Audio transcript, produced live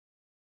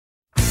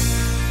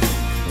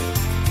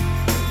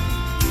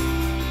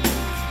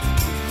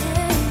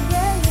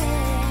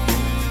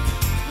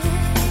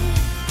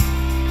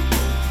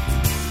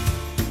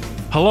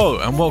Hello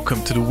and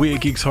welcome to the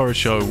Weird Geeks Horror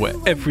Show, where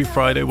every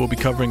Friday we'll be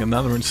covering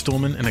another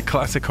installment in a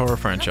classic horror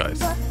franchise.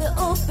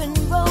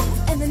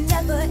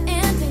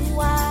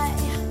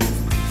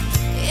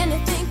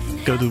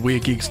 Go to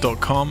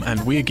WeirdGeeks.com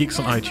and Weird Geeks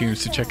on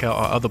iTunes to check out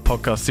our other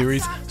podcast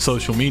series,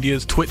 social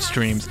medias, Twitch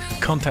streams,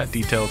 contact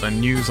details,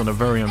 and news on our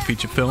very own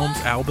feature films,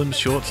 albums,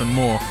 shorts, and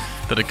more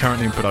that are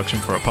currently in production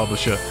for our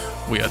publisher,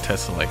 We Are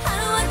Tessellate.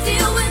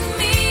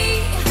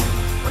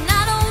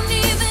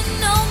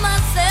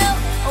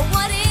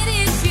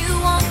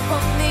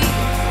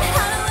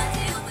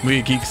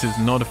 Weird Geeks is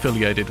not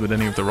affiliated with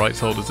any of the rights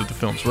holders of the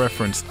films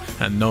referenced,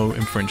 and no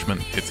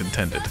infringement is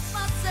intended.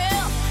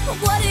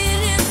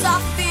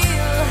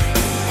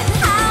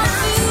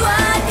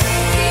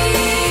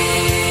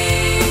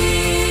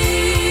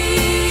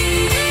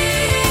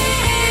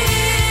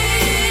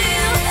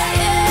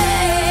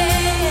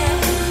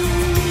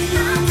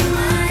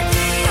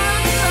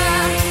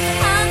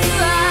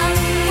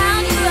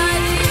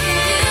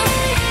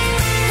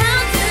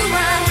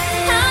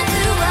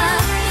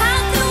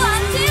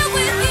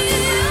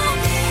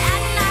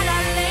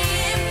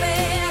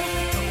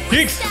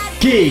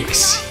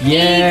 Geeks!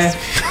 Yeah!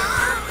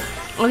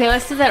 Okay,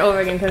 let's do that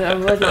over again because I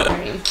wasn't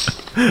learning.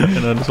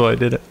 And that's why I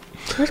did it.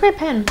 Where's my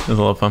pen? It was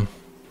a lot of fun.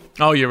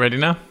 Oh, you ready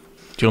now? Do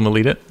you want to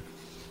lead it?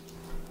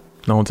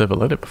 No one's ever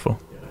led it before.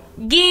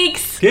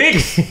 Geeks!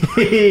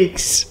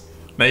 Geeks!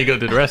 Now you go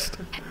do the rest.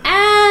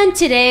 And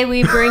today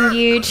we bring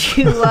you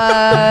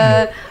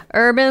to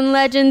Urban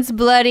Legends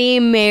Bloody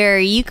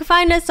Mary. You can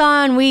find us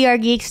on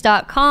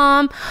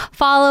wearegeeks.com.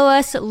 Follow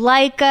us,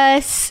 like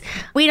us.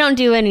 We don't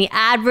do any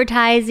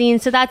advertising,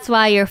 so that's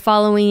why your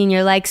following and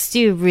your likes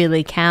do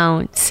really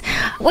count.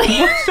 We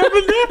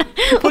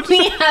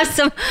have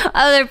some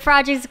other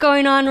projects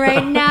going on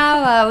right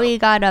now. We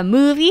got a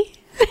movie.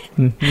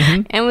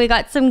 And we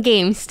got some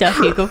game stuff.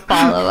 You can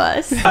follow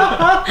us.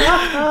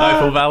 I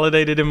feel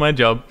validated in my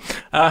job.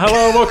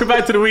 Hello and welcome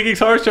back to the Weird Geeks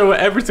Horror Show, where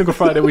every single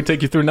Friday we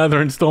take you through another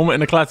installment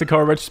in a classic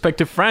horror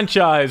retrospective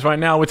franchise. Right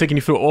now we're taking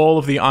you through all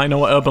of the I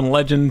Know Urban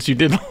Legends you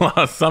did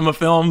last summer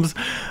films.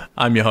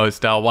 I'm your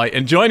host, Al White,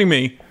 and joining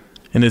me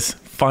in this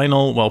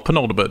final, well,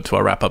 penultimate to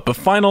our wrap-up, but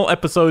final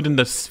episode in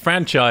this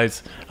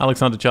franchise,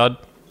 Alexander Chad.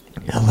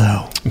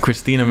 Hello. And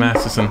Christina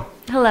Masterson.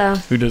 Hello.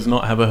 Who does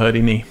not have a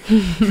hurdy knee.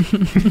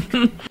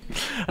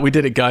 We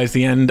did it, guys.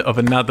 The end of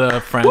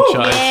another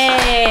franchise.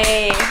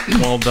 Yay!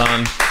 Well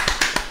done.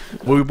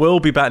 We will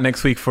be back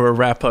next week for a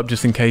wrap-up,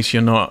 just in case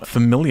you're not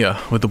familiar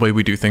with the way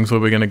we do things, where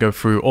we're going to go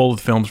through all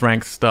the films,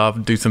 rank stuff,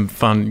 do some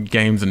fun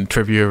games and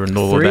trivia and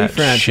all of that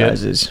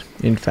franchises,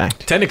 shit. In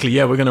fact. Technically,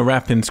 yeah, we're going to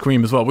wrap in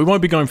Scream as well. We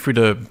won't be going through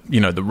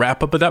the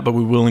wrap-up of that, but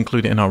we will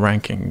include it in our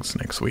rankings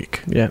next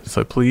week. Yeah.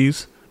 So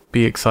please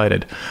be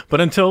excited.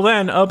 But until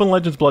then, Urban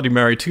Legends Bloody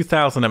Mary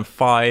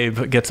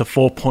 2005 gets a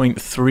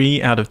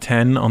 4.3 out of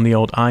 10 on the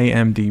old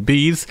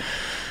IMDb's.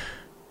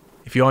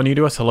 If you are new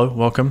to us, hello,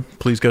 welcome.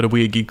 Please go to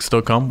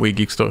WeirdGeeks.com,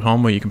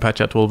 WeirdGeeks.com, where you can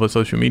patch out to all of our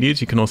social medias.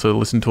 You can also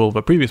listen to all of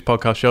our previous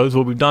podcast shows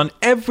where we've done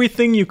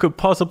everything you could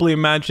possibly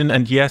imagine,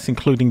 and yes,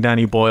 including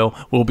Danny Boyle.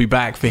 We'll be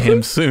back for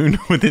him soon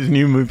with his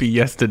new movie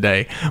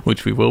Yesterday,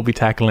 which we will be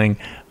tackling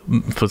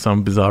for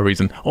some bizarre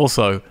reason.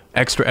 Also,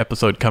 extra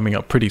episode coming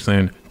up pretty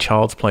soon.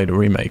 Child's Play the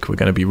remake. We're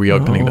going to be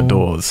reopening the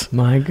doors.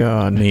 My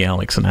God. Me,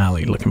 Alex, and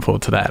Ali. Looking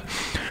forward to that.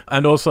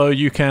 And also,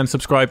 you can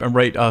subscribe and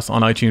rate us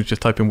on iTunes.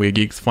 Just type in Weird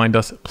Geeks. Find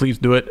us. Please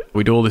do it.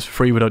 We do all this for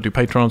free. We don't do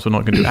Patrons. We're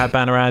not going to do ad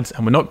banner ads.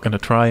 And we're not going to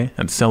try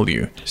and sell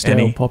you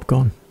Stale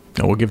popcorn.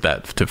 No, we'll give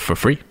that for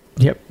free.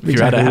 Yep. If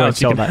you're at a house,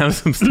 you can have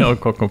some stale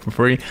popcorn for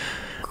free.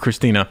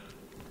 Christina,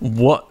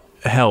 what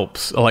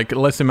helps? Like,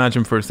 let's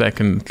imagine for a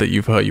second that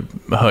you've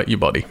hurt your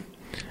body.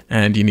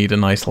 And you need a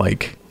nice,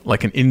 like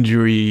an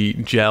injury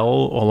gel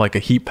or like a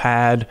heat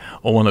pad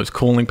or one of those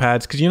cooling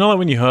pads. Because you know, like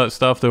when you hurt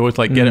stuff, they always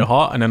like get it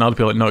hot, and then other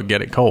people are like, no,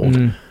 get it cold.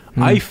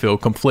 I feel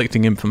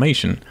conflicting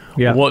information.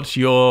 Yeah. What's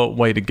your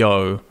way to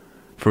go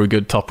for a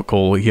good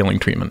topical healing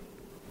treatment?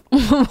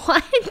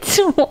 What?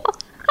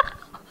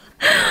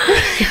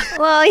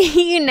 Well,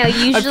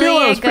 usually I feel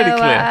that was pretty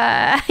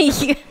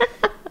clear.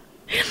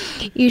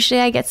 Usually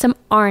I get some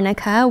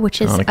arnica,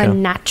 which is a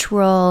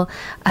natural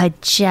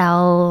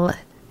gel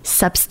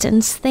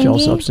substance thingy. Gel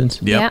substance.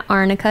 Yep. Yeah,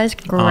 arnica is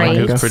great.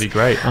 Arnica is pretty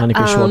great.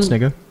 Arnica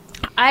Schwarzenegger.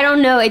 I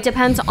don't know. It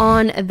depends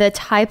on the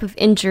type of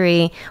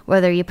injury,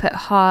 whether you put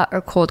hot or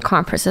cold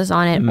compresses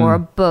on it or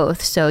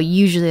both. So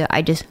usually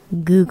I just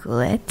Google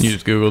it. You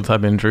just Google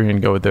type injury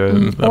and go with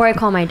the... Or I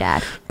call my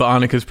dad. But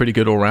arnica's pretty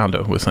good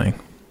all-rounder, we're saying.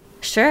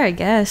 Sure, I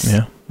guess.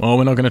 Yeah. Well,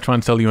 we're not going to try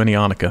and sell you any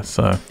arnica,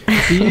 so...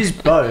 Do you use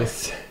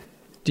both?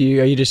 Are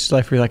you just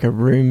like for like a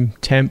room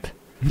temp?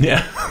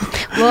 Yeah.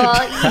 Well,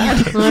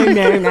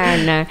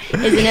 no.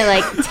 Isn't it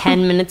like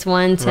 10 minutes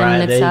one, 10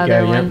 minutes the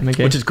other one?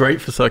 Okay. Which is great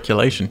for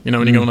circulation. You know,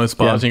 when you go on those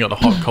spas and you got the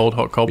hot, cold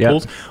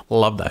pools.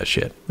 Love that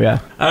shit. Yeah.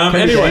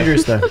 Anyway.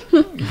 Dangerous though.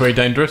 Very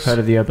dangerous. Heard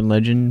of the urban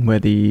legend where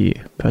the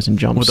person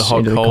jumps with the hot,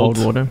 into the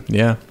cold water?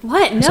 Yeah.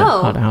 What?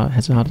 No.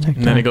 Has a heart attack.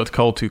 And then it got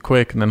cold too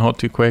quick, and then hot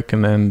too quick,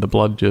 and then the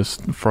blood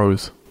just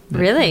froze.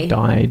 Really?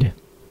 Died.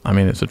 I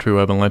mean, it's a true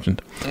urban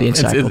legend. The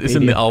encyclopedia. It's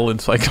in the old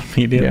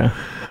encyclopedia.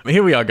 Yeah.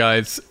 Here we are,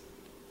 guys.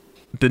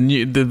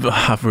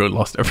 I've really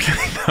lost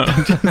everything now.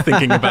 I'm just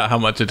thinking about how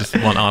much I just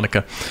want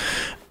Arnica.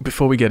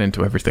 Before we get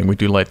into everything, we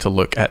do like to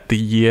look at the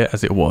year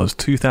as it was,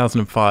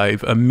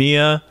 2005. A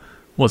mere,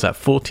 what was that,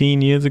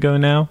 14 years ago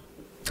now?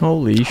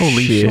 Holy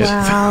shit.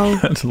 Wow.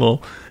 That's a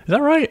little... Is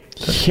that right?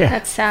 Yeah.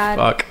 That's sad.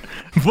 Fuck.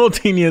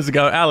 14 years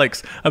ago.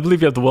 Alex, I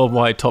believe you have the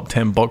worldwide top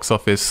 10 box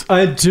office.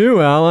 I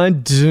do, Al. I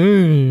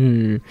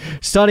do.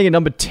 Starting at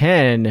number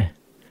 10,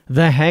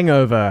 The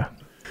Hangover.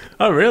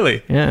 Oh,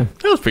 really? Yeah.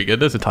 That was pretty good.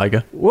 There's a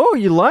tiger. Whoa,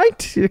 you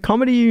liked a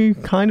comedy you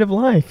kind of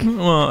like.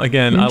 Well,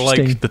 again, I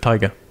Interesting. like the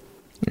tiger.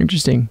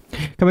 Interesting.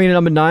 Coming in at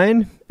number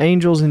 9,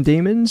 Angels and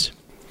Demons.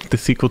 The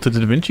sequel to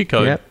The Da Vinci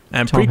Code. Yep.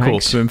 And Tom prequel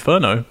Hanks. to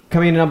Inferno.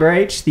 Coming in at number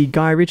 8, the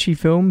Guy Ritchie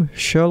film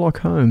Sherlock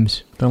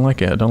Holmes Don't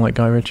like it. I don't like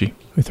Guy Ritchie.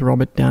 with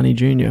Robert Downey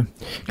Jr.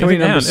 Coming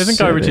in at number Isn't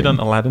Guy Ritchie 7.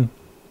 done Aladdin?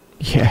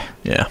 Yeah.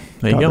 Yeah.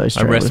 There you God, go. those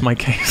I rest trailers. my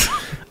case.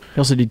 He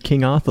also did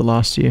King Arthur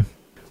last year.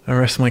 I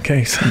rest my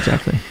case.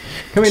 Exactly.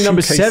 Coming in at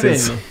number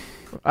Suitcases. 7.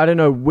 I don't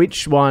know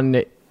which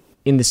one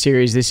in the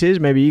series this is.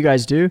 Maybe you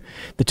guys do.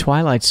 The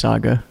Twilight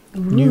Saga.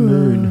 New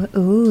Moon.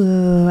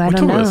 Ooh, I We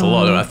don't talk know. about this a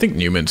lot. I think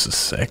Newman's the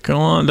second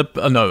one.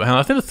 No,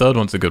 I think the third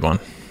one's a good one.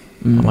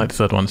 I like the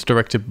third one. It's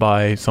directed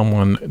by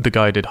someone. The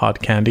guy who did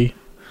Hard Candy.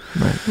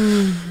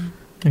 Right.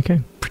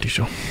 Okay. Pretty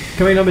sure.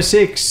 Coming in number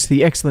 6,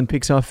 the excellent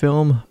Pixar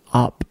film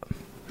Up.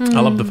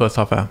 I love the first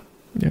half hour.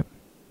 Yep.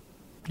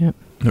 Yep.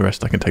 The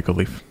rest I can take or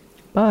leave.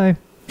 Bye.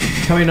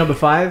 Coming in number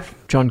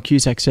 5, John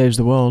Cusack Saves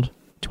the World,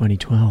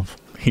 2012.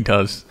 He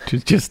does.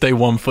 Just stay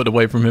 1 foot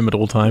away from him at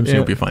all times. Yeah.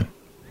 You'll be fine.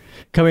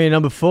 Coming in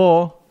number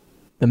 4,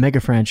 the mega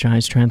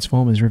franchise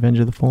Transformers Revenge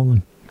of the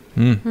Fallen.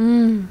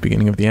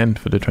 Beginning of the end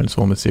for the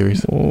Transformers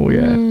series. Oh,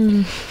 yeah.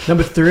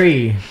 Number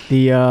 3,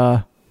 the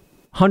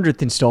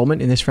 100th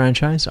installment in this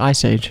franchise,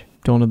 Ice Age,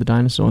 Dawn of the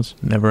Dinosaurs.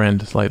 Never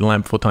end. It's like the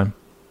Lamp for Time.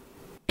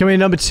 Coming in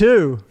number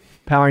 2,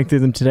 powering through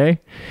them today,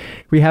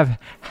 we have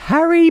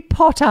Harry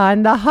Potter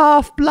and the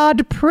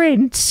Half-Blood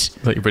Prince.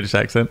 Is that your British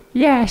accent?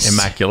 Yes.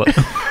 Immaculate.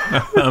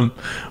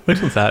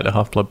 Which one's that? A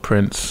Half-Blood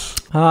Prince?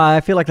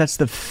 I feel like that's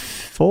the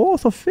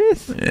 4th or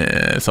 5th?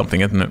 Yeah,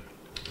 something, isn't it?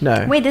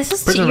 No. Wait, this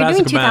is Prisoner you're of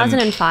doing Azkaban.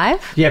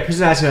 2005? Yeah,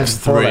 Prisoner of Azkaban That's is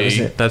 4, that, 3.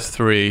 isn't it? That's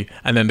 3.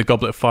 And then the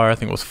Goblet of Fire, I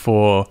think, was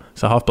 4.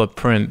 So Half-Blood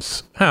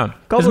Prince. Hang on.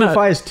 Goblet of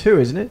Fire is 2,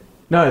 isn't it?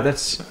 No,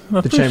 that's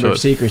the pretty Chamber sure of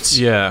Secrets.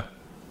 Yeah.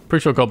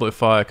 Pretty sure Goblet of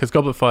Fire, because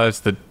Goblet of Fire is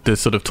the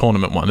sort of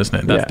tournament one, isn't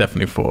it? That's Yeah.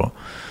 definitely 4.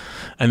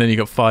 And then you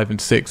got 5 and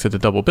 6 at a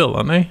double bill,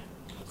 aren't they?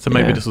 So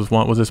maybe Yeah. this was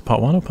one. Was this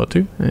part 1 or part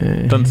 2?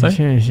 Doesn't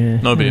say?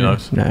 Nobody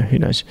knows. No, who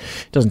knows?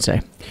 Doesn't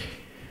say.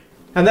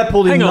 And that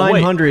pulled in Hang on,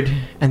 wait.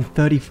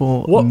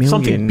 934 What? million.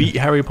 Something beat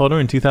Harry Potter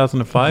in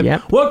 2005?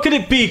 Yep. What could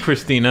it be,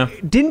 Christina?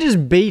 Didn't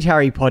just beat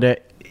Harry Potter,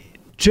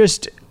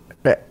 just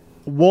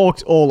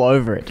walked all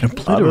over it. I will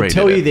Obliterated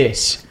tell it. you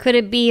this. Could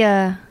it be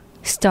a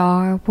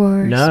Star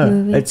Wars No,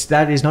 movie?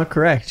 that is not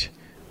correct.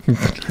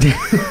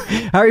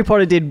 Harry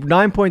Potter did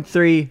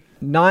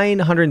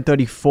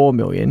 934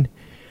 million.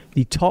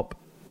 The top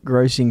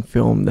grossing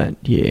film that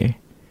year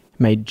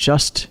made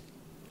just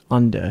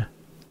under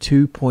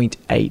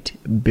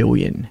 2.8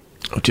 billion.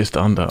 Oh, just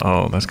under.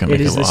 Oh, that's going to It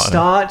make it is a the lot harder.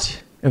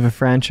 start of a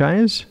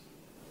franchise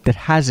that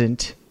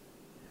hasn't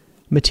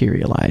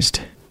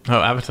materialized. Oh,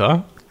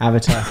 Avatar?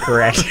 Avatar,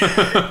 correct.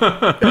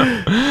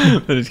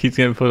 That just keeps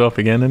getting put off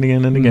again and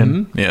again and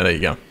again. Yeah, there you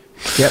go.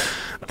 Yep.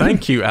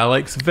 Thank you,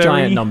 Alex. Very,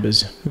 Giant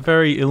numbers.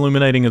 very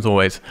illuminating as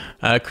always.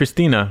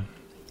 Christina,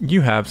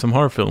 you have some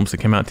horror films that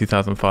came out in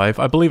 2005.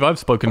 I believe I've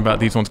spoken about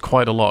these ones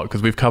quite a lot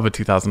because we've covered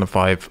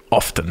 2005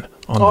 often.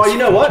 On Oh, this. you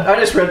know what? I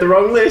just read the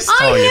wrong list. I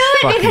Oh, knew you're it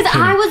fucking because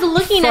kidding. I was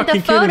looking at the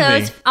Fucking kidding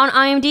photos me. on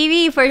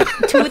IMDb for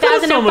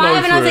 2005, Someone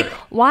and I was over like,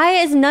 "Why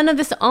is none of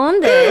this on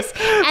this?"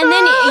 And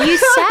then you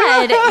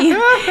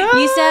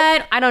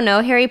said, I don't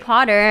know, Harry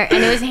Potter,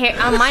 and it was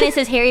on mine. It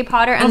says Harry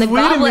Potter and the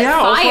Goblet of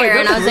Fire,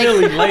 and I was like,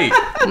 really late.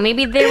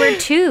 maybe there were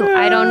 2.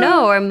 I don't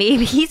know, or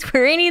maybe he's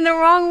reading the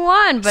wrong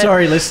one. But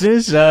Sorry,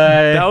 listeners.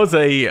 That was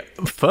a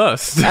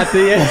first. At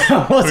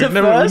the was We've it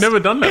never, first? we've never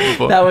done that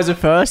before. That was a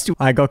first.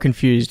 I got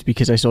confused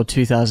because I saw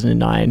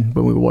 2009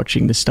 when we were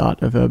watching the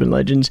start of Urban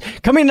Legends.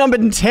 Coming number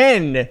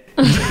 10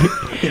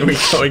 Here we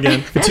go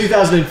again. for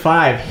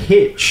 2005,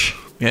 Hitch.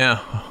 Yeah,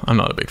 I'm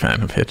not a big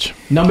fan of Hitch.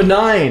 Number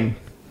 9,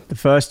 the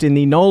first in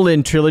the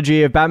Nolan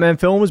trilogy of Batman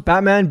films,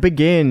 Batman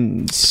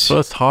Begins.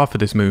 First half of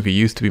this movie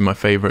used to be my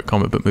favorite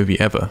comic book movie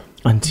ever.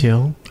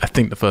 Until I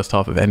think the first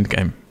half of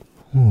Endgame.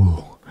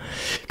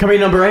 coming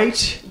number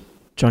 8,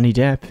 Johnny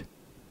Depp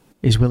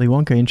is Willy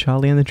Wonka in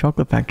Charlie and the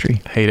Chocolate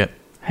Factory. Hate it.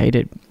 Hate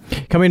it.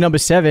 Coming number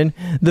 7,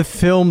 the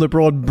film that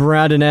brought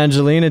Brad and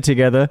Angelina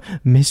together,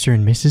 Mr.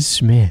 and Mrs.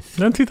 Smith.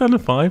 No,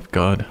 2005?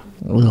 God.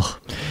 Ugh.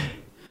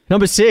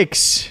 Number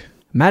 6,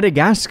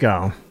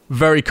 Madagascar.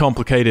 Very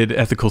complicated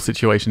ethical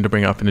situation to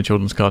bring up in a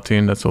children's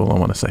cartoon. That's all I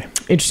want to say.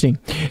 Interesting.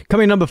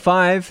 Coming number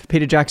 5,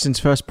 Peter Jackson's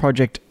first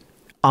project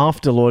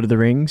after Lord of the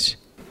Rings,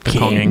 The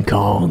King Konging.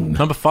 Kong.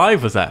 Number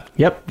 5 was that?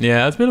 Yep.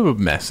 Yeah, it's a bit of a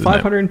mess, isn't it?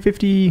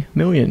 550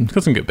 million.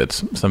 Got some good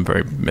bits, some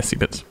very messy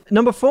bits.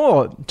 Number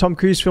 4, Tom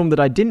Cruise film that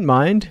I didn't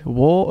mind,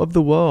 War of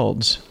the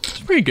Worlds. It's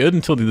pretty good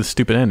until the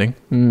stupid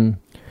ending.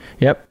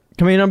 Yep.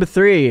 Coming in number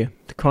 3,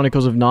 The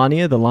Chronicles of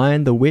Narnia, The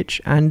Lion, the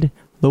Witch, and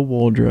the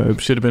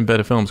Wardrobe. Should have been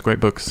better films. Great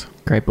books.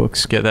 Great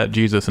books. Get that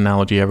Jesus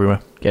analogy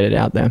everywhere. Get it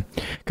out there.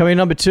 Coming in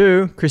number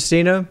 2,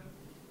 Christina.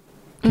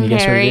 Can you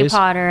guess what it Harry is?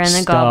 Potter and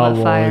the Star Goblet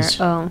of Wars.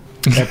 Fire.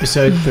 Oh.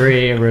 Episode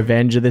 3,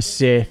 Revenge of the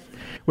Sith,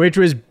 which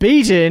was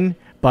beaten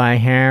by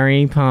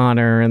Harry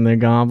Potter and the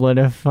Goblet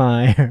of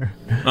Fire.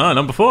 Ah,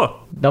 number 4.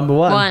 Number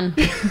 1.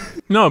 1.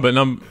 No, but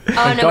number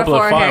number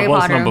 4, Harry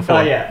was Potter. number 4.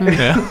 Oh, yeah.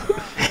 Yeah.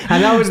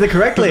 And that was the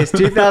correct list,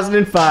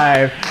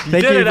 2005. Thank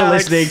did you it, for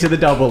Alex. listening to the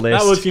double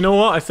list. That was, you know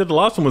what? I said the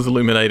last one was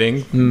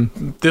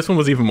illuminating. This one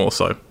was even more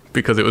so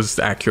because it was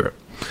accurate.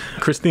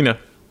 Christina,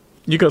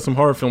 you got some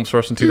horror films for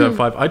us in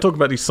 2005. I talk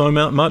about these so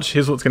much.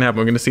 Here's what's going to happen.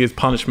 We're going to see his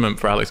punishment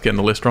for Alex getting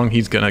the list wrong.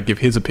 He's going to give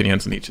his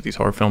opinions on each of these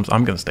horror films.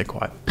 I'm going to stay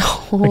quiet.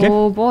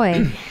 Oh,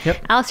 boy.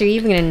 Yep. Alex, are you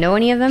even going to know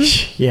any of them?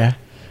 Yeah.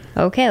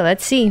 Okay,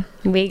 let's see.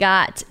 We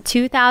got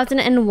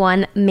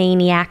 2001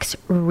 Maniacs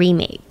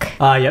remake.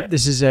 Yep,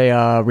 this is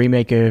a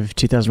remake of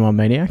 2001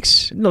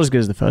 Maniacs. Not as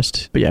good as the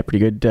first, but yeah, pretty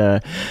good. There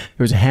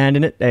was a hand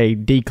in it, a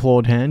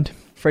declawed hand.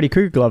 Freddy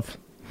Krueger glove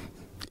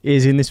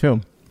is in this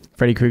film.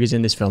 Freddy Krueger's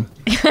in this film.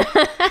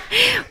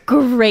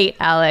 Great,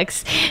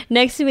 Alex.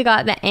 Next, we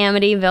got the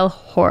Amityville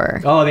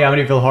Horror. Oh, the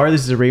Amityville Horror.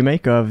 This is a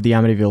remake of the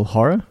Amityville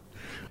Horror.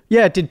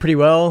 Yeah, it did pretty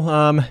well.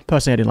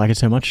 Personally, I didn't like it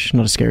so much.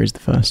 Not as scary as the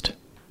first.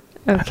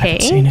 I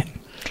haven't seen Okay. it.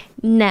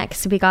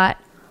 Next, we got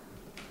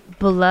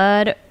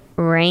Blood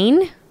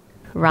Rain.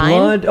 Ryan.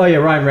 Blood. Oh yeah,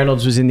 Ryan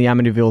Reynolds was in the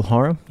Amityville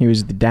Horror. He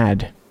was the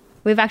dad.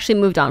 We've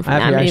actually moved on from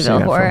I've actually seen Amityville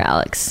that Horror, film.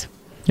 Alex.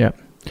 Yeah.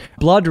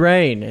 Blood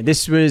Rain.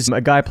 This was a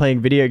guy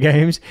playing video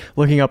games,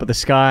 looking up at the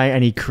sky,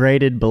 and he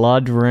created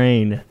Blood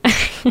Rain.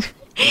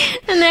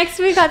 And next,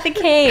 we got The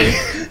Cave.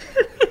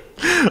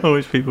 I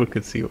wish people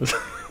could see what.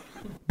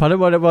 Pardon,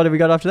 what have we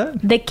got after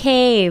that? The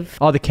Cave.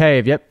 Oh, the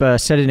cave. Yep,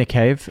 set in a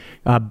cave.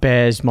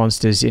 Bears,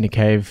 monsters in a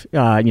cave.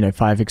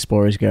 5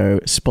 explorers go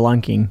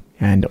spelunking,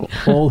 and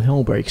all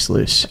hell breaks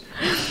loose.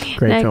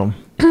 Great Next- film.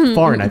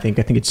 Foreign, I think.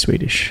 I think it's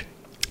Swedish.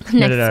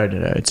 No,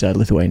 it's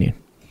Lithuanian.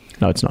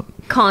 No, it's not.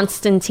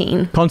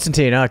 Constantine.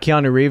 Constantine,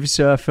 Keanu Reeves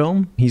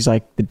film. He's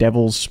like the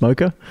devil's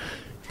smoker.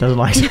 Doesn't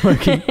like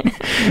smoking.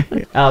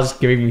 Al's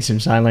giving me some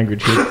sign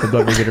language here. I'm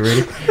not very good at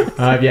reading.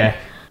 Yeah.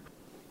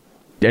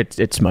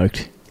 It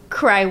smoked.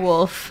 Cry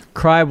Wolf.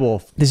 Cry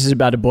Wolf. This is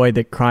about a boy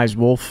that cries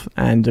wolf,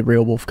 and a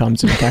real wolf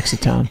comes and attacks the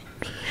town.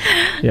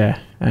 Yeah,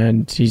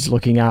 and he's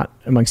looking out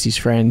amongst his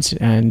friends,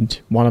 and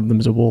one of them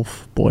is a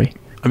wolf boy.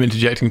 I'm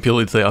interjecting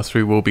purely to say us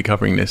three will be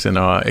covering this in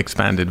our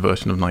expanded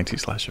version of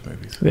 90s slasher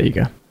movies. There you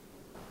go.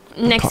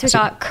 Next, we Classic.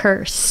 got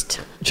Cursed.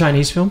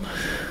 Chinese film.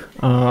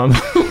 About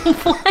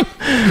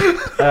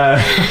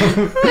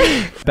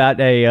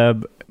a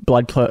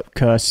blood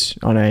curse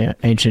on an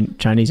ancient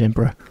Chinese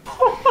emperor.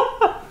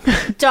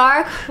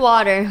 Dark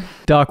Water.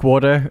 Dark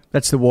water.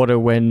 That's the water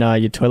when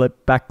your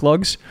toilet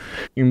backlogs.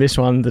 In this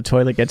one, the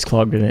toilet gets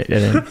clogged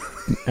and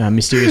a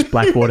mysterious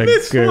black water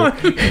goo.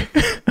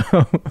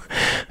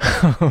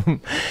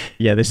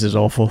 Yeah, this is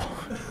awful.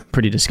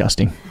 Pretty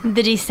disgusting.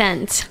 The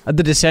Descent.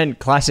 The Descent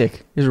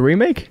classic. Is it a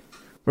remake?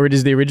 Or it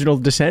is the original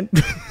Descent?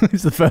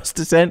 It's the first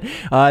Descent.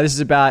 This is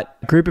about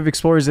a group of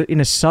explorers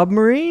in a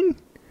submarine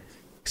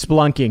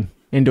spelunking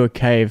into a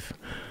cave.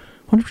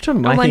 I wonder which one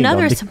am I thinking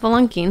Another of.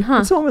 spelunking, huh?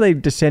 It's the one where they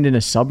descend in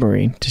a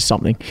submarine to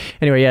something.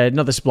 Anyway, yeah,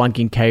 another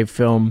spelunking cave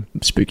film.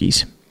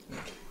 Spookies.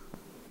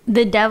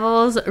 The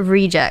Devil's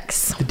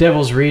Rejects. The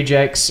Devil's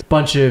Rejects.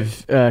 Bunch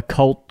of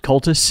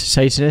cultists,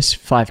 Satanists,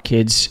 5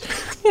 kids.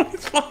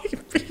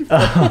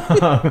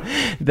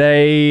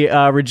 They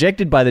are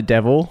rejected by the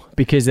devil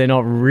because they're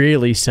not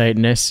really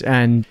Satanists,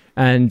 and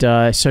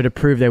so to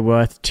prove their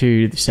worth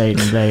to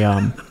Satan,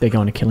 they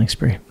go on a killing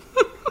spree.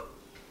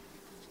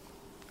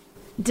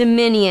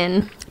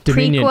 Dominion.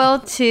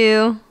 Prequel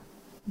to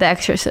The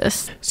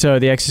Exorcist. So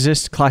The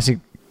Exorcist, classic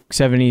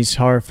 70s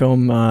horror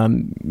film,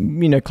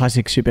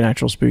 classic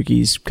supernatural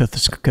spookies,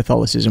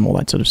 Catholicism, all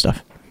that sort of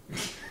stuff.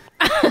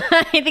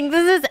 I think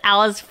this is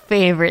Ala's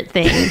favorite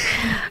thing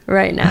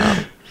right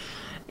now.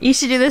 You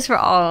should do this for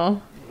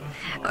all.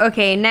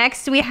 Okay,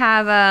 next we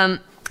have,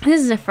 this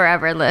is a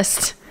forever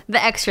list.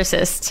 The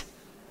Exorcist.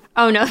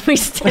 Oh no, we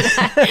just did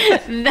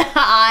that. The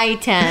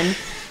I-10.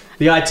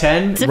 The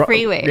I-10. It's a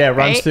freeway, Yeah,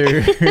 runs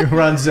right?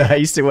 runs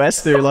east to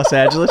west through Los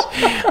Angeles.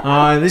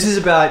 This is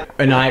about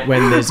a night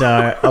when there's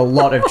a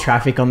lot of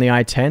traffic on the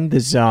I-10.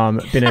 There's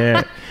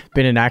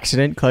been an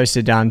accident close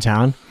to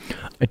downtown.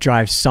 It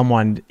drives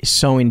someone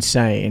so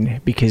insane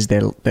because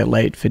they're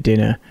late for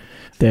dinner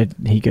that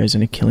he goes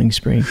on a killing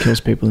spree and kills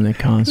people in their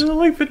cars. They're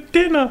late for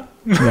dinner.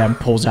 Yeah, and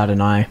pulls out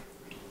an eye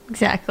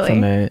Exactly.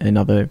 from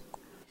another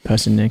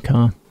person in their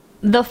car.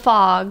 The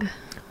Fog.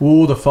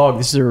 Ooh, The Fog.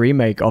 This is a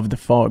remake of The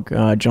Fog,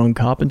 John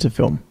Carpenter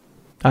film.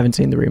 I haven't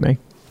seen the remake.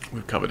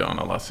 We've covered it on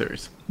our last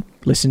series.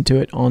 Listen to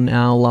it on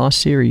our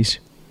last series.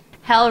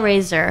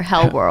 Hellraiser,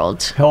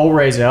 Hellworld,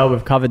 Hellraiser.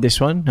 We've covered this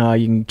one.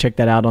 You can check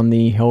that out on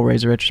the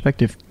Hellraiser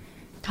retrospective.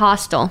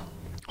 Hostel.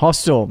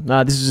 Hostel.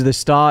 This is the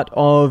start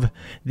of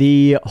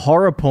the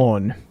horror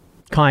porn,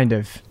 kind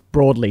of,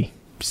 broadly.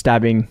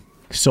 Stabbing,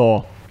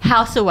 saw.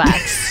 House of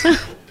Wax.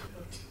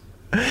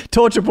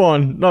 Torture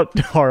porn, not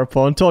horror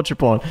porn, torture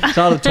porn.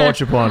 Start of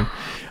torture porn.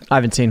 I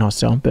haven't seen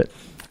Hostel, but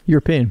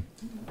European.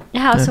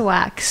 House of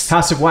Wax.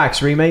 House of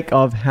Wax, remake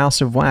of House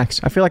of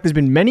Wax. I feel like there's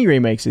been many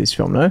remakes of this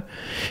film, no?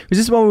 Was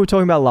this the one we were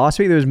talking about last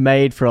week that was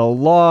made for a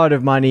lot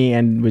of money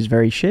and was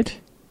very shit?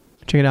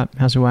 Check it out,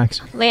 House of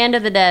Wax. Land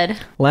of the Dead.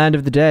 Land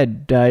of the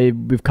Dead.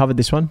 We've covered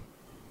this one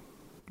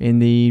in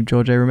the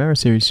George A. Romero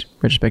series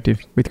retrospective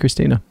with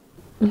Christina.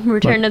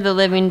 Return of the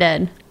Living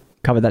Dead.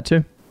 Covered that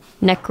too.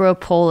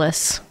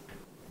 Necropolis.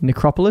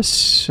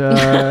 Necropolis.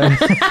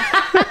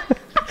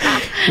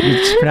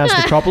 It's pronounced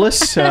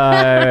Necropolis.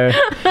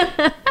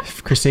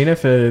 Christina,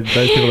 for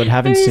those people that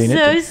haven't seen I'm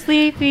so it.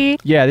 sleepy.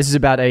 Yeah, this is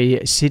about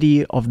a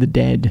city of the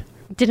dead.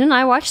 Didn't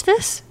I watch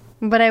this?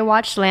 But I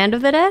watched Land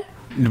of the Dead?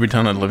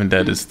 Return of the Living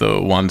Dead is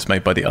the ones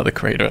made by the other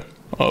creator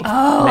of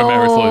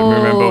Romero's.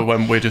 Remember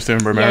when we're just doing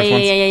Romero's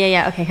ones?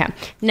 Yeah. Okay.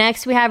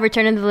 Next, we have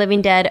Return of the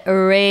Living Dead, A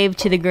Rave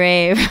to the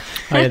Grave.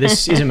 Oh yeah,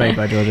 this isn't made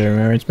by George A.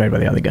 Romero. It's made by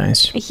the other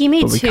guys. He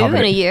made But we 2 covered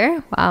in a it.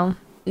 year? Wow.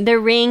 The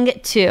Ring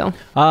 2.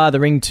 The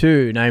Ring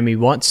 2, Naomi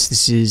Watts.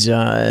 This is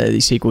the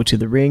sequel to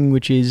The Ring,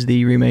 which is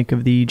the remake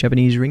of the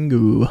Japanese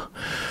Ringu.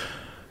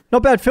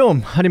 Not bad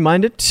film. I didn't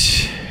mind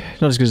it.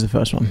 Not as good as the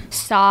first one.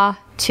 Saw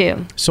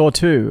 2. Saw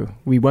 2.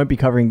 We won't be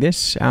covering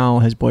this. Al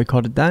has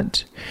boycotted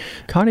that.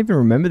 Can't even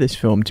remember this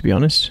film, to be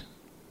honest.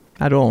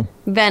 At all.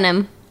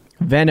 Venom.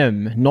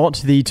 Venom,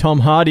 not the Tom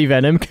Hardy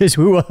Venom, because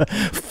we were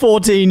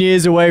 14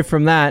 years away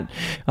from that.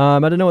 I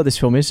don't know what this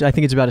film is. I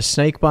think it's about a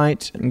snake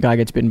bite. A guy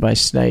gets bitten by a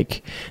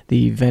snake.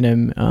 The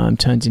venom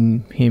turns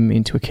him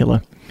into a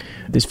killer.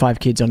 There's 5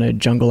 kids on a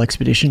jungle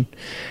expedition.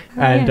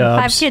 And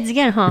 5 kids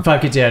again, huh?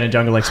 5 kids on a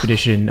jungle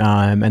expedition,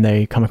 and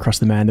they come across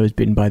the man that was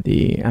bitten by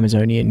the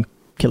Amazonian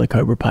killer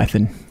cobra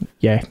python.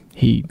 Yeah,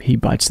 he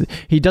bites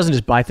he doesn't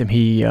just bite them,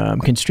 he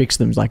constricts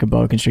them like a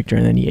boa constrictor,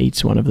 and then he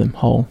eats one of them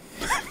whole.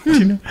 Do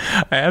you know,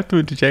 I have to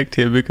interject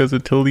here because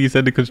until you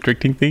said the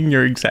constricting thing,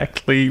 you're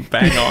exactly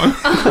bang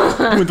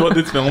on with what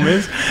this film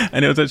is.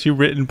 And it was actually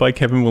written by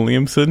Kevin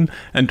Williamson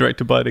and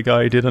directed by the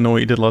guy who did I Know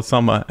What You Did Last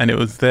Summer. And it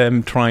was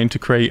them trying to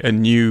create a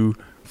new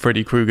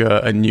Freddy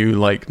Krueger, a new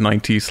like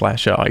 90s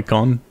slasher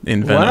icon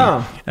in Venom.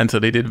 Wow. And so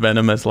they did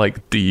Venom as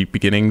like the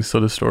beginning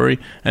sort of story,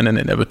 and then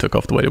it never took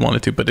off the way they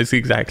wanted to. But it's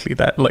exactly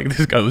that. Like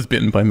this guy was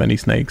bitten by many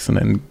snakes and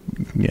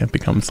then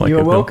becomes like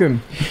You're a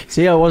welcome.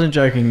 See, I wasn't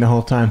joking the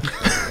whole time.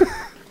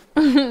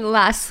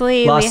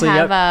 Lastly, we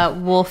have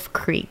Wolf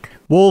Creek.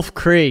 Wolf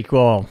Creek.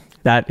 Well,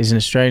 that is an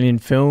Australian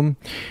film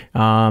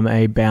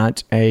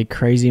about a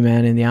crazy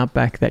man in the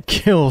outback that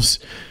kills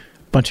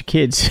a bunch of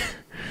kids.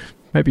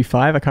 Maybe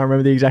 5, I can't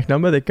remember the exact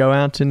number, that go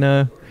out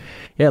and,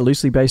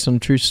 loosely based on a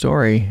true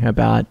story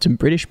about some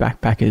British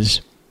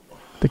backpackers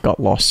that got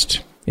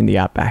lost in the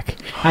outback.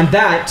 And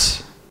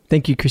that,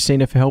 thank you,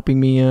 Christina, for helping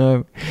me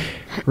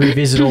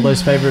revisit all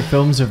those favourite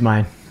films of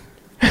mine.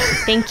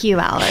 Thank you,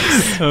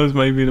 Alex. That was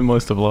maybe the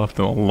most I've laughed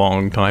in a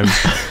long time.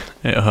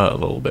 It hurt a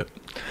little bit.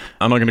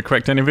 I'm not going to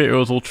correct any of it. It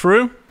was all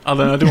true.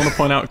 Other than I do want to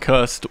point out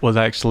Cursed was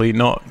actually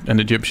not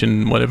an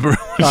Egyptian whatever.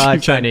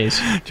 Chinese.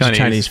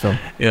 Chinese film.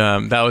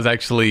 That was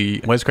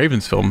actually Wes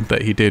Craven's film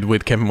that he did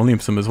with Kevin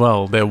Williamson as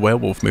well. Their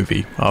werewolf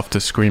movie after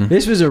Scream.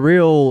 This was a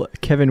real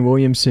Kevin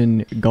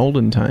Williamson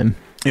golden time.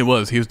 It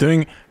was. He was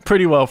doing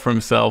pretty well for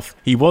himself.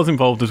 He was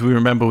involved, as we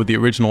remember, with the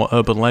original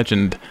Urban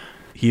Legend.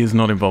 He is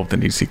not involved in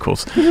these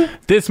sequels.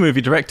 This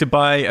movie, directed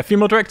by a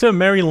female director,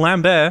 Mary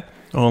Lambert,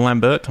 or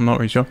Lambert, I'm not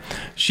really sure.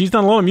 She's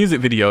done a lot of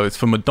music videos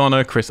for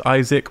Madonna, Chris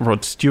Isaak,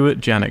 Rod Stewart,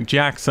 Janet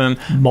Jackson.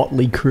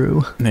 Motley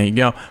Crue. There you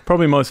go.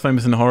 Probably most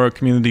famous in the horror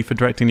community for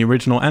directing the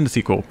original and the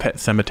sequel, Pet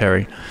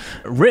Sematary.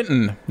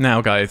 Written, now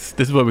guys,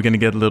 this is where we're going to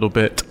get a little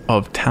bit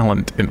of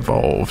talent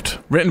involved.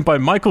 Written by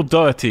Michael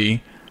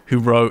Dougherty, who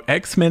wrote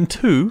X-Men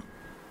 2,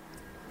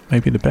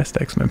 maybe the best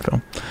X-Men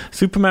film,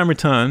 Superman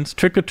Returns,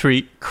 Trick or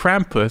Treat,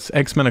 Krampus,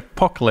 X-Men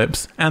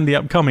Apocalypse, and the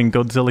upcoming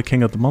Godzilla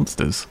King of the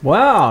Monsters.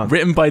 Wow.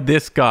 Written by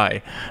this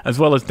guy, as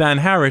well as Dan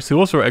Harris, who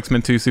also wrote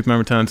X-Men 2, Superman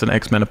Returns, and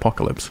X-Men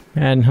Apocalypse.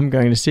 And I'm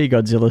going to see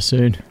Godzilla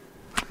soon.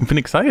 I've been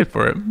excited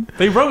for it.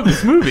 They wrote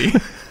this movie.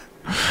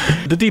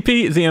 The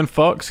DP is Ian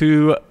Fox,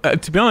 who,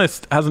 to be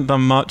honest, hasn't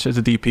done much as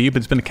a DP, but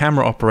has been a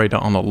camera operator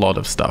on a lot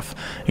of stuff,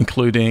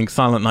 including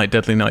Silent Night,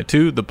 Deadly Night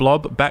 2, The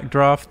Blob,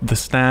 Backdraft, The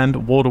Stand,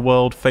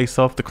 Waterworld, Face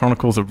Off, The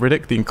Chronicles of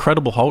Riddick, The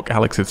Incredible Hulk,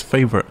 Alex's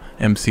favorite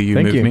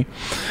MCU movie,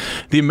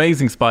 The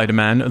Amazing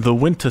Spider-Man, The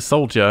Winter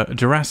Soldier,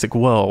 Jurassic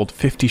World,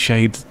 50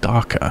 Shades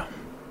Darker,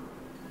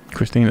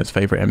 Christina's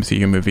favorite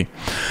MCU movie.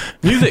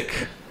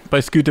 Music by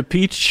Scooter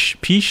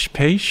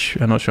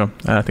Peish, I'm not sure,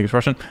 I think it's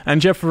Russian,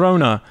 and Jeff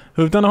Verona,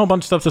 who have done a whole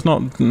bunch of stuff that's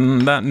not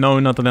that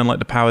known other than like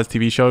the Powers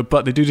TV show,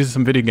 but they do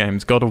some video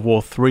games, God of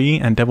War 3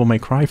 and Devil May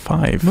Cry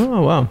 5.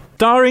 Oh, wow.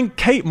 Starring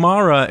Kate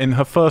Mara in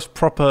her first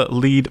proper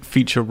lead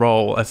feature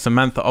role as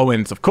Samantha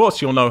Owens. Of course,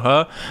 you'll know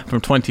her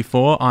from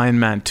 24, Iron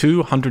Man 2,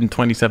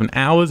 127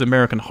 Hours,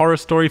 American Horror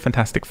Story,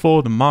 Fantastic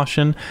Four, The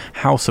Martian,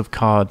 House of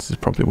Cards is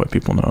probably where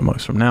people know her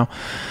most from now.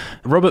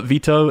 Robert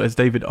Vito as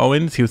David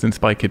Owens. He was in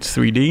Spy Kids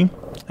 3D.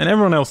 And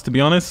everyone else, to be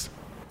honest,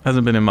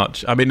 hasn't been in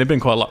much. I mean, they've been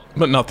quite a lot,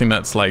 but nothing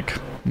that's like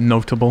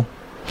notable.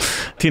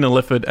 Tina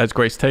Lifford as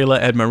Grace Taylor,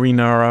 Ed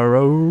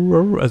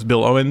Marino as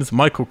Bill Owens,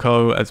 Michael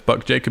Coe as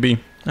Buck Jacoby,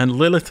 and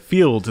Lilith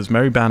Fields as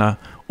Mary Banner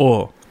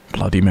or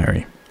Bloody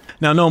Mary.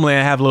 Now, normally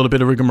I have a little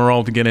bit of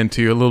rigmarole to get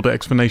into, a little bit of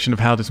explanation of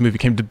how this movie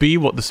came to be,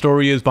 what the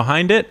story is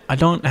behind it. I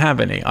don't have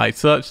any. I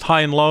searched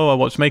high and low, I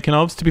watched making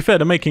ofs. To be fair,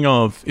 the making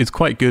of is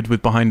quite good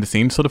with behind the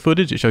scenes sort of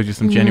footage. It shows you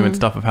some genuine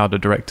stuff of how the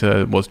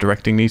director was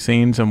directing these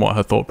scenes and what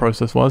her thought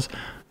process was.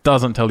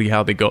 Doesn't tell you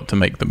how they got to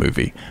make the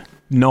movie.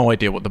 No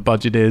idea what the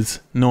budget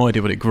is, no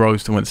idea what it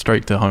grossed and went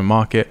straight to home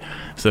market.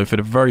 So for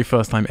the very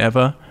first time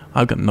ever,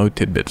 I've got no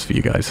tidbits for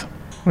you guys.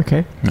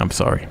 Okay. I'm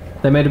sorry.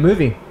 They made a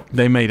movie.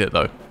 They made it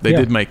though. They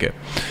did make it.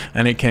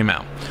 And it came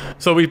out.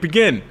 So we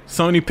begin.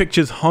 Sony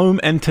Pictures Home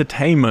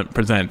Entertainment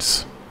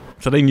presents.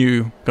 So they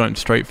knew going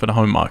straight for the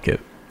home market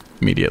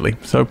immediately.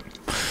 So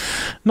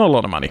not a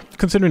lot of money.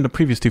 Considering the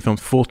previous two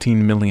films, $14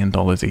 million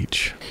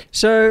each.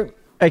 So,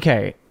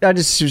 okay. I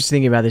just was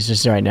thinking about this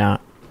just right now.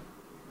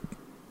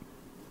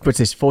 What's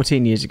this,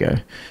 14 years ago?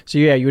 So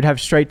yeah, you would have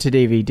straight to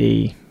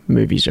DVD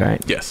movies,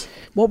 right? Yes.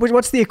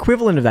 What's the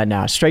equivalent of that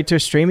now? Straight to a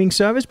streaming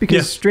service?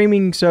 Because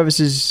streaming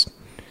services,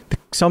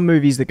 some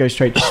movies that go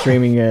straight to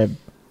streaming are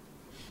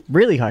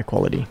really high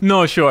quality.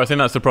 No, sure. I think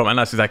that's the problem. And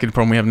that's exactly the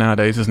problem we have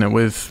nowadays, isn't it?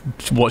 With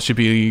what should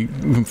be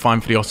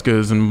fine for the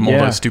Oscars and all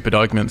those stupid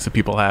arguments that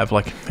people have.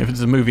 Like, if it's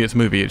a movie, it's a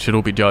movie. It should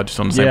all be judged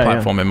on the same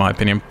platform, in my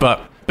opinion.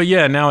 But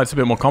yeah, now it's a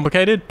bit more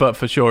complicated. But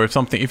for sure,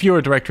 if you're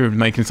a director of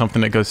making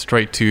something that goes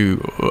straight to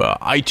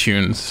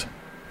iTunes,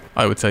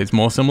 I would say it's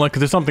more similar.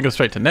 Because if something goes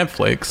straight to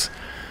Netflix,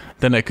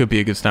 then it could be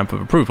a good stamp of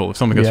approval. If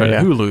something goes straight to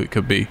Hulu, it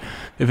could be.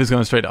 If it's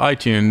going straight to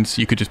iTunes,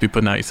 you could just be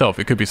putting out yourself.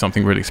 It could be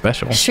something really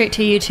special. Straight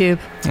to YouTube.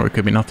 Or it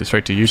could be nothing,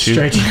 straight to YouTube.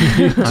 Straight to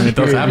YouTube. I mean, it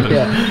does happen.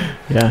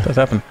 Yeah. It does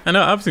happen. And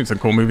I've seen some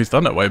cool movies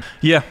done that way.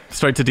 Yeah,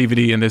 straight to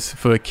DVD. And this,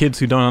 for kids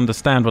who don't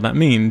understand what that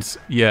means,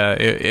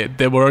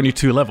 there were only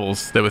two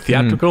levels. There were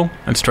theatrical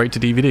and straight to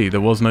DVD. There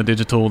was no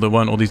digital. There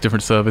weren't all these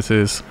different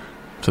services.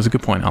 So it's a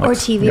good point,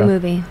 Alex. Or TV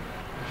movie.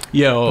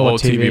 Yeah, or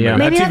TV movie. Yeah.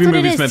 Maybe TV that's what it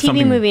movies is, meant TV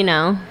something- movie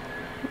now.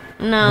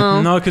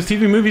 No, because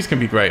TV movies can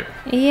be great.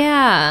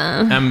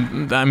 Yeah.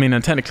 I mean,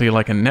 and technically,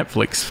 like a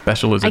Netflix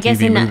special is a I guess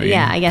TV movie.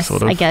 yeah, I guess.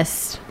 Sort of. I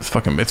guess. It's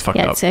fucked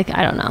Yeah, up. it's like,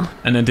 I don't know.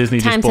 And then Disney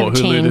Times just bought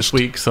have Hulu this changed.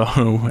 week, so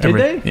Did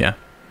they? Yeah,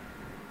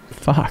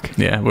 Fuck.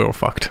 yeah, we're all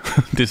fucked.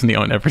 Disney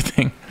own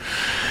everything.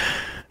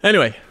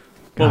 Anyway,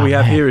 what Oh, we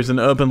have man. here is an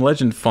urban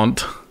legend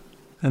font,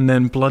 and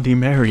then Bloody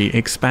Mary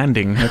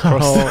expanding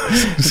across.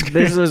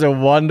 This was a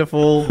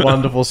wonderful,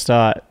 wonderful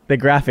start. The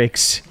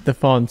graphics, the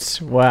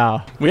fonts,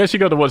 wow. We actually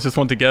got to watch this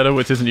one together,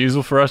 which isn't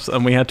usual for us,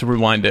 and we had to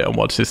rewind it and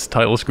watch this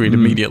title screen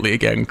immediately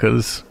again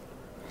because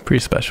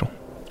pretty special.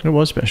 It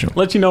was special.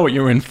 Let you know what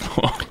you're in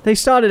for. They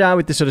started out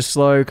with the sort of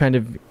slow kind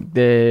of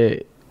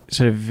the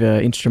sort of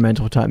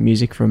instrumental type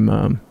music from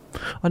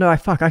oh no,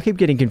 I keep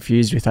getting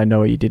confused with I Know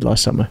What You Did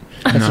Last Summer.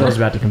 That's what I was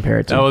about to compare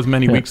it to. That was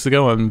many weeks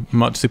ago and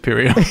much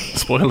superior.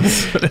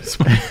 Spoilers for this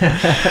one.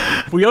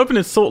 We open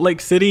in Salt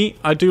Lake City.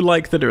 I do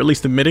like that they're at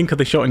least admitting, because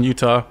they shot in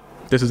Utah.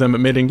 This is them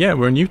admitting, yeah,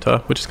 we're in Utah,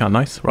 which is kind of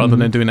nice, rather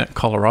than doing that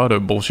Colorado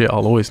bullshit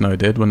I'll always know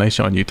did when they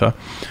shot in Utah.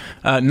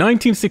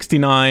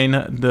 1969,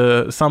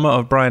 the summer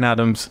of Bryan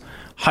Adams'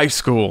 high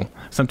school.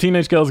 Some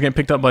teenage girls are getting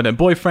picked up by their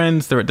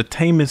boyfriends. They're at the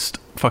tamest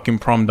fucking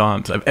prom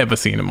dance I've ever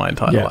seen in my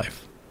entire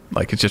life.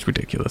 Like, it's just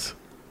ridiculous.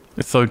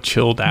 It's so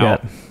chilled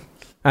out. Yeah.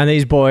 And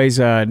these boys,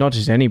 not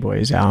just any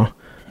boys, Al.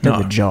 They're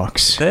the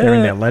jocks. They're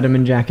in their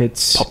Letterman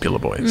jackets. Popular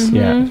boys.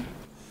 Yeah.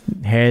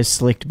 Hair's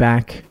slicked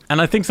back.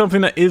 And I think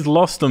something that is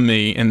lost on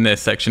me in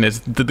this section is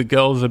that the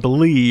girls, I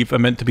believe, are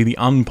meant to be the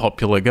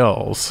unpopular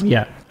girls.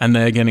 Yeah. And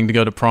they're getting to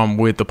go to prom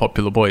with the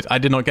popular boys. I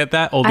did not get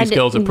that. All these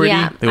girls are pretty.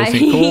 Yeah. They all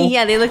seem cool.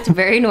 Yeah, they looked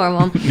very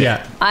normal.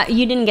 Yeah.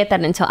 You didn't get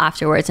that until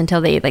afterwards, until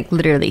they like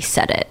literally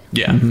said it.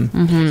 Yeah. So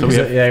we So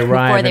have, they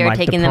arrive they and were like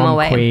taking the them prom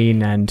away.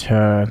 queen and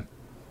her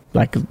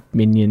like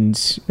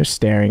minions are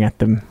staring at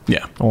them,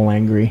 yeah. all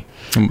angry.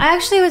 I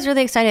actually was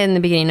really excited in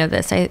the beginning of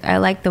this. I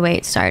liked the way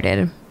it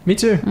started. Me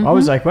too. I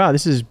was like, wow,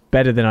 this is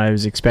better than I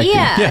was expecting.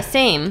 Yeah, Yeah. I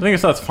same. think it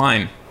starts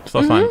fine.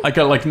 Fine.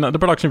 The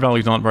production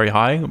values aren't very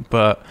high,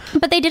 but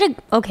But they did an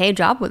okay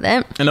job with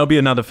it. and there'll be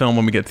another film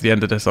when we get to the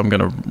end of this I'm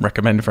going to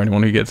recommend for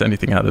anyone who gets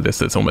anything out of this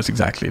that's almost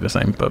exactly the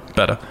same but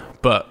better.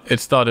 But it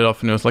started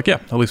off and it was like, yeah,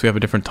 at least we have a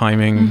different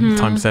timing,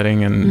 time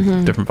setting,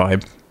 and different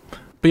vibe.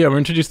 But yeah, we're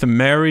introduced to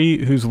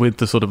Mary, who's with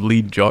the sort of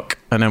lead jock,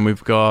 and then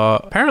we've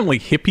got apparently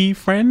hippie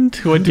friend,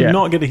 who I do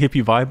not get a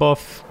hippie vibe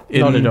off.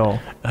 Not at all.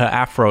 Her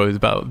afro is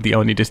about the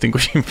only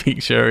distinguishing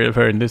feature of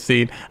her in this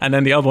scene. And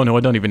then the other one, who I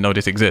don't even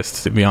notice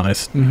exists, to be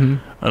honest. Mm-hmm.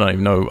 I don't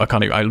even know.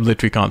 I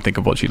literally can't think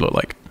of what she looked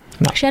like.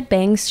 She had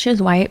bangs. She was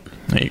white.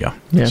 There you go.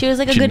 Yeah. She was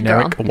like a good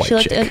girl. Generic white She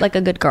looked chick. like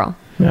a good girl.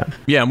 Yeah.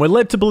 Yeah, and we're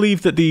led to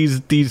believe that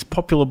these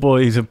popular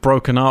boys have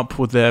broken up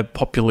with their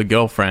popular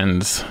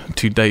girlfriends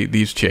to date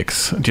these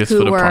chicks just for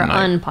Who the were prom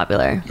night.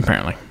 unpopular.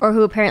 Apparently. Or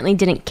who apparently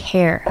didn't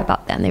care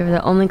about them. They were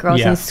the only girls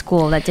Yeah. in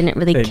school that didn't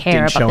really They care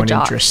didn't show about the an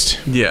job. interest.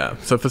 Yeah,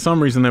 so for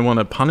some reason they want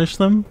to punish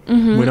them. We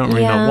don't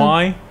really know yeah.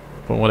 why,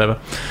 but whatever.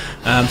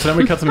 So then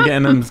we cut them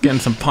getting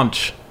some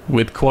punch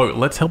with, quote,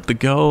 "Let's help the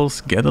girls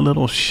get a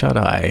little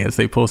shut-eye," as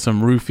they pour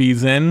some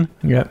roofies in.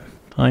 Yeah.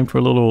 Time for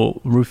a little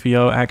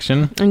Rufio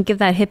action. And give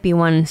that hippie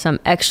one some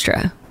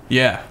extra,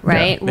 Yeah.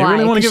 right? They Why?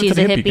 really wanna Because give it she's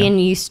to a the hippie girl.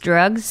 and used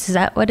drugs? Is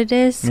that what it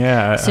is?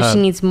 Yeah. So she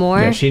needs more?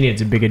 Yeah, she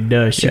needs a bigger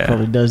dose. She Yeah.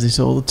 probably does this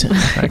all the time.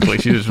 Exactly.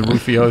 She just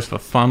Rufios for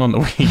fun on the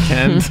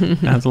weekend.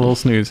 Has a little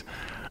snooze.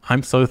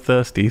 "I'm so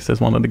thirsty," says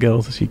one of the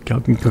girls as she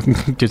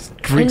just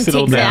drinks And it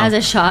all takes it down. as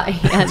a shot.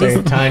 Yeah, It's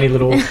a tiny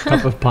little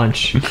cup of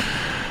punch.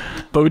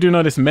 But we do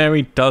notice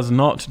Mary does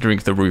not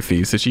drink the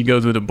roofie, so she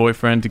goes with her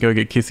boyfriend to go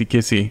get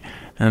kissy,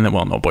 and then,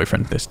 well, not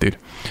boyfriend, this dude,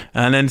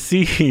 and then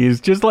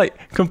sees just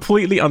like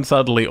completely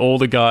unsubtly all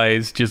the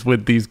guys just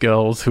with these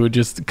girls who are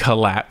just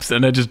collapsed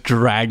and are just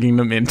dragging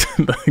them into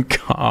the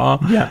car.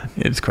 Yeah.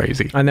 It's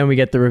crazy. And then we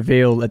get the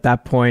reveal at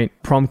that point.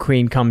 Prom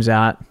queen comes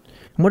out.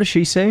 And what does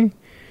she say?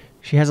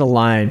 She has a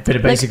line, but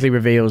it basically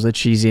reveals that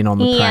she's in on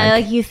the yeah,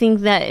 prank. like you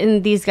think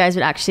that these guys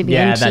would actually be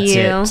Yeah, into that's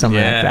you. it. Something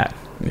like Yeah. that.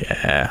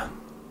 Yeah.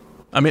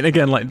 I mean,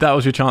 again, like that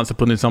was your chance to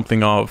put in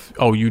something of,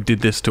 "Oh, you did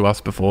this to us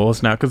before."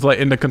 Now, because like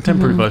in the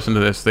contemporary version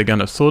of this, they're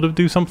gonna sort of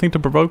do something to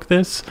provoke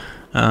this.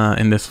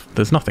 In this,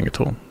 there's nothing at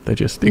all. They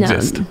just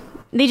exist. No,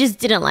 they just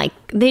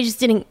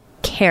didn't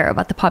care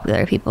about the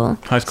popular people.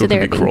 High school so they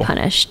can were be being cruel.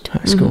 punished.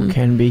 High school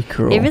can be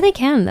cruel. They really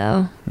can,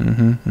 though.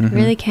 Mm-hmm,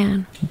 Really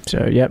can.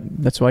 So, yep,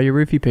 that's why you're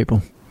roofie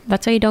people.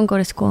 That's why you don't go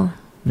to school.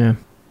 Yeah.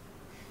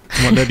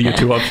 What are your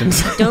two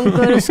options? Don't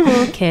go to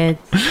school, kids.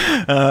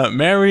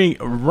 Mary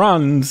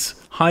runs,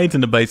 hides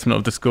in the basement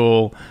of the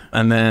school,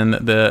 and then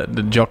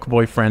the jock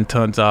boyfriend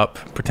turns up,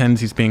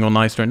 pretends he's being all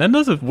nice to her, and then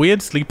does a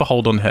weird sleeper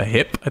hold on her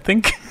hip, I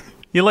think.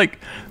 You're like,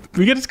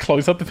 we get this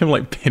close up of him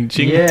like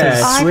pinching. Yeah, to-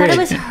 it's Oh, I thought weird. it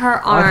was her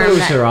arm. I thought it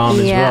was her arm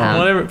as yeah. well.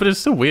 whatever, but it's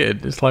still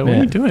weird. It's like, what Yeah.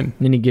 are you doing?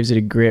 Then he gives it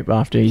a grip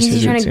after he He's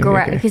says trying it's to gonna be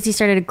grab okay. because he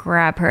started to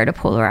grab her to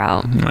pull her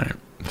out. Right.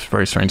 It's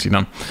very strangely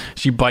done.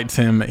 She bites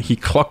him. He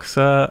clocks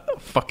her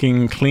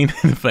fucking clean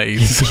in the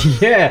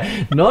face.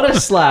 Yeah, not a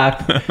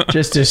slap,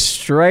 just a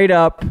straight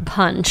up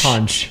Punch.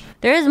 punch.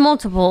 There is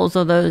multiples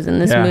of those in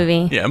this Yeah.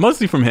 movie. Yeah,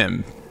 mostly from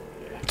him.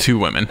 2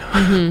 women.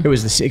 It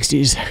was the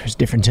 60s. It was a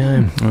different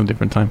time. A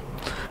different time.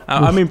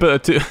 I mean,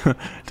 but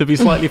to be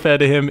slightly fair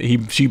to him,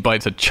 she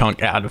bites a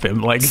chunk out of him.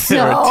 Like,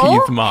 there are So?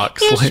 teeth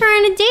marks. He was Like,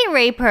 trying to date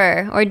rape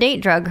her or date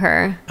drug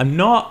her. I'm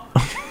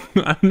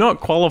not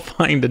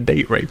qualifying the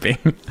date raping.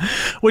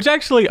 Which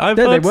actually, I've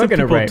They heard some weren't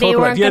gonna people rape. talk They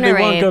about. weren't Yeah, they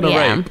gonna weren't going to rape,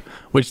 yeah. rape.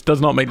 Which does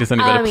not make this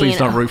any better. I Please mean,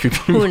 don't root your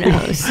people. Who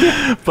knows?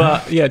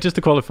 But yeah, just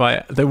to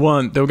qualify, they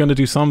were going to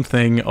do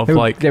something of They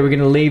like were going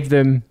to leave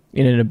them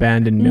in an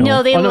abandoned mill.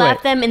 No, they Oh,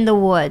 left wait. them in the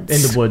woods.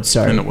 In the woods,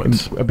 sorry. In the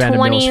woods. Abandoned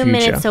 20 mill's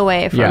minutes future.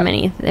 away from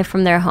Yeah.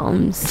 from their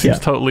homes. seems Yeah.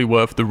 totally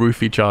worth the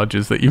roofie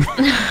charges that you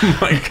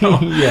might go.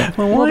 Yeah.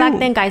 Well, back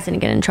then guys didn't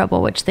get in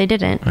trouble, which they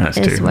didn't. That's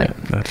is true. what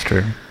That's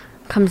true.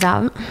 comes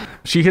out.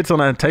 She hits on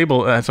a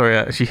table.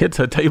 She hits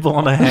her table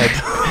on her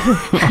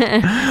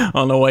head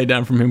on the way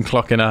down from him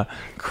clocking her.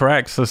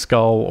 Cracks her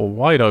skull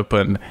wide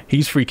open.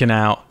 He's freaking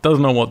out.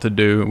 Doesn't know what to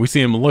do. We see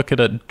him look at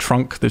a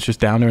trunk that's just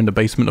down there in the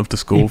basement of the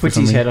school. He for puts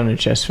some his reason. head on her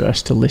chest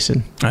first to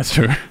listen. That's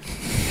true.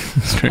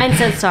 That's true. And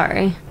said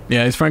sorry.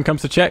 Yeah, his friend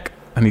comes to check,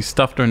 and he's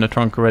stuffed her in the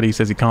trunk already. He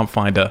says he can't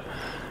find her.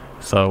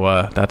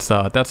 So that's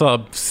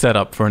our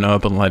setup for an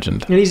urban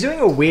legend. And he's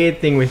doing a weird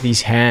thing with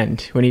his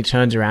hand when he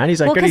turns around. He's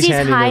like, Well, got because his he's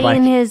hand in there,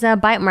 hiding like, his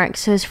bite marks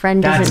so his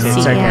friend that's doesn't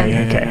it. see Okay,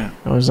 him. okay.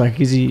 I was like,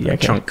 is he okay?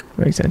 Chunk.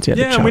 Makes sense. Yeah, the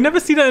Yeah, and chunk. we never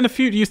see that in the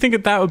future. You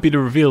think that would be the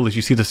reveal, as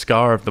you see the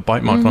scar of the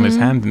bite mark on his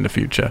hand in the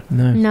future.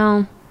 No,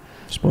 No.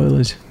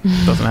 spoilers.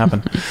 Doesn't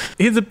happen.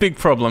 Here's a big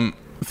problem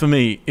for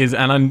me is,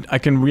 and I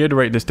can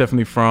reiterate this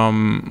definitely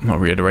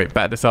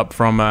back this up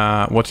from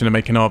watching the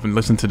making of and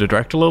listen to the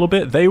director a little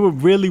bit. They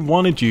really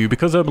wanted you,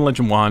 because Urban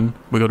Legend 1,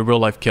 we got a real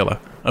life killer.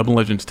 Urban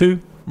Legends 2,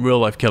 real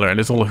life killer,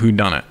 and it's all a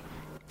whodunit.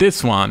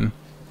 This one,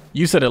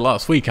 you said it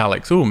last week,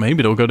 Alex. Oh,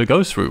 maybe they'll go the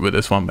ghost route with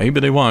this one. Maybe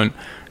they won't.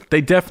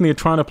 They definitely are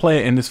trying to play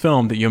it in this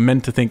film that you're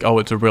meant to think, oh,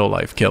 it's a real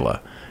life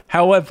killer.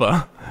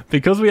 However,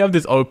 because we have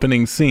this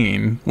opening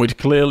scene, which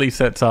clearly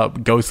sets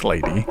up Ghost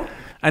Lady,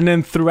 and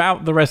then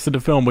throughout the rest of the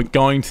film, we're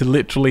going to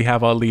literally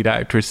have our lead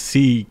actress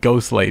see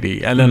Ghost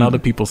Lady, and then other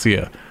people see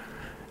her.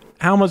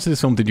 How much of this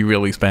film did you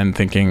really spend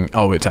thinking,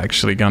 oh, it's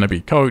actually going to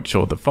be Coach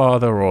or the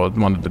father or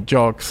one of the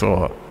jocks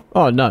or...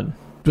 Oh, none.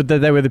 But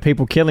they were the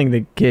people killing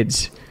the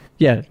kids.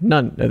 Yeah,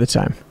 none at the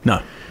time.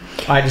 No.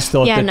 I just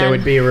thought Yeah, that there none.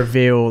 would be a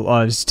reveal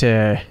as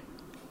to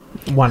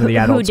one of the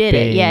adults did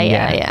it. being,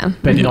 Yeah.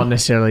 but not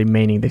necessarily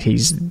meaning that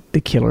he's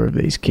the killer of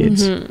these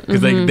kids.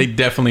 Because they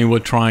definitely were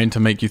trying to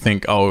make you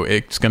think, oh,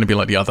 it's going to be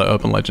like the other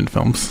urban legend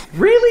films.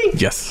 Really?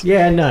 Yes.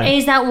 Yeah, no.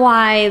 Is that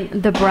why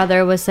the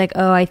brother was like,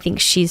 oh, I think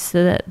she's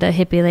the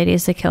hippie lady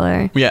is the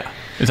killer? Yeah,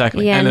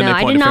 exactly. Yeah, and then no, they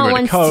I point did the not finger at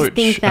want the coach, to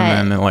think and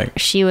then that they're like,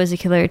 she was a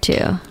killer too.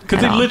 because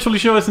at they all. literally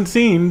show us in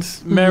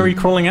scenes Mary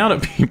crawling out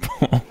at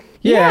people.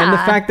 Yeah, and the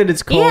Yeah. fact that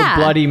it's called Yeah.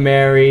 Bloody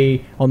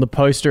Mary, on the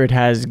poster it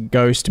has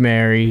Ghost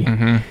Mary,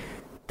 Mm-hmm.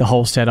 the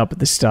whole setup at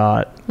the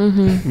start.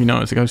 You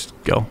know, it's a ghost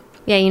girl.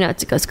 Yeah, you know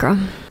it's a ghost girl.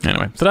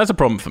 Anyway, so that's a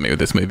problem for me with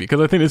this movie because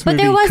I think this But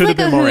movie there was could have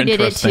like a been more who did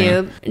it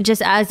interesting. too,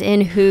 just as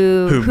in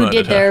who murdered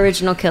did her. their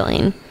original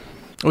killing.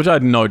 Which I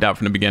had no doubt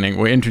from the beginning.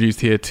 We're introduced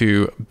here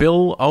to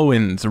Bill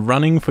Owens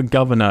running for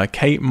governor,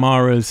 Kate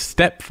Mara's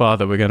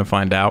stepfather, we're going to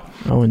find out.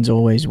 Owens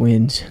always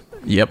wins.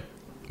 Yep.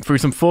 Through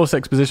some forced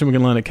exposition, we're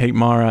going to learn that Kate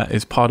Mara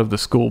is part of the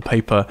school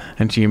paper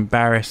and she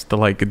embarrassed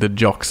the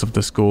jocks of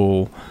the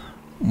school.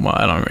 Well,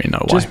 I don't really know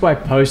why. Just by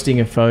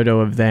posting a photo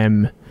of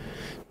them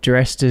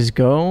dressed as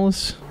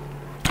girls.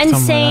 And Something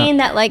like saying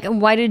that, like,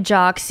 why did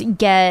jocks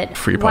get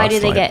Free why pass,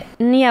 did they like-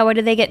 get why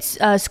did they get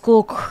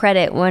school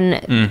credit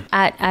when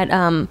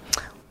at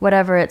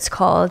whatever it's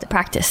called,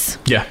 practice,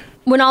 Yeah.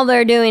 when all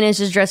they're doing is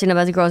just dressing up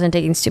as girls and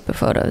taking stupid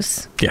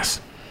photos. Yes.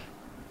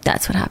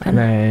 That's what And happened.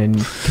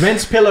 then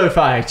commence pillow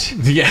fight.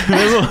 Yeah,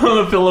 there's a lot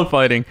of pillow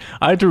fighting.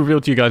 I had to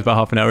reveal to you guys about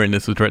half an hour in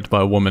this was directed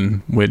by a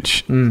woman,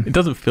 which it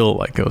doesn't feel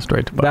like it was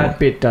directed by a That woman.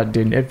 bit that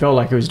didn't. It felt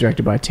like it was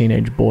directed by a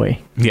teenage boy.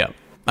 Yeah.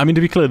 I mean,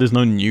 to be clear, there's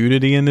no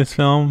nudity in this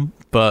film,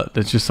 but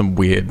there's just some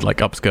weird,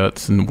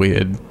 upskirts and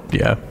weird,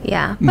 yeah.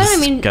 Yeah, but I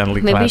mean,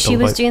 Scantily maybe clad she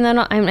was pillow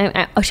fight. doing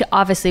that. She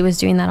obviously was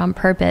doing that on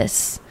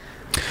purpose.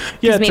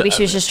 Yeah, Maybe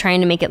she was just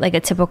trying to make it like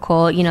a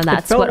typical,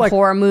 that's felt what like-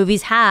 horror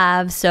movies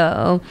have.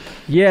 So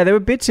Yeah, there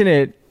were bits in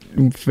it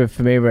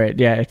for me where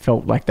it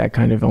felt like that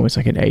kind of almost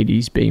like an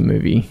 80s B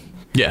movie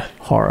yeah,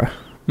 horror.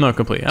 no,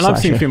 completely. And I've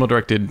seen Slasher.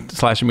 female-directed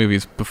slasher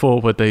movies before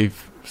where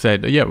they've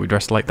said, yeah, we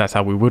dress like that's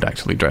how we would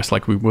actually dress.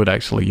 Like we would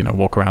actually,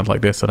 walk around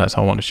like this, so that's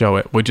how I want to show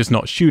it. We're just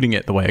not shooting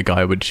it the way a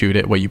guy would shoot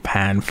it, where you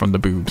pan from the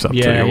boobs up to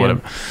it or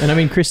whatever. And I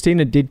mean,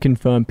 Christina did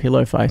confirm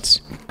pillow fights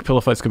Pillow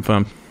fights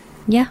confirmed.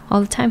 yeah, all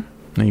the time.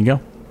 There you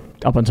go.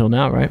 up until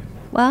now, right?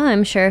 Well,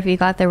 I'm sure if you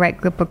got the right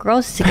group of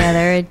girls together,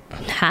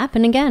 it'd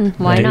happen again.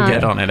 Why Hey, not?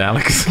 Get on it,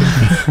 Alex. You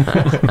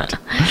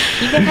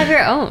can have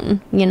your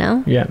own,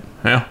 Yeah.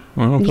 Yeah.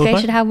 Well, You pillow guys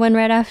fight. should have one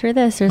right after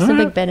this. There's a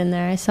Alright. big bit in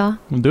there I saw.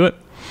 We'll do it.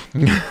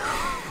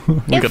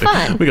 It's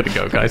fun. We gotta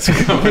go, guys. We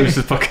can't finish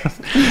this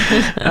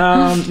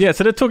podcast. Yeah,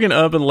 so they're talking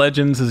urban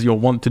legends as you'll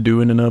want to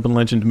do in an urban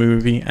legend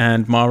movie,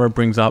 and Mara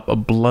brings up a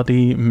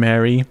Bloody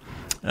Mary,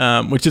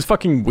 which is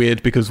fucking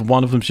weird because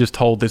one of them's just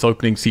told this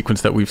opening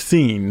sequence that we've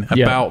seen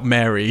Yeah. about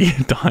Mary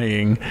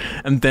dying,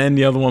 and then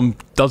the other one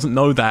doesn't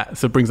know that,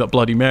 so brings up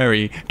Bloody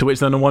Mary, to which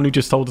then the one who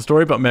just told the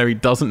story about Mary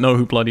doesn't know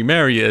who Bloody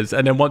Mary is,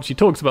 and then once she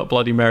talks about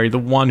Bloody Mary, the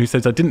one who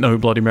says I didn't know who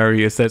Bloody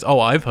Mary is says, oh,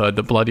 I've heard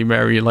that Bloody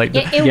Mary, like...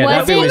 It Yeah, that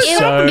wasn't. was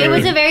so- It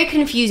was a very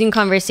confusing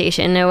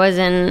conversation. It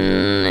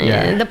wasn't.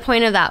 Yeah. The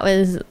point of that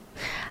was.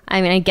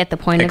 I mean, I get the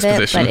point of it,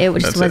 Exposition. but it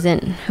just That's it.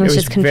 wasn't. It was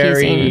just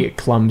confusing. very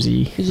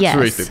clumsy. It's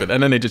very Yes. stupid.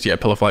 And then they just,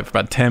 pillow fight for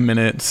about 10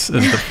 minutes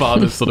as the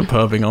father's sort of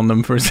perving on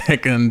them for a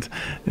second.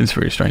 It's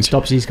very strange.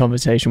 Stops his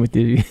conversation with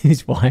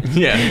his wife.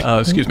 Yeah,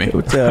 excuse me.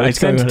 What's I going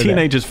sense on there?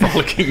 teenagers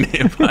frolicking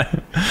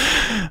nearby.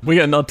 We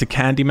get a nod to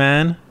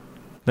Candyman.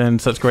 Then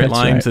such great That's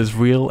lines right. as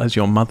real as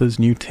your mother's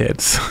new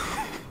tits.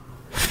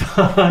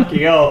 Fucking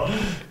hell.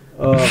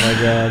 Oh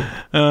my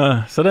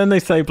god. So then they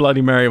say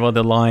Bloody Mary while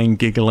they're lying,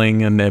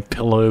 giggling, and their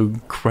pillow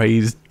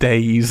crazed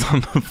days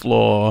on the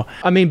floor.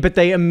 I mean, but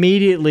they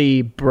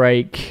immediately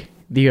break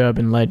the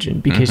urban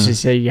legend because they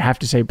say you have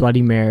to say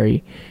Bloody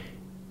Mary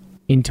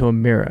into a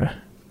mirror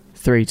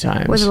 3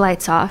 times With the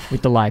lights off.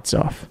 with the lights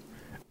off.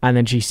 And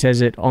then she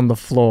says it on the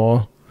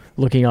floor,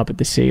 looking up at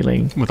the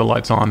ceiling With the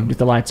lights on. with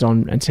the lights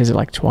on, and says it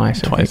like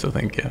twice. I Twice, think. I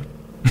think, yeah.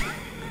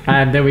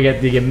 And then we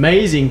get the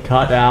amazing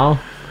cut, Al,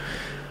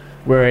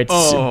 where it's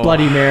Oh.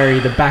 Bloody Mary,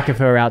 the back of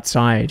her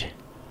outside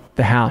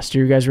the house. Do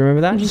you guys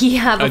remember that?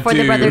 Yeah, before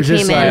the do. brother It was came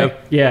just in. like,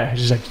 yeah,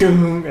 it's just like,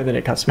 doom, and then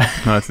it cuts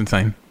back. No, it's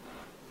insane.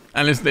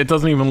 And it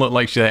doesn't even look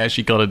like she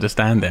actually got her to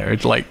stand there.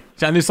 It's like,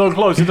 and it's so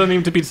close, it doesn't even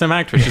have to be the same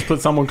actress. Just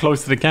put someone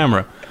close to the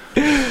camera.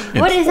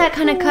 What is that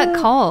kind of cut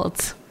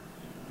called?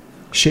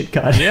 Shit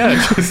cut. Yeah,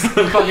 it's just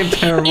fucking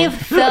terrible. It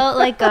felt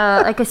like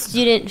a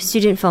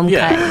student film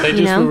Yeah, cut. they you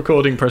just were know?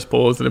 recording, press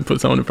pause, and then put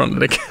someone in front of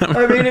the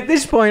camera. I mean, at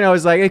this point, I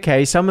was like,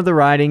 okay, some of the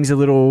writing's a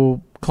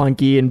little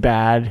clunky and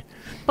bad.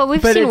 But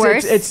we've But seen it's,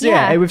 worse. it's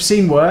yeah, we've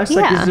seen worse.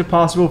 Like, Yeah. Mm-hmm. this is a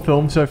passable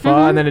film so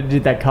far. And then it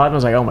did that cut, and I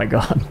was like, oh my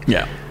god.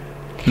 Yeah.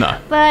 No.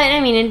 But I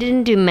mean, it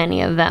didn't do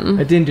many of them.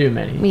 It didn't do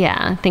many.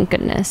 Yeah, thank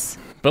goodness.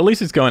 But at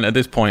least it's going at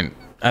this point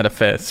at a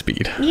fair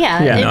speed.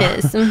 Yeah, Yeah. it No.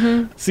 is.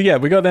 Mm-hmm. So yeah,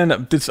 we got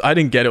then this. I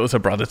didn't get it was her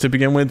brother to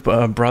begin with, but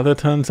her brother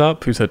turns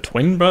up, who's her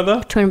twin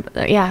brother. Twin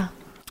brother. Yeah.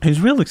 He's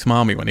really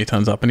smarmy when he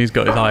turns up, and he's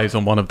got his eyes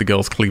on one of the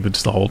girls'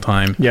 cleavage the whole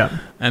time. Yeah.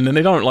 And then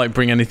they don't like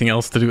bring anything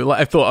else to do.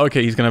 Like, I thought,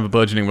 okay, he's gonna have a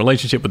burgeoning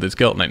relationship with this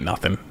girl. No,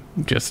 nothing.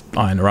 Just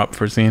eyeing her up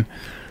for a scene.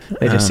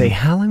 They just say,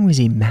 how long was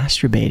he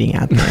masturbating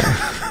out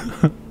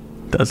there?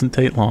 Doesn't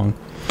take long.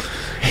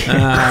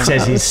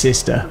 Says his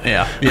sister.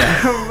 Yeah.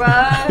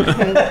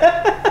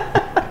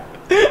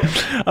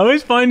 I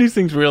always find these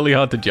things really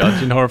hard to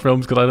judge in horror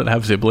films because I don't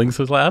have siblings.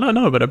 So it's like, I don't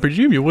know, but I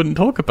presume you wouldn't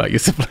talk about your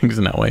siblings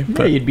in that way. Yeah,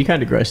 But you'd be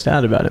kind of grossed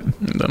out about it.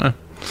 I don't know.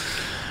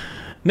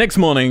 Next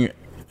morning,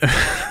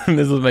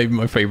 this is maybe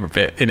my favorite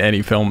bit in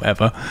any film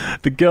ever.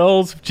 The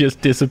girls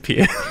just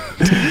disappear.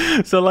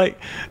 So, like,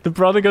 the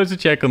brother goes to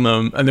check on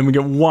them, and then we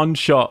get one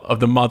shot of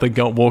the mother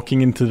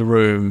walking into the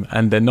room,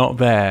 and they're not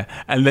there.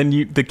 And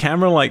then the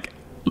camera, like,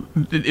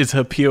 is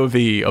her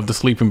POV of the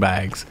sleeping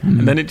bags,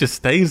 and then it just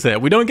stays there.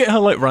 We don't get her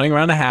like running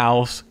around the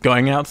house,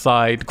 going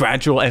outside,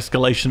 gradual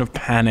escalation of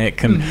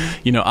panic, and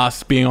you know,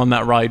 us being on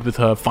that ride with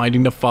her,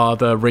 finding the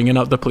father, ringing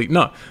up the police.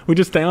 No, we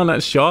just stay on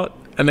that shot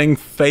and then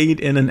fade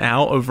in and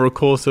out over a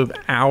course of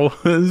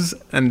hours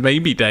and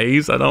maybe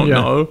days, I don't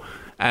know,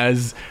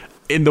 as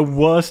in the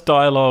worst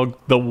dialogue,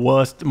 the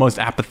worst, most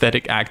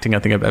apathetic acting I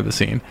think I've ever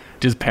seen.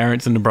 Just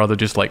parents and the brother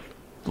just like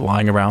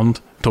lying around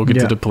talking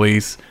to the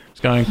police,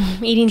 going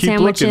eating keep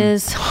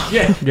sandwiches.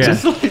 Yeah.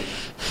 Just like,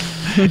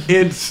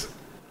 it's.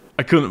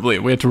 I couldn't believe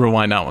it. We had to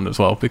rewind that one as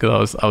well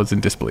because I was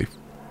in disbelief.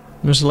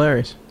 It was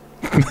hilarious.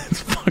 It's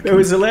fucking It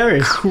was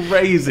hilarious.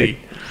 crazy.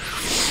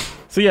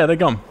 So yeah, they're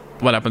gone.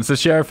 What happens? The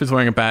sheriff is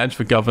wearing a badge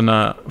for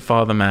Governor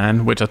Father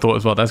Man, which I thought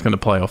as well that's going to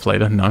play off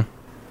later. No,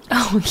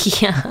 Oh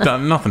yeah.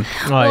 nothing.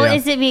 Oh, Well, yeah.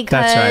 is it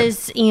That's right.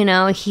 because you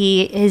know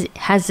he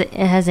has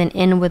an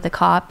in with the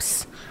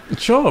cops?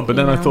 Sure, but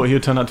then I know. thought he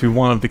would turn out to be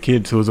one of the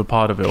kids who was a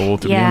part of it all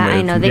to Yeah,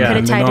 begin with. I know. They could have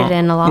And tied they're it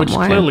in a lot which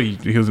more. clearly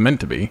he was meant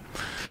to be.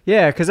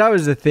 Yeah, because that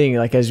was the thing.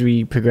 Like, as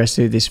we progress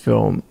through this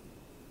film,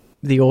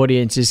 the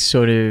audience is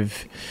sort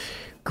of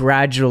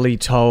gradually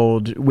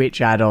told which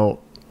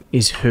adult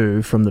is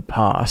who from the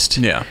past.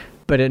 Yeah.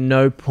 But at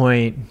no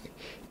point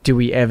do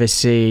we ever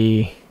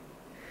see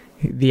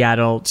the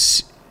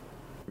adults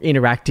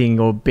interacting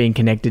or being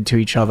connected to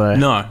each other.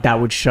 No. That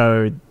would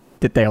show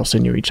that they also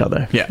knew each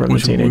other Yeah, from the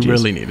which we teenagers.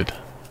 really needed.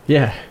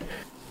 Yeah.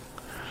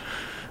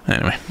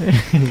 Anyway,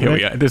 here we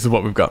go. This is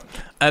what we've got.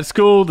 At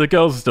school, the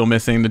girls are still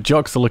missing. The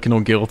jocks are looking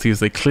all guilty as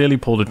they clearly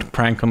pulled a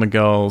prank on the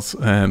girls.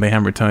 They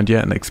haven't returned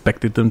yet, and they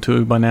expected them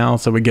to by now.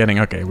 So we're getting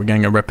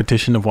a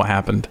repetition of what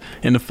happened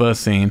in the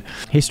first scene.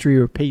 History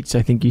repeats,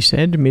 I think you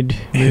said,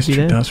 mid-movie History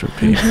there. does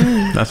repeat.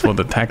 That's what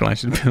the tagline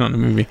should have been on the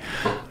movie.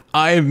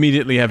 I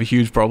immediately have a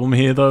huge problem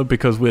here, though,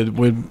 because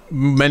we're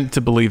meant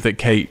to believe that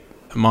Kate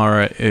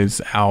Mara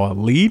is our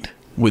lead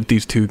with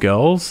these two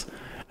girls,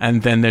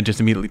 and then they're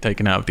just immediately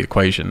taken out of the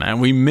equation. And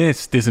we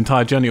miss this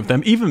entire journey of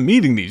them even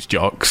meeting these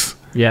jocks.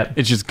 Yeah.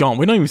 It's just gone.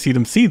 We don't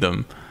even see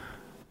them.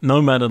 No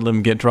matter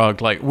them get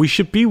drugged. Like, we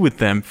should be with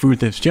them through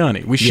this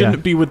journey. We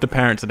shouldn't be with the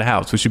parents at the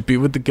house. We should be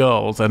with the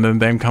girls and then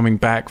them coming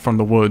back from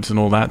the woods and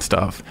all that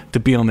stuff to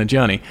be on the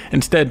journey.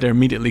 Instead, they're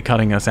immediately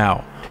cutting us out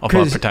of our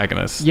 'Cause-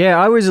 protagonists. Yeah,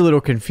 I was a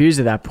little confused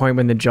at that point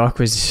when the jock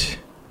was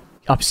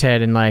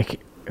upset and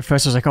like, at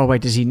first I was like, oh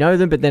wait, does he know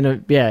them? But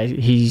then,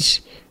 he's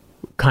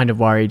kind of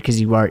worried because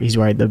he's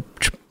worried the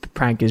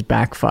prank is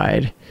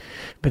backfired.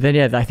 But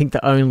then, I think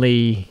the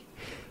only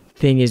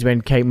thing is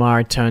when Kate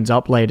Mara turns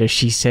up later,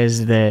 she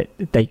says that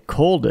they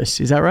called us.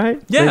 Is that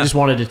right? Yeah. They just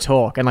wanted to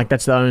talk. And like,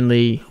 that's the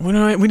only... We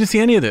didn't see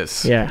any of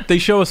this. Yeah. They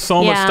show us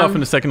so much Yeah. stuff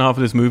in the second half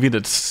of this movie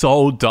that's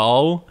so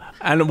dull.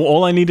 And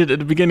all I needed at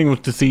the beginning was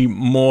to see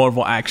more of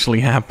what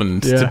actually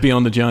happened to be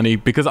on the journey,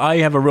 because I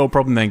have a real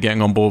problem then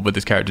getting on board with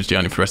this character's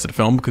journey for the rest of the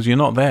film because you're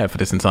not there for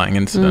this inciting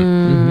incident.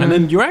 And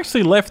then you're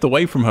actually left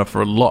away from her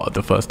for a lot of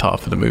the first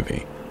half of the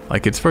movie.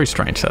 Like, it's a very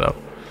strange setup.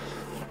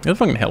 There's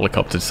fucking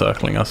helicopters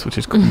circling us, which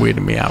is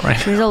weirding me out right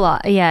now. There's a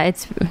lot. Yeah,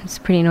 it's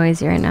pretty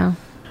noisy right now.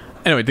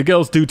 Anyway, the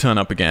girls do turn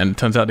up again.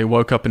 Turns out they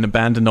woke up in an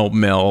abandoned old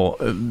mill.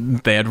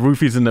 They had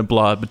roofies in their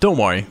blood, but don't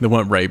worry, they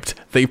weren't raped.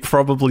 They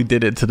probably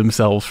did it to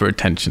themselves for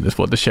attention, is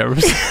what the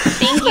sheriff said.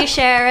 Thank you,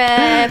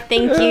 Sheriff.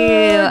 Thank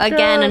you.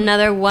 Again,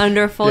 another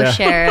wonderful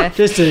sheriff.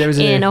 It was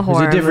In a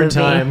horror different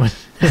movie. time.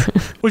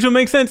 Which would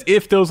make sense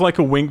if there was like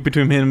a wink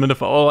between him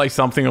and or like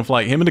something of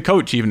like him and the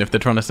coach, even if they're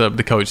trying to set up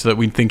the coach so that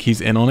we think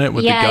he's in on it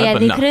with the gun. Yeah, but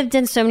they no. could have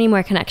done so many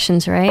more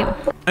connections, right?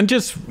 And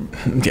just,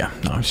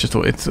 it's just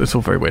all, it's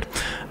all very weird.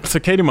 So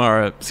Katie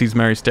Mara sees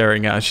Mary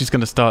staring at her. She's going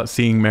to start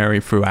seeing Mary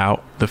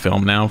throughout the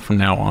film now, from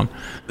now on.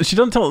 She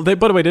doesn't tell, by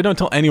the way, they don't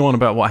tell anyone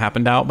about what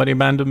happened out by the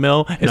abandoned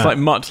mill. It's like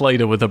much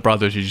later with her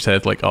brother, she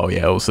says like, oh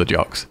yeah, it was the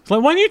jocks. It's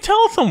like, why didn't you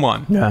tell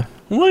someone? Yeah.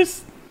 What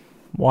is,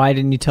 Why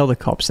didn't you tell the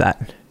cops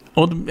that?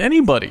 or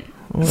anybody?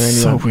 Or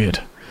It's so anyone. weird.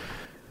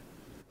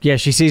 Yeah,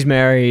 she sees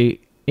Mary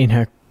in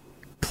her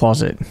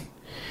closet.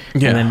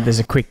 Yeah. And then there's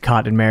a quick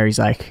cut and Mary's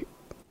like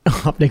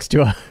up next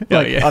to her. Yeah,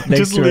 Like, yeah. up next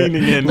Just to her,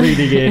 leaning in.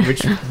 leaning in,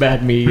 which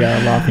made me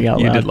laughing out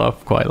You loud. did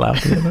laugh quite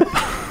loudly,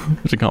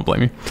 which I can't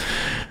blame you.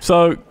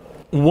 So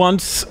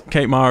once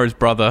Kate Mara's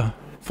brother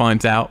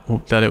finds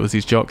out that it was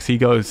these jocks, he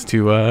goes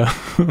to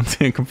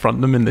to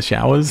confront them in the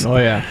showers. Oh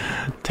yeah.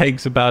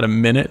 Takes about a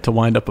minute to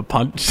wind up a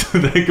punch. So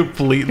they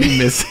completely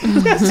miss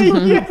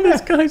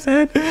this guy's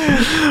head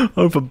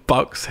over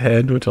Buck's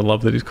head, which I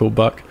love that he's called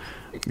Buck.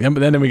 Yeah, but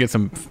then we get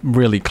some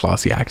really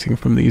classy acting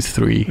from these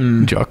three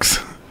jocks.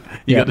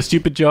 You got the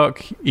stupid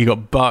jock, you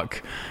got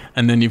Buck,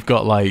 and then you've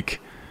got like,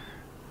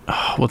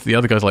 what's the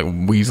other guy's like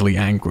Weasley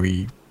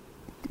angry?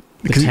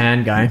 The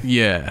tan guy.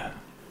 Yeah.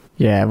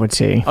 Yeah, what's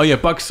he? Oh yeah,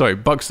 Buck's the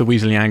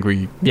Weasley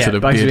angry sort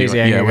of Buck's the beardy, Weasley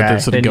angry with guy. the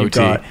sort Then of you've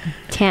goatee.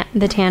 got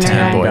The tanner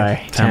tan guy.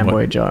 guy, tan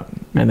boy jock,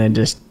 and then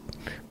just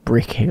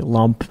brick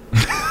lump.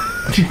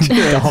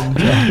 Dumb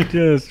jock.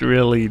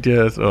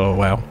 Oh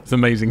wow, it's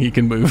amazing he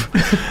can move.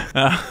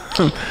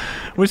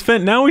 we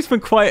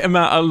spent quite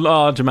a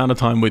large amount of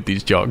time with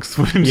these jocks,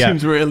 which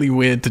seems really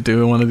weird to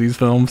do in one of these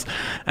films.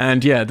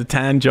 And yeah, the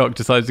tan jock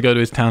decides to go to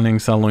his tanning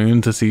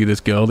saloon to see this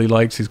girl he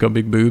likes. He's got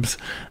big boobs,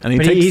 and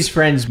his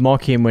friends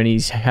mock him when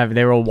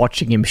they're all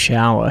watching him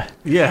shower.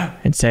 Yeah,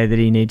 and say that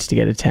he needs to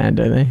get a tan,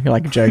 don't they?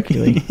 Like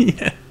jokingly.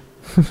 Yeah,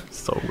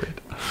 so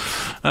weird.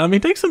 He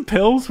takes some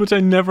pills, which I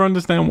never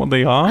understand what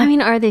they are. I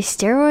mean, are they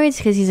steroids?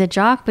 Because he's a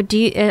jock. But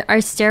are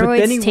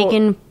steroids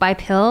taken by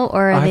pill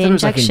or are they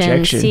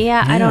injection? See,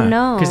 I don't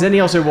know. Because then he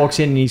also walks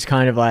in and he's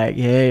kind of like,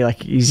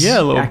 he's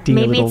acting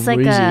maybe a little it's like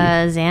woozy. a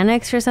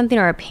Xanax or something,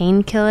 or a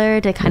painkiller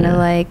to kind of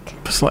like.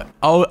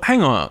 Oh,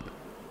 hang on.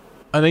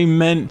 Are they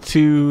meant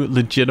to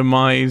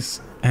legitimize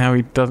how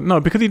he does? No,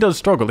 because he does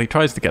struggle. He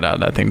tries to get out of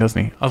that thing,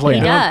 doesn't he? I was like,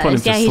 He they don't put him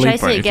does. to Yeah, he sleep tries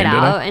or to anything, get do they?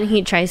 out and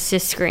he tries to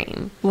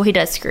scream. Well, he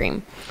does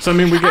scream. So I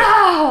mean, we get.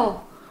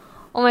 Ow!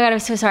 Oh my god, I'm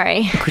so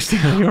sorry.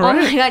 Christina, you Oh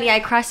alright? my god, yeah, I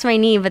crossed my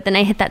knee, but then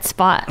I hit that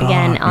spot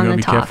again on the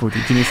be top. careful. Do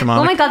you need some Oh my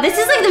Arnica? god, this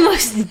is like the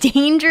most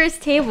dangerous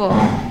table.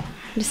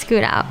 Just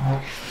scoot out.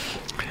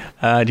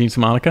 Do you need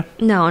some Arnica?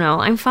 No,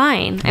 I'm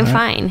fine. I'm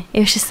fine. It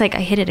was just like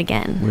I hit it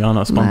again. We are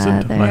not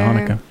sponsored by Mother.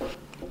 Hanukkah,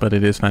 but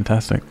it is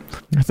fantastic.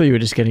 I thought you were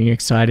just getting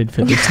excited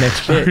for this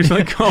next bit. He's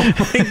like, oh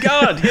my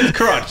god, his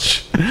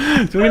crotch.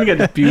 So we're gonna get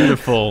this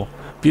beautiful,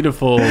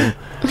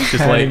 just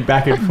Turning like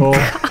back and forth.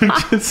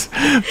 just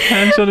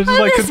pan shot. It's just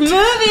like This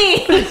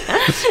movie!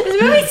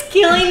 This movie's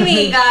killing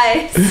me,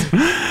 guys.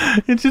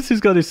 it's just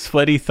he's got his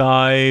sweaty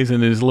thighs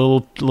and his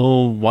little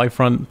Y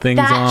front things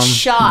That on.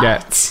 shot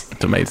It's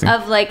amazing.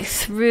 of like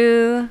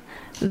through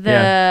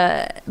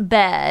the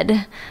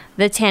bed,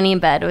 the tanning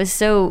bed was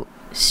so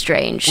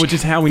strange. Which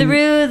is how we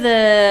through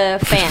the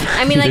fan.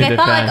 I mean, like Through I the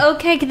thought, fan. like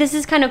okay, this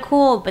is kind of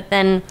cool, but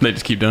then they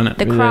just keep doing it.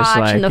 the It was crotch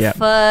like, and the yep.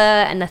 foot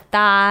and the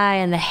thigh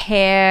and the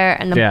hair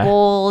and the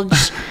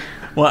bulge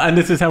Well, and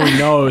this is how we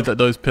know that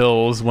those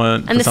pills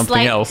weren't and for the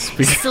something else.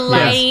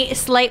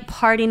 slight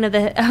parting of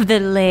the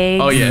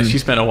legs. Oh yeah, she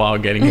spent a while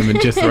getting him in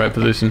just the right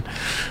position.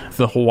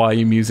 The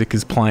Hawaii music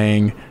is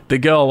playing. The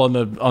girl on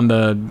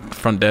the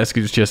front desk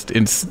is just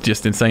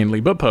insanely,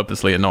 but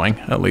purposely annoying,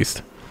 at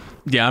least.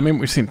 Yeah, I mean,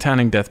 we've seen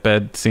tanning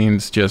deathbed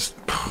scenes, just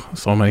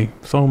so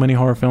many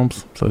horror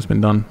films. So it's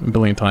been done a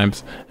billion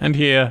times, and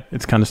here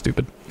it's kind of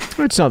stupid.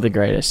 It's not the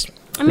greatest.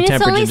 I mean, The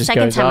it's only temperature the just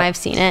second goes time up. I've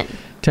seen it.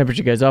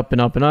 Temperature goes up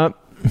and up and up.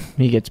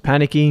 He gets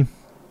panicky.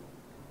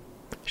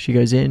 She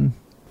goes in.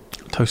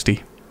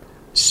 Toasty.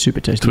 Super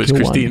toasty. To which Kill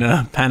one.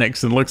 Christina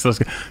panics and looks at us.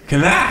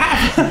 Can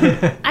that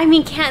happen? I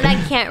mean,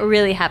 that can't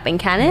really happen,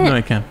 can it? No,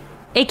 I can.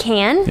 It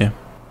can? Yeah.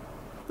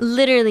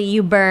 Literally,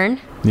 you burn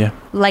Yeah.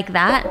 like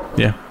that?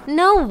 Yeah.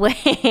 No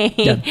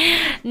way.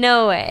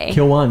 No way.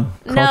 Kill one.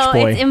 Crotch No,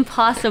 boy. it's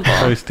impossible.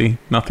 Toasty.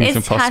 Nothing's It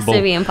has impossible.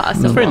 to be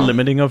impossible. It's very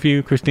limiting of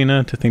you,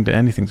 Christina, to think that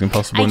anything's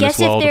impossible I in guess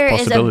this world if there of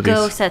is a possibilities.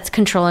 ghost that's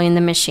controlling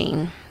the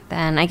machine,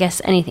 then I guess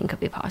anything could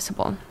be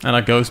possible. And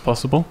a ghost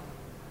possible,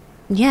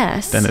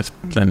 Yes. then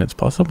it's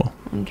possible.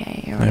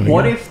 Okay. you're There right. we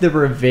What go. if the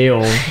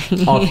reveal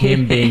of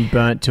him being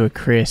burnt to a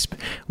crisp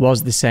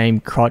was the same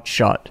crotch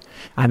shot,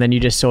 and then you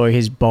just saw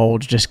his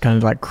bulge just kind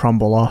of like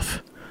crumble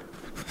off?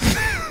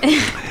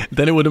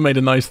 Then it would have made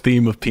a nice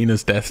theme of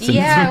penis deaths. in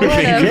Yeah, this it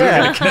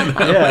movie.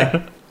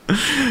 would've.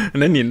 Yeah.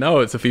 And then you know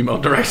it's a female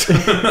director.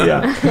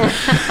 Yeah.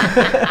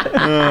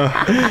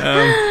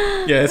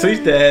 Yeah, so he's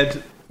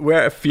dead. We're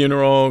at a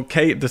funeral.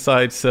 Kate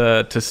decides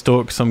to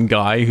stalk some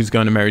guy who's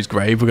going to Mary's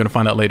grave. We're going to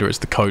find out later it's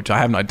the coach. I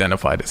haven't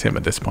identified as him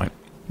at this point.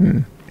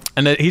 And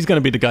then he's going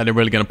to be the guy they're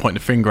really going to point the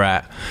finger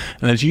at.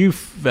 And as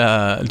you've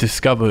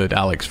discovered,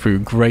 Alex, through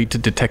great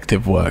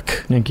detective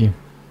work, Thank you.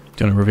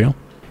 do you want to reveal?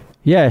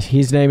 Yeah,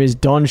 his name is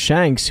Don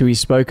Shanks, who we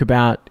spoke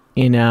about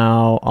in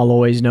our I'll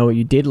Always Know What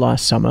You Did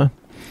last summer,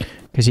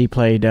 because he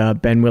played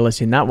Ben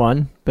Willis in that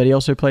one, but he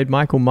also played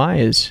Michael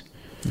Myers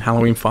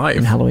Halloween 5.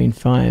 in Halloween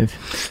 5.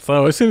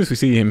 So as soon as we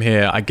see him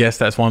here, I guess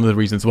that's one of the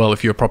reasons. Well,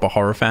 if you're a proper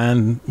horror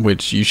fan,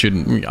 which you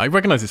shouldn't, I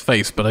recognize his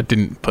face, but I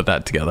didn't put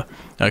that together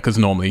because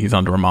normally he's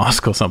under a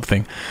mask or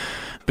something.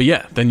 But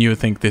yeah, then you would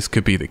think this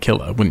could be the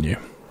killer, wouldn't you?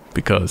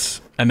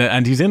 Because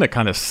and he's in a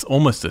kind of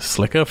almost a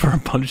slicker for a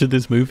bunch of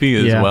this movie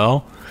as Yeah.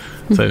 well.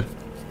 So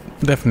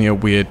definitely a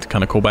weird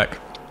kind of callback.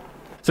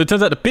 So it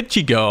turns out the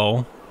bitchy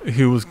girl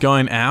who was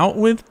going out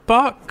with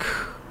Buck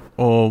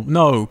or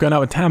no, going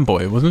out with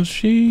Tamboy, wasn't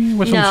she?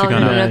 Which one was she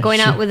going out? No, with? going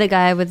out with the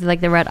guy with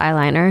like the red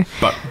eyeliner,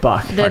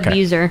 Buck. the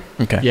abuser.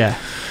 Okay. Yeah.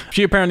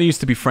 She apparently used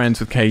to be friends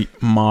with Kate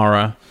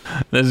Mara.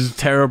 There's a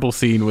terrible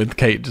scene with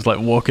Kate just like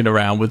walking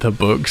around with her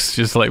books,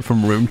 just like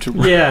from room to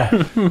room. Yeah.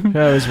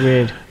 That was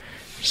weird.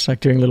 Just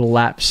like doing little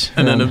laps.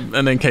 And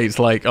then Kate's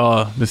like,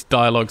 "Oh, this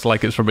dialogue's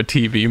like it's from a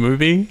TV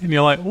movie," and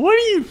you're like, "What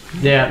are you?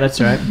 Yeah,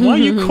 that's right. Why are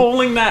you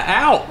calling that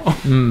out?"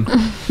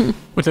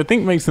 Which I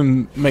think makes the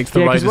Yeah, because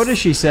writers. what does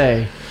she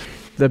say?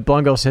 The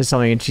blonde girl says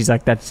something and she's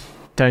like,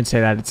 don't say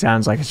that. It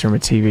sounds like it's from a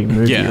TV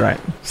movie, Yeah. right?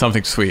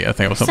 Something sweet, I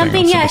think, or something.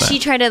 Something, yeah. simple She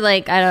that. tried to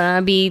like, I don't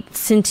know, be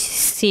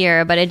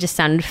sincere, but it just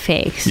sounded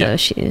fake. So Yeah.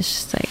 she was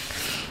just like,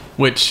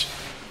 Which,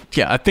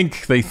 yeah, I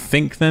think they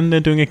think then they're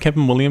doing a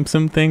Kevin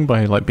Williamson thing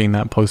by like being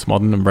that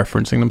postmodern and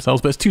referencing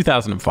themselves. But it's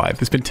 2005.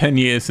 It's been 10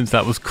 years since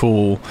that was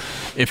cool,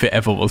 if it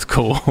ever was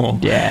cool.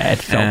 Yeah, it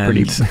felt And,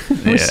 pretty.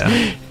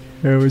 yeah,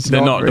 It was they're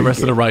not. The very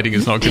rest of the writing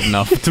is not good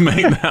enough to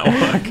make that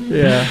work.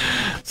 Yeah.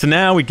 So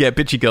now we get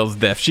Bitchy Girl's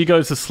death. She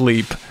goes to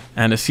sleep,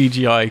 and a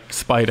CGI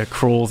spider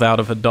crawls out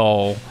of her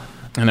doll,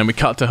 and then we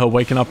cut to her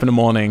waking up in the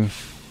morning,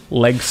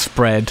 legs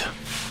spread,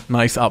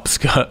 nice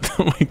upskirt that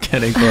we're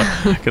getting,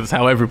 because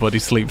how everybody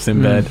sleeps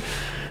in bed.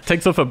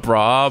 Takes off her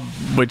bra,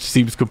 which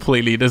seems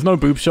completely. There's no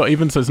boob shot,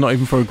 even so. It's not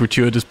even for a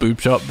gratuitous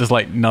boob shot. There's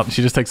like nothing.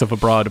 She just takes off her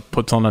bra and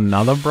puts on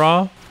another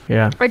bra.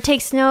 Yeah. or it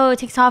takes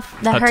off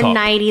Her her top.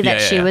 nightie that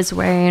Yeah, she yeah. was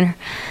wearing,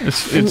 and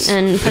puts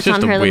just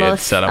on a her weird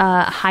most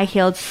setup.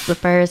 high-heeled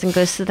slippers and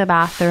goes to the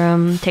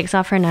bathroom, takes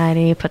off her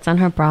nightie, puts on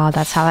her bra.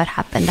 That's how it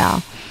happened,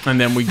 Al. And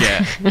then we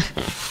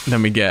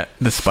get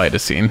the spider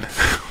scene,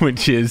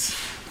 which is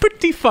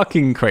pretty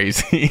fucking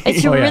crazy.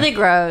 It's Oh, yeah. really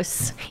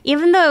gross.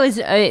 Even though it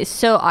was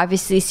so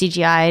obviously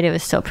CGI'd, it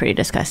was still pretty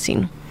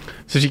disgusting.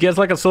 So she gets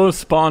like a sort of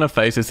spot on her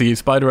face. It's the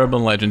Spider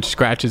Urban Legend. She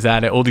scratches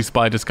at it. All these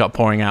spiders start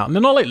pouring out. And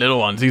they're not like little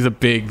ones. These are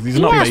big. These are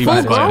not Yeah, baby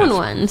full-grown spiders.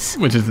 ones.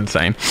 Which is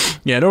insane.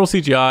 Yeah, they're all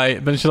CGI.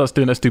 But then she starts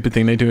doing that stupid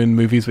thing they do in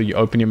movies where you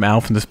open your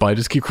mouth and the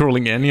spiders keep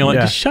crawling in. You're like,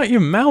 Yeah. just shut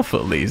your mouth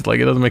at least. Like,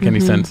 it doesn't make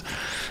any sense.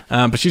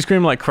 But she's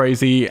screaming like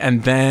crazy.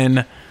 And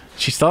then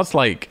she starts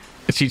like,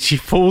 she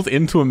falls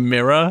into a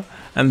mirror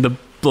and the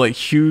like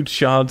huge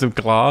shards of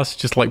glass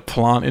just like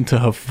plant into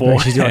her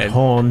forehead. She's got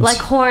horns. Like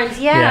horns,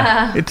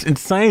 yeah. It's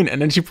insane.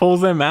 And then she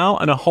pulls them out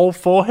and her whole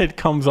forehead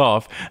comes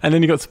off. And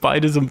then you got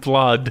spiders and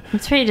blood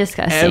It's pretty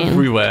disgusting.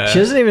 everywhere. She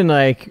doesn't even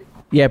like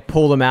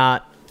pull them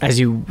out as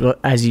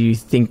you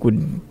think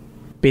would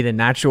be the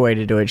natural way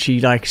to do it.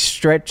 She like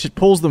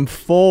pulls them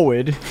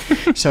forward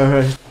so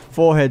her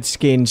forehead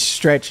skin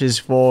stretches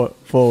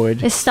forward.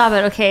 Just stop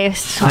it, okay?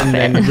 Stop And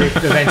it. then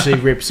eventually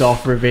rips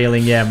off,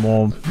 revealing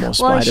more spider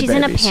Well, she's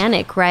in a babies.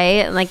 panic,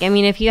 right? Like, I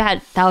mean, if you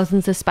had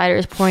thousands of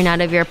spiders pouring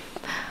out of your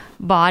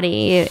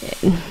body,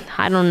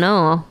 I don't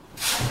know.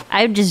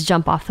 I'd just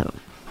jump out of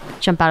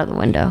the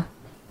window.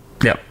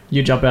 Yep.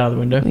 You jump out of the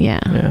window.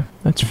 Yeah.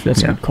 That's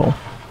a good call.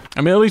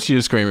 I mean, at least she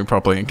is screaming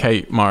properly, and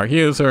Kate Mara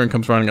hears her and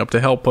comes running up to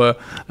help her,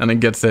 and then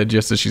gets there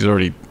just as she's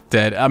already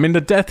dead. I mean, the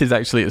death is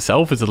actually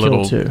itself is a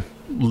little too.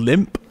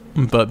 limp,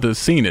 but the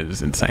scene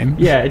is insane.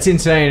 Yeah, it's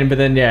insane, but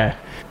then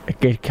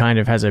it kind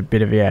of has a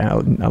bit of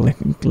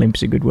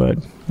limp's a good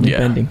word. Yeah,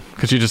 Bending.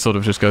 because she just sort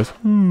of just goes,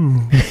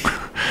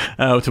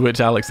 to which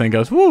Alex then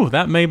goes, "Woo,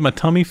 that made my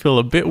tummy feel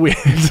a bit weird."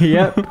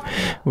 Yep.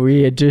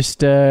 We had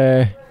just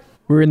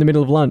we're in the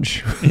middle of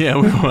lunch. Yeah,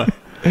 we were.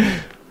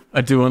 I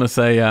do want to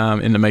say,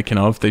 in the making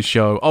of, they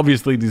show,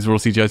 obviously these are all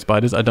CGI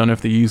spiders. I don't know if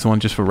they use one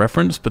just for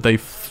reference, but they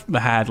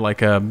had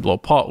like a little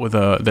pot with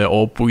their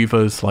orb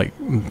weavers, like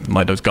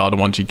those garden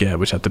ones you get,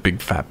 which have the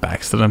big fat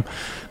backs to them.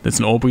 There's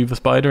an orb weaver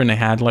spider, and they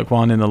had like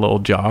one in a little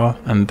jar,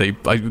 and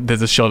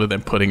there's a shot of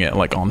them putting it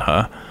like on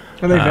her.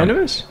 Are they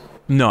venomous?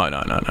 No.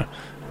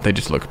 They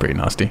just look pretty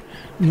nasty.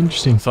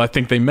 Interesting. So I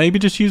think they maybe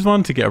just use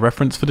one to get a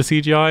reference for the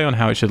CGI on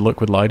how it should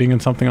look with lighting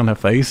and something on her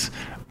face.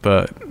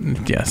 But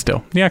yeah,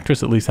 still, the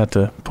actress at least had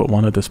to put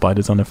one of the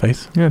spiders on her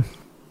face. Yeah.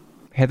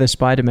 Heather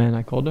Spider-Man,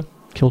 I called her.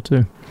 Killed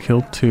 2.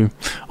 Killed 2.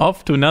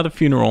 Off to another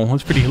funeral. It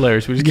was pretty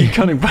hilarious. We just keep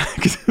cutting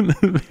back to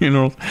the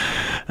funerals.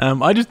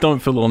 I just don't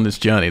feel on this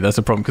journey. That's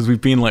the problem, because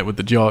we've been like with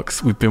the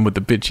jocks, we've been with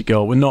the bitchy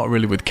girl. We're not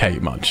really with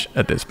Kate much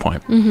at this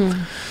point.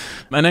 And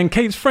then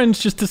Kate's friends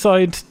just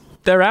decide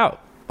they're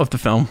out of the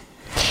film.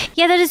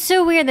 Yeah, that is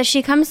so weird that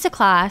she comes to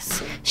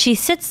class, she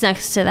sits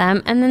next to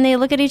them, and then they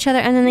look at each other,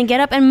 and then they get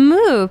up and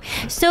move.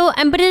 So,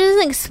 but it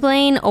doesn't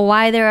explain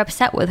why they're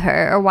upset with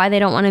her or why they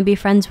don't want to be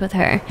friends with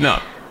her. No.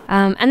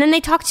 And then they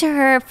talk to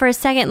her for a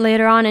second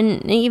later on,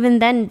 and even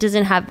then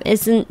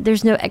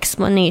there's no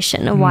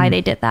explanation of why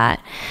they did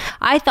that.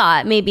 I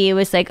thought maybe it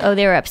was like, oh,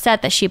 they were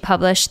upset that she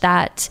published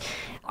that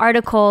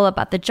article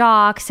about the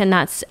jocks, and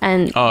that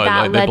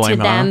like they led to blame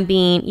them her?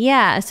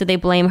 being so they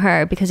blame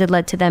her because it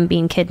led to them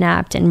being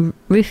kidnapped and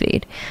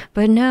roofied.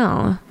 But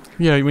no,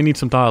 Yeah, we need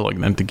some dialogue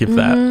then to give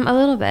that. a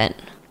little bit.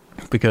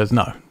 Because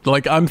no,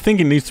 like I'm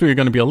thinking these three are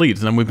going to be our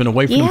leads, and then we've been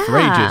away from them for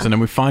Yeah. ages, and then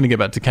we finally get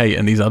back to Kate,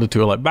 and these other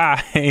two are like,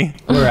 bye.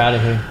 We're out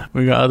of here.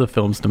 We got other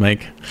films to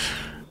make.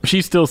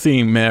 She's still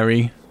seeing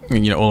Mary.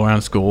 all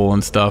around school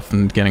and stuff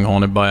and getting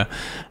haunted by her.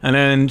 And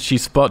then she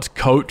spots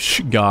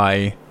Coach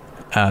Guy,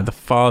 the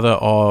father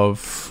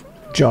of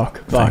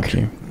Jock. Thank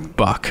you,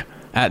 Buck,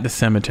 at the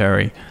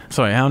cemetery.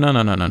 Sorry,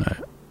 no.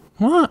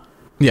 What?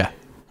 Yeah.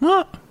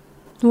 What?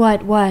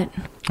 What?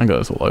 I got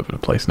this all over the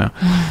place now.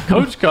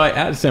 Coach Guy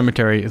at the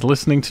cemetery is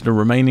listening to the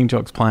remaining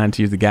Jock's plan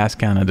to use the gas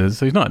canisters.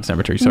 So he's not at the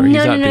cemetery, sorry. No,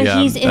 he's at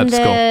he's in the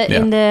school. Yeah.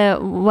 in the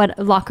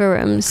locker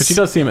rooms. Because she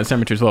does see him at the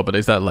cemetery as well, but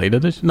is that later?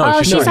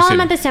 No, she saw him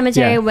at the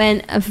cemetery Yeah.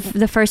 when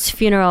the first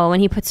funeral,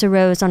 when he puts a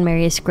rose on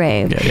Mary's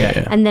grave.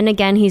 Yeah. And then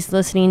again, he's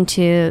listening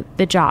to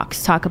the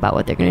Jocks talk about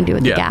what they're going to do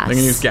with the gas. They're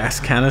going to use gas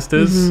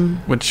canisters,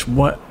 which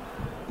what?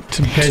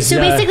 So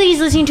basically,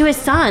 he's listening to his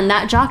son.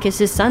 That Jock is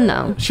his son,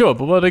 though. Sure,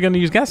 but what are they going to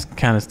use gas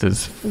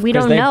canisters? We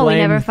don't know. We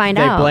never find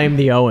out. They blame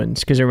the Owens,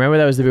 because remember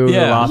that was the bit we were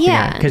laughing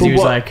at, because he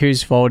was like,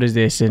 whose fault is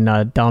this?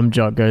 And dumb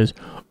Jock goes,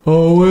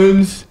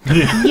 Owens.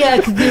 Yeah,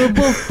 because they were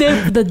both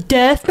there for the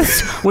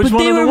deaths. Which but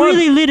one they of were them was?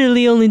 really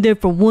literally only there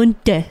for one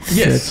death.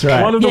 Yes, That's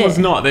right. one of them Yeah. was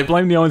not. They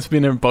blamed the Owens for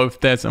being in both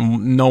deaths,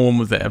 and no one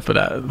was there for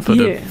that for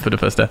the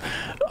first death,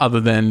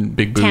 other than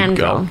Big Boob Tan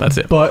Girl. Girl. That's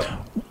it. But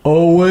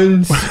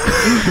Owens.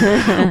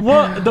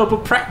 What? No,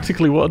 but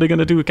practically, what are they going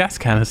to do with gas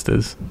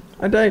canisters?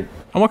 I don't.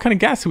 And what kind of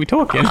gas are we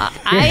talking?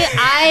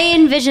 I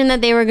envisioned that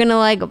they were gonna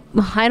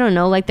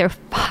light their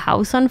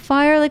house on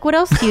fire. Like, what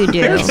else do you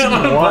do? Burn the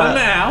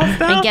house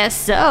down? I guess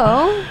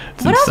so.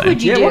 It's What else insane.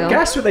 would you Yeah, do? what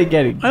gas were they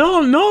getting? I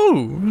don't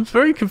know. It's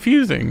very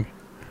confusing.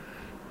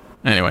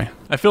 Anyway,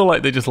 I feel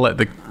like they just let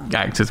the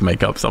actors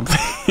make up something.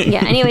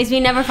 Yeah. Anyways, we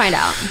never find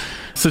out.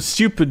 So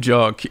stupid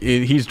Jock,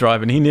 he's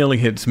driving. He nearly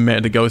hits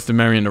the ghost of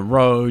Mary in the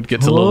road.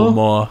 Gets a little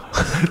more,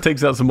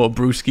 takes out some more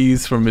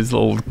brewskis from his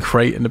little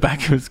crate in the back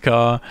of his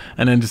car,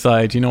 and then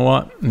decides, you know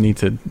what, I need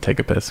to take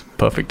a piss.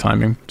 Perfect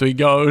timing. So he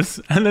goes,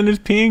 and then is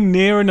peeing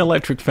near an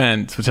electric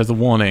fence, which has a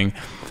warning,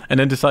 and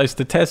then decides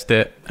to test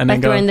it, and By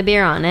then throwing goes, the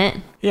beer on it.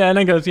 yeah, and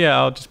then goes, yeah,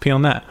 I'll just pee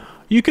on that.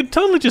 You could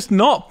totally just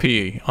not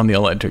pee on the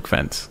electric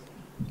fence.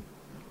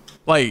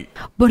 Like,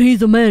 But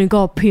he's a man and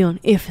got to pee on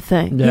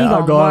everything. Yeah, he I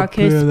gonna got mark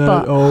his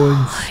spot.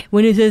 Owens.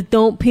 When he says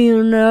don't pee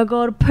on it, I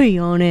gotta pee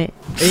on it.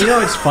 And you know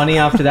what's funny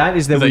after that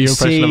is that, is that we your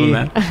impression of a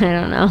man? I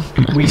don't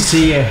know. we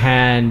see a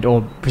hand,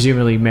 or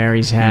presumably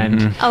Mary's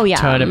hand, Oh yeah,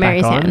 turn it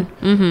Mary's back on. hand.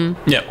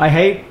 Mm-hmm. Yep. I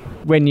hate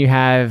when you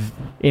have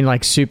in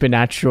like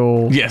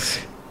supernatural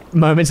Yes.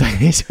 moments like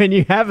this, when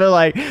you have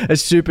a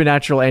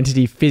supernatural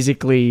entity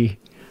physically.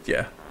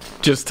 Yeah.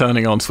 Just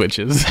turning on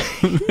switches.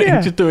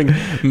 Yeah. Just doing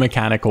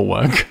mechanical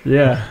work.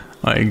 Yeah.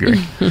 I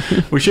agree.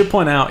 We should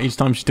point out each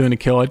time she's doing a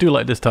kill, I do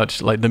like this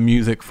touch, like the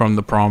music from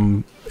the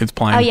prom is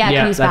playing. Oh yeah, it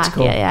Yeah, comes that's back.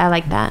 cool. Yeah, I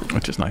like that.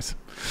 Which is nice.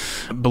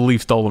 I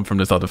believe stolen from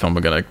this other film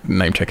we're going to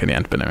name check at the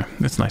end, but anyway,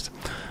 it's nice.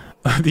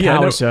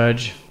 Power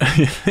surge.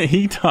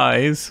 He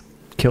dies,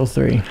 Kill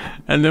 3.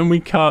 and then we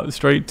cut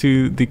straight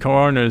to the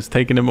coroners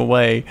taking him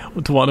away,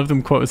 to one of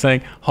them quote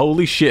saying,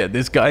 "Holy shit,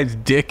 this guy's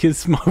dick is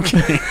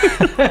smoking."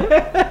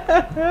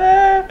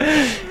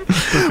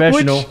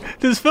 Professional. Which,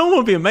 this film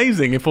would be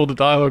amazing if all the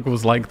dialogue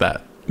was like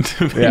that.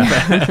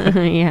 Yeah.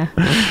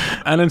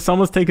 Yeah. And then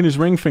someone's taking his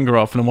ring finger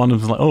off, and one of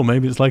them's like, oh,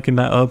 maybe it's like in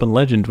that urban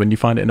legend when you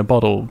find it in a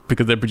bottle,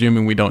 because they're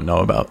presuming we don't know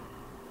about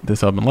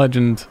this urban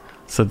legend.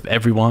 So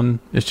everyone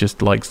is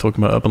just likes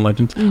talking about urban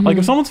legends. Like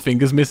if someone's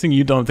finger's missing,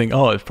 you don't think,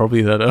 oh, it's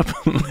probably that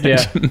urban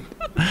legend.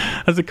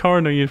 As a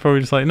coroner, you'd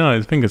probably just like, no,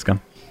 his finger's gone.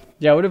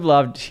 Yeah, I would have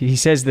loved. He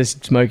says this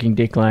smoking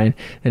dick line,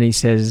 and he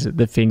says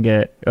the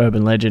finger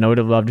urban legend. I would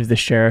have loved if the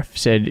sheriff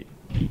said,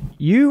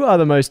 "You are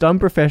the most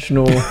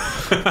unprofessional.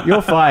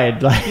 You're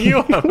fired." Like,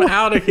 You're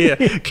out of here.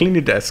 Clean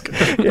your desk.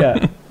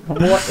 yeah.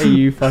 What are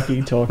you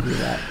fucking talking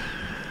about?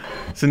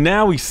 So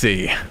now we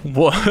see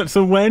what.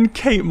 So when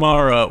Kate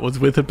Mara was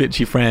with her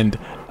bitchy friend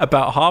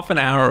about half an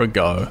hour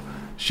ago,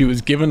 she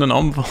was given an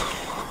envelope.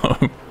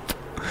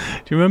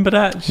 Do you remember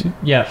that?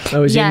 Yeah, it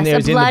was Yes, in, it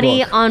was a bloody in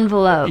the book.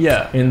 envelope.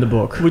 Yeah. In the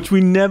book. Which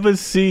we never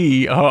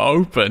see her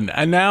open.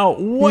 And now,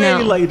 way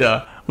No.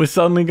 later, we're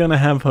suddenly going to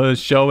have her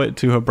show it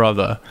to her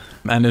brother.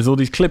 And there's all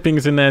these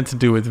clippings in there to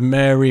do with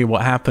Mary,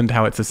 what happened,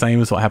 how it's the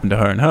same as what happened to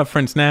her and her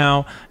friends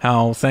now,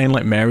 how saying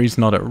like Mary's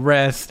not at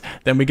rest.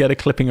 Then we get a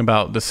clipping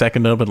about the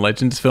second Urban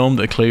Legends film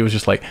that clearly was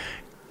just like,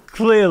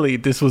 clearly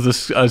this was a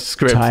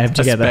script, Tied a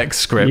together. spec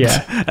script,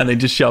 Yeah. and they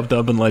just shoved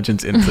Urban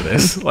Legends into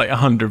this, like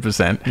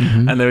 100%.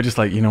 And they were just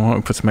like, you know what,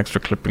 we'll put some extra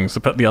clippings,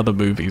 we'll put the other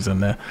movies in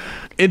there.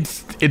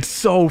 It's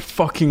so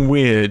fucking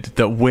weird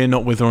that we're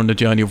not with her on the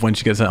journey of when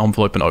she gets that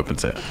envelope and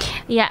opens it.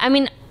 Yeah, I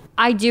mean,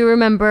 I do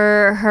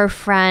remember her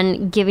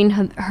friend giving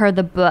her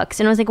the books,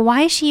 and I was like,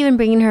 why is she even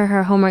bringing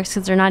her homeworks,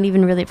 because they're not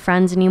even really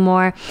friends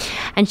anymore?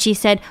 And she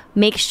said,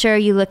 make sure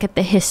you look at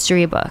the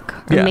history book,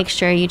 or Yeah. make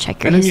sure you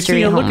check your And then you history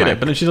see her homework. look at it,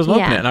 but then she doesn't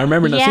open Yeah. it. And I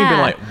remember in that scene being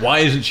like, why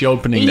isn't she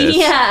opening this?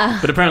 Yeah.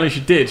 But apparently she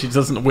did. She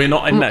doesn't, we're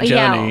not in that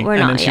Yeah, journey. we're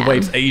and then not, she yeah.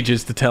 waits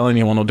ages to tell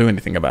anyone or do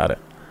anything about it.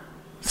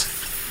 It's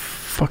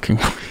fucking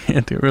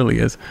weird. It really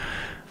is.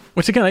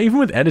 Which again, even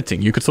with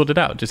editing, you could sort it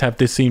out. Just have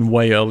this scene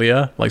way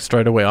earlier, like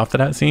straight away after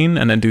that scene,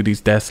 and then do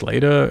these deaths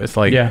later. It's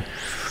like, Yeah.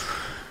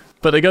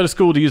 But they go to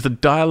school to use the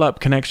dial-up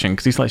connection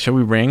because he's like, shall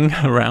we ring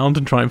around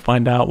and try and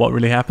find out what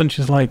really happened?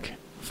 She's like,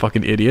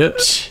 fucking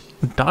idiot.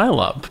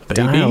 Dial-up,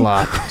 baby.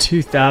 Dial-up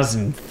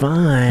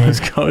 2005. Let's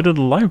go to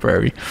the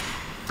library.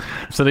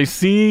 So they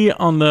see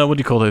on the, what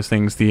do you call those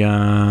things? The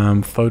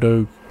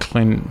PhotoCinch,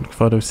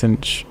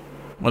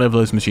 whatever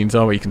those machines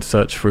are where you can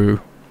search through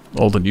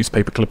all the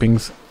newspaper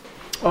clippings.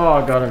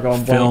 Oh, God, I've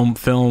gone blank.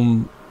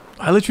 Film.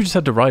 I literally just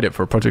had to write it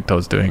for a project I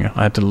was doing.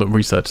 I had to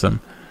research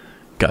them.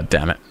 God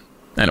damn it.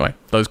 Anyway,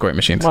 those great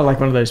machines. Well, like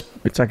one of those,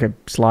 it's like a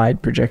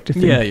slide projector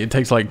thing. Yeah, it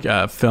takes like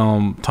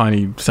film,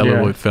 tiny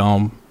celluloid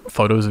film,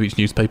 photos of each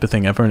newspaper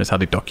thing ever, and it's how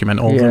they document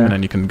all of them, and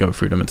then you can go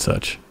through them and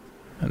search.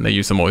 And they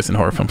use them always in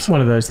horror films.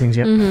 One of those things,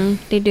 yeah.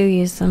 Mm-hmm. They do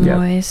use them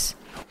always.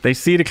 They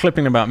see the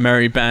clipping about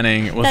Mary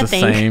Banning was the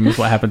same as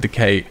what happened to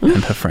Kate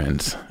and her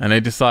friends. And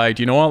they decide,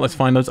 you know what, let's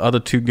find those other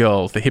two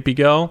girls, the hippie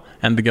girl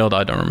and the girl that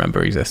I don't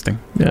remember existing.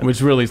 Yeah. Which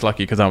really is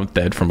lucky because I was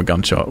dead from a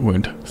gunshot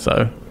wound.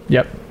 So,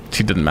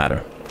 she didn't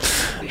matter.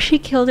 She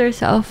killed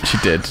herself. She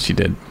did.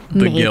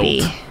 The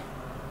guilt.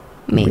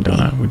 Maybe. We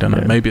don't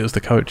know. Maybe it was the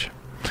coach.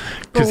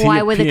 But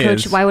why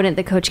wouldn't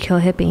the coach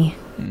kill Hippie?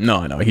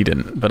 No, he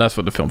didn't. But that's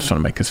what the film's trying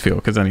to make us feel.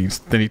 Because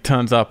then he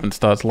turns up and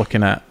starts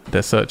looking at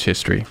their search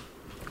history.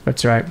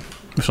 That's right.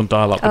 Which on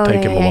dial-up would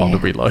take him a while to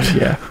reload.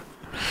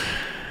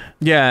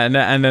 Yeah, and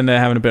then they're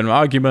having a bit of an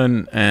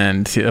argument,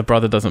 and her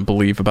brother doesn't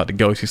believe about the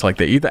ghost. He's like,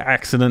 they're either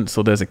accidents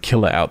or there's a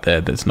killer out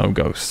there. There's no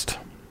ghost.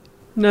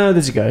 No,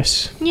 there's a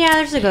ghost. Yeah,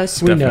 there's a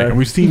ghost. We know.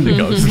 We've seen the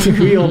ghost.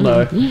 We all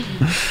know.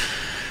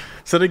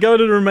 So they go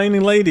to the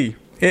remaining lady.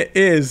 It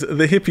is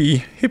the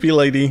hippie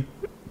lady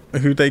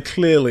who they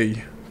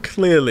clearly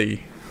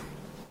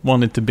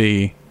wanted to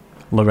be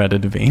Loretta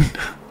Devine.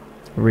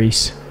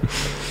 Reese.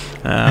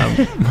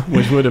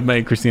 Which would have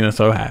made Christina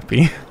so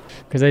happy.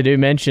 Because they do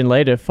mention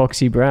later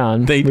Foxy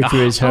Brown, which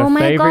was her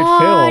favorite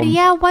God. film.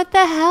 Yeah, what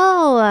the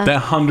hell? They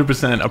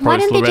 100%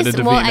 approached Loretta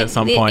Devine at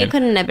some point. It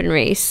couldn't have been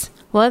Reese.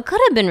 Well, it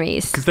could have been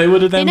Reese. Because they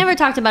would have They never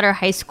talked about her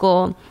high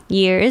school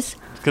years.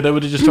 Because they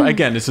would have just tried,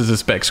 again, this is a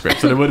spec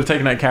script, so they would have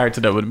taken that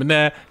character that would have been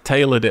there,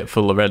 tailored it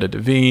for Loretta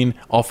Devine,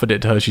 offered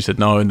it to her, she said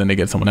no, and then they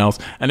get someone else,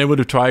 and they would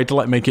have tried to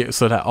like make it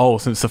so that,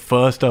 since the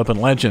first urban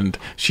legend,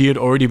 she had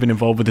already been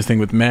involved with this thing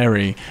with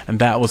Mary, and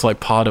that was like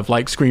part of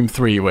like Scream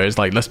 3, where it's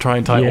like, let's try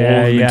and tie all of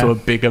them into a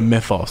bigger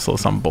mythos or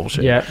some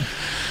bullshit. Yeah.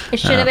 It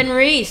should have been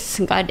Reese.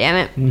 God damn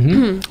it.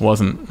 Mm-hmm.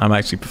 Wasn't. I'm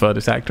actually prefer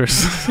this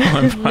actress.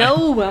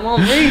 No, I'm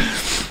on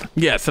Reese.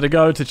 Yeah, so they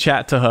go to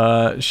chat to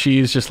her.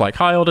 She's just like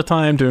high all the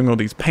time, doing all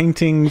these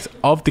paintings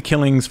of the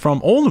killings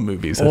from all the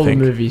movies, I think. All the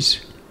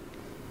movies.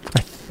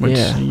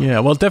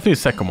 Well, definitely the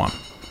second one.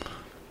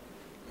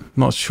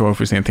 Not sure if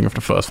we've seen anything of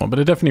the first one, but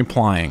they're definitely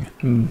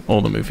implying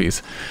all the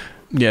movies.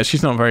 Yeah, she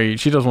doesn't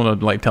want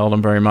to like tell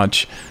them very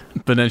much,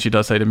 but then she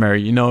does say to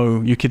Mary,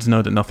 you kids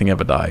know that nothing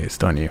ever dies,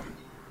 don't you?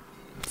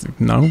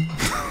 Like, no.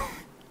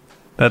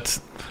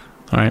 That's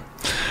all right.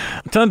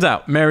 It turns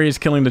out Mary is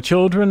killing the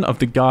children of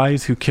the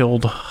guys who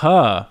killed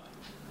her.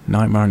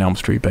 Nightmare on Elm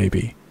Street,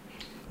 baby.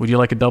 Would you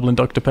like a Dublin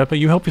Dr. Pepper?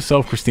 You help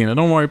yourself, Christina.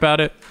 Don't worry about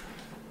it.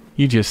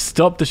 You just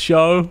stop the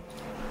show,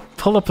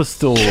 pull up a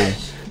stool,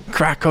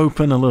 crack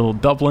open a little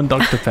Dublin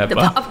Dr. Pepper.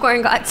 The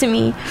popcorn got to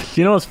me.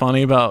 Do you know what's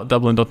funny about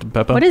Dublin Dr.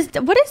 Pepper? What is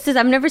this?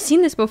 I've never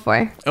seen this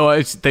before.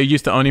 They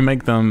used to only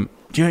make them.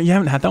 You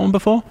haven't had that one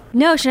before?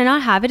 No, should I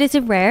not have it? Is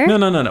it rare? No.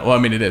 Well, I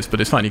mean, it is,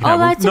 but it's fine. You can have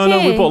that's one.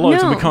 okay. No, we bought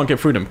loads and No. we can't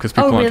get through them because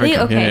people aren't really?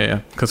 drinking. Okay. Yeah.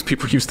 Because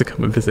people used to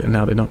come and visit and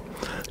now they don't.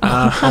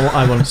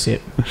 I want to see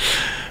it.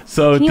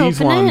 So Can you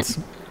these open ones.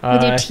 With your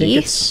I think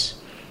teeth?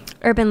 it's...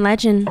 Urban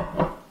legend.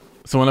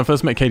 So when I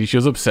first met Katie, she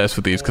was obsessed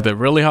with these because they're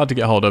really hard to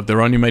get hold of.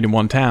 They're only made in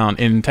one town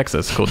in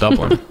Texas called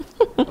Dublin.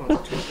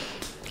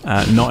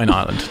 Not in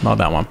Ireland. Not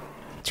that one.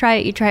 Try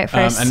it. You try it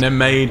first. And they're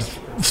made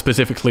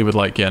specifically with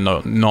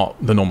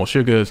not the normal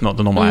sugars, not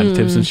the normal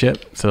additives and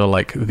shit. So they're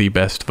like the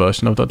best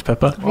version of Dr.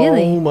 Pepper.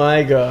 Really? Oh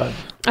my God.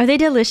 Are they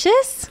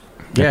delicious?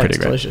 They're pretty it's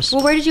great. delicious.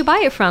 Well, where did you buy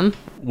it from?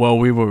 Well,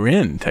 we were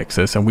in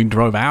Texas and we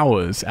drove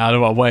hours out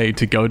of our way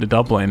to go to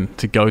Dublin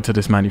to go to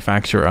this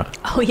manufacturer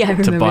Oh yeah, I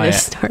to remember buy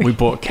this it.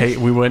 story.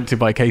 We went to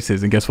buy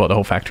cases and guess what? The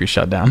whole factory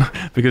shut down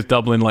because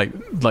Dublin like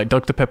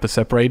Dr. Pepper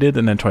separated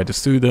and then tried to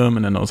sue them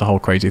and then there was a whole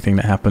crazy thing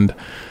that happened.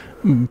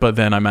 But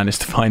then I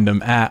managed to find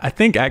them at, I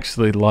think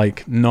actually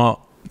like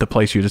not the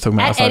place you were just talking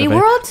about At outside Eddie of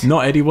World?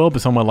 Not Eddie World,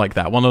 but somewhere like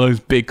that. One of those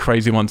big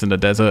crazy ones in the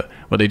desert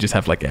where they just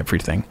have like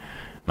everything.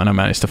 And I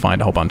managed to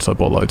find a whole bunch, so I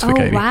bought loads for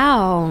Katie.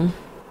 Wow.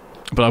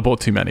 But I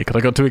bought too many because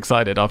I got too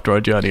excited after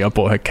our journey. I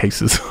bought her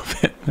cases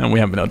of it and we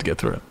haven't been able to get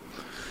through it.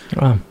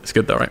 Wow. It's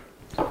good though, right?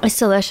 It's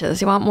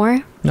delicious. You want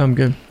more? No, I'm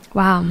good.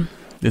 Wow.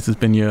 This has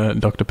been your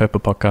Dr. Pepper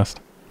podcast.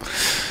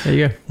 There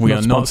you go. We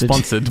are not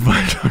sponsored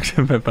by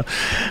Dr. Pepper.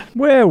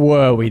 Where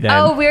were we then?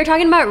 Oh, we were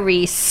talking about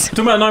Reese.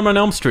 Talking about Nightmare on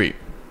Elm Street.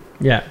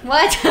 Yeah.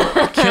 What?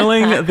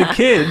 Killing the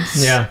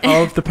kids Yeah.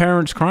 of the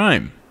parents'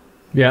 crime.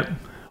 Yeah.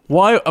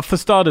 Why? For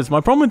starters,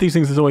 my problem with these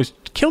things is always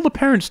kill the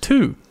parents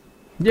too.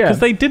 Yeah. Because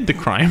they did the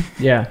crime.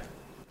 Yeah.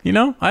 You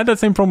know? I had that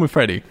same problem with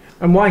Freddy.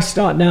 And why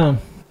start now?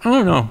 I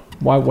don't know.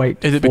 Why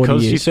wait? Is it 40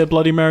 because she years? said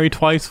Bloody Mary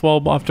twice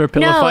while after a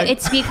pillow No, fight?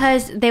 it's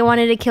because they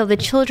wanted to kill the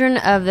children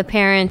of the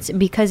parents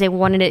because they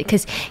wanted it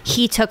because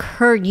he took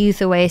her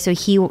youth away, so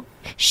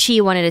she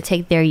wanted to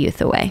take their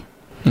youth away.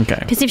 Okay.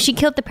 Because if she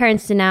killed the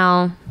parents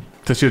now,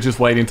 So she was just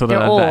waiting until they're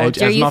that old. age.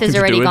 Their Has youth nothing is to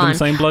already do with them gone.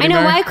 saying Bloody I know.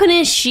 Mary? Why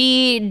couldn't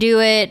she do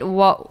it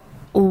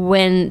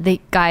when the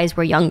guys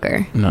were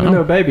younger? No.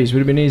 No babies would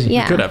have been easy.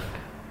 Yeah. Could have.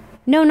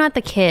 No, not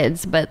the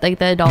kids, but like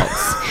the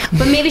adults.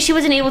 But maybe she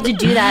wasn't able to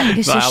do that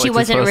because Not she Alex's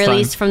wasn't first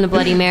released time. from the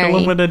Bloody Kill Mary.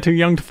 them when they're too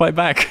young to fight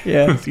back.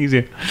 Yeah. It's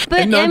easier.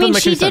 But No, it I doesn't mean,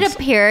 make she any did sense.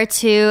 appear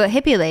to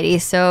Hippie Lady,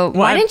 so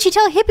Well, why I- didn't she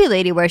tell Hippie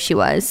Lady where she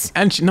was?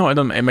 And she, no, it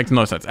doesn't. It makes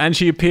no sense. And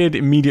she appeared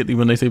immediately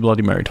when they say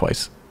Bloody Mary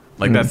twice.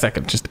 Like that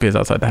second, just appears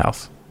outside the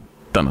house.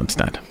 Don't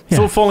understand. It's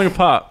all falling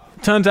apart.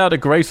 Turns out that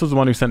Grace was the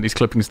one who sent these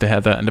clippings to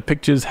Heather, and the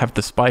pictures have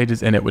the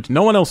spiders in it, which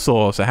no one else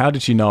saw. So how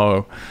did she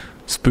know?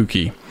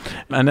 Spooky.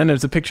 And then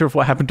there's a picture of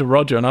what happened to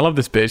Roger, and I love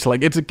this bitch.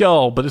 Like, it's a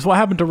girl, but it's what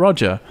happened to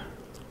Roger.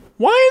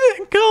 Why is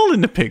it a girl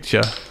in the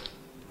picture?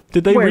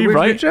 Did they Wait, which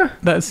rewrite picture?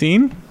 that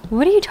scene?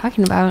 What are you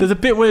talking about? There's a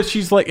bit where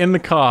she's like in the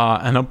car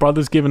and her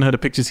brother's giving her the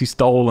pictures he's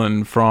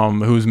stolen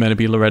from who's meant to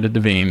be Loretta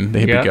Devine, the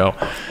hippie Yeah. girl.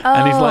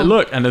 And he's like, Oh.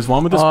 look, and there's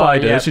one with the Oh,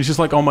 spiders. yeah. She's just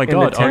like, oh my the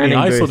God, only tanning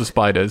I saw booth. the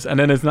spiders. And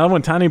then there's another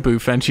one tanning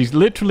booth and she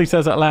literally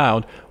says out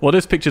loud, well,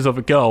 this picture's of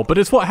a girl, but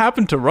it's what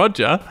happened to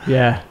Roger.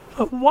 Yeah.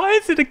 Why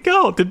is it a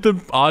girl? Did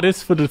the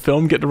artists for the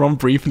film get the wrong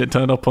brief and it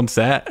turned up on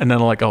set? And then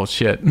like, oh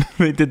shit,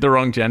 they did the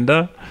wrong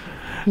gender.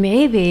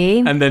 Maybe.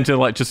 And then to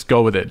like just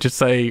go with it. Just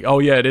say, oh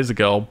yeah, it is a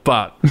girl,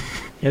 but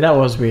Yeah, that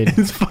was weird.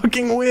 it's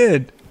fucking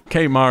weird.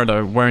 Kate Mara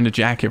though, wearing the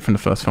jacket from the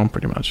first film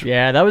pretty much.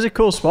 Yeah, that was a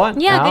cool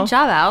spot. Yeah, Al. good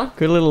job, Al.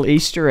 Good little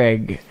Easter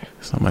egg.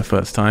 It's not my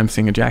first time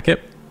seeing a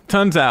jacket.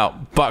 Turns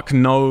out Buck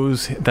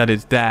knows that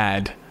his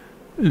dad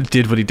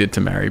did what he did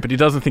to Mary, but he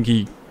doesn't think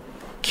he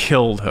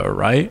killed her,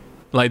 right?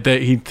 Like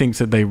he thinks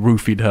that they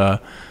roofied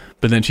her,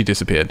 but then she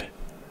disappeared.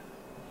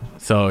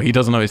 So he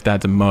doesn't know his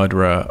dad's a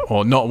murderer,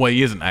 or not. Well,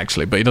 he isn't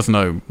actually, but he doesn't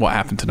know what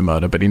happened to the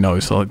murder. But he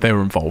knows, so they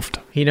were involved.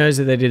 He knows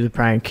that they did the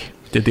prank.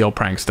 Did the old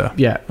prankster?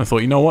 Yeah. I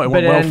thought, you know what, it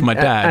went well for my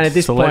dad. And at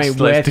this so point,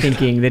 we're let's do that.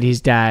 thinking that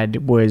his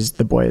dad was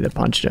the boy that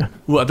punched her.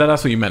 Well,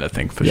 that's what you meant to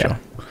think for Yeah. sure.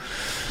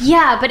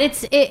 Yeah, but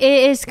it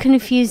is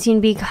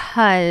confusing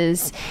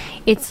because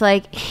it's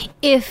like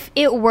if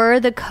it were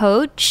the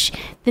coach,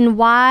 then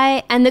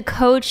why? And the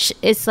coach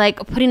is like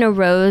putting a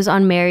rose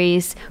on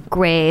Mary's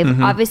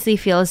grave. Obviously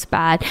feels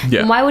bad. Yeah.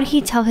 And why would he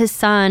tell his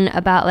son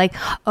about like,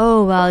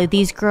 oh well,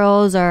 these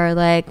girls are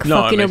like No,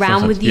 it fucking makes no around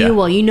sense. with you? Yeah.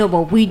 Well, you know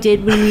what we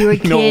did when we were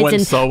You know what kids, went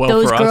and so well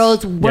those for us?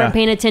 girls weren't Yeah.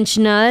 paying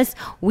attention to us.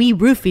 We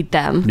roofied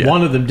them. Yeah.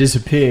 One of them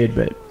disappeared,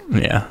 but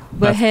Yeah,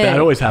 hey,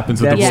 that always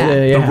happens with the, that's,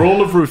 rule, yeah. the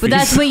rule of roofies. But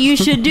that's what you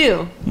should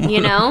do. You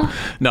know.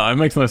 No, it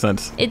makes no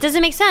sense. It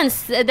doesn't make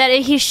sense that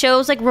he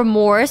shows like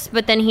remorse,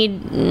 but then he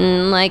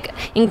like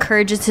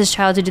encourages his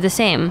child to do the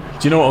same. Do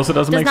you know what also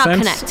doesn't Does make not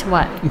sense? connect.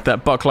 What?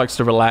 That Buck likes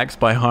to relax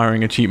by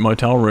hiring a cheap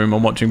motel room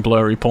and watching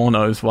blurry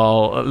pornos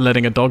while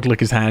letting a dog lick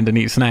his hand and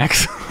eat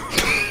snacks.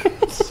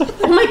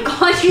 Oh my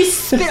god, you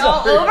spit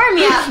all over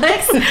me,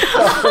 Alex.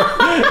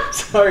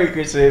 sorry,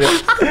 Christina.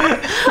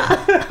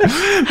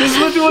 That's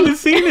literally what the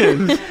scene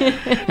is.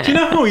 Do you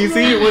know how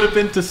easy it would have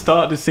been to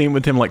start the scene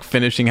with him like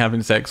finishing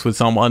having sex with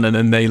someone and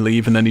then they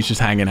leave and then he's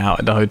just hanging out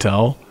at the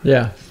hotel?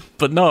 Yeah.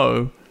 But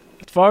no,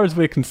 as far as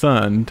we're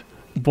concerned,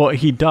 what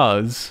he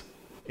does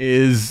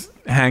is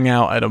hang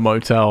out at a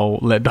motel,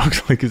 let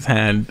dogs lick his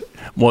hand,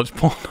 watch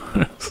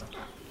pornos.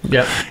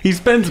 Yep. He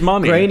spends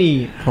money.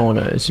 Grainy He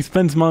pornos.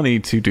 spends money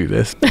to do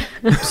this.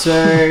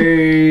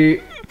 So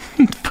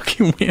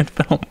Fucking weird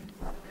film.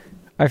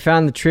 I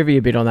found the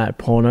trivia bit on that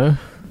porno,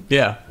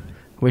 Yeah.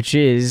 which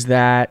is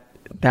that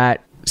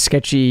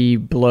sketchy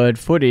blurred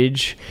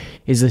footage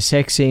is the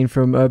sex scene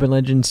from Urban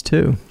Legends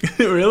 2.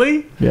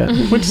 Really? Yeah.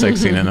 Which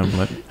sex scene in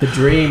it? The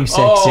dream sex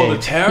Oh, scene. the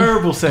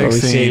terrible Where sex we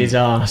see scene. his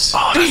ass.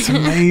 Oh, that's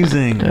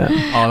amazing. Oh,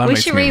 that We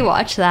makes should me...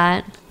 rewatch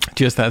that.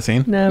 Just that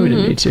scene? No, we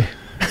didn't need to.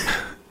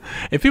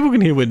 If people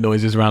can hear weird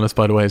noises around us,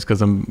 by the way, it's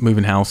because I'm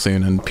moving house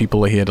soon and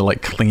people are here to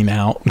like clean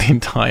out the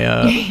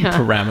entire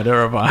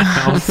parameter of our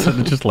house. So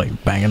they're just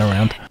like banging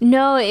around.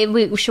 No,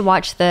 we should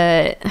watch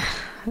the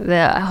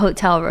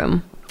hotel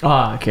room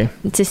Ah, okay.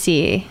 to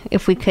see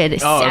if we could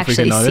If we actually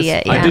can notice. see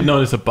it. I Yeah. did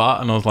notice a butt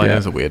and I was like, Yeah.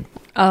 that's a weird.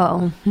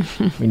 Oh,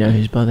 We know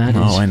whose butt that is.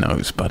 Oh, I know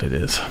whose butt it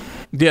is.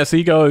 Yeah, so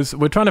he goes,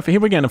 we're trying to, here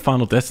we're getting a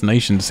Final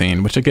Destination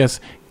scene, which I guess,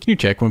 can you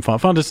check when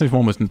Final Destination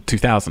 1 was in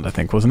 2000, I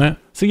think, wasn't it?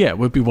 So yeah,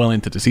 we'd be well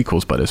into the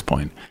sequels by this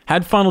point.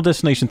 Had Final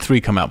Destination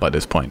 3 come out by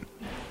this point?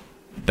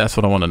 That's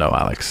what I want to know,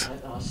 Alex.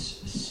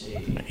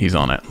 He's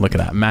on it. Look at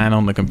that. Man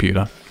on the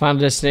computer.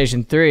 Final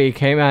Destination 3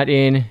 came out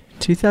in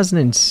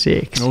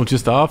 2006. Oh,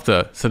 just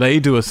after. So they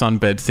do a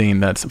sunbed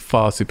scene that's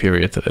far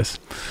superior to this.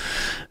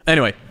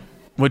 Anyway,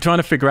 we're trying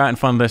to figure out in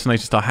Final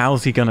Destination Star,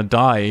 how's he going to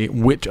die?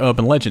 Which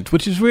urban legend?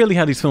 Which is really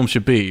how these films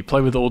should be.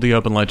 Play with all the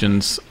urban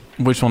legends.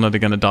 Which one are they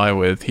going to die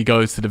with? He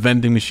goes to the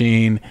vending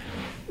machine.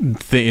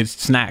 His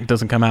snack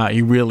doesn't come out.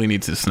 He really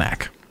needs his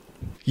snack.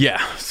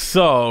 Yeah,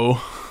 so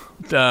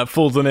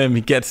falls on him.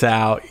 He gets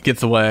out, he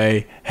gets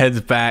away,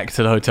 heads back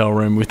to the hotel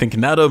room. We're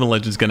thinking that urban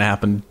legend's going to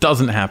happen.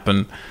 Doesn't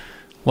happen.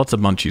 Lots of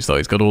munchies though.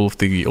 He's got all of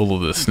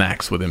the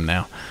snacks with him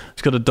now.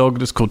 He's got a dog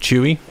that's called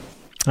Chewy.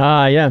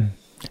 Ah, yeah.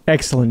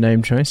 Excellent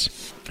name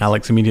choice.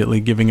 Alex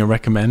immediately giving a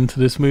recommend to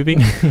this movie.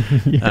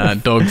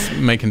 Dogs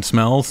making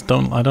smells.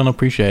 I don't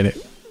appreciate it.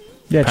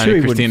 Yeah, Apparently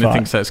Chewy Christina wouldn't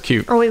thinks fart. that's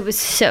cute. Oh, it was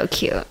so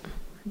cute.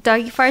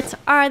 Doggy farts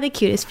are the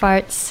cutest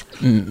farts.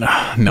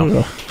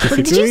 No.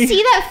 Did you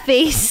see that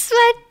face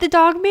that the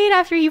dog made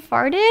after he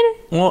farted?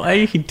 Well,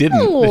 he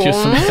didn't. It's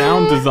just some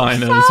sound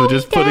designers were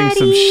just putting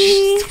some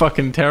Daddy.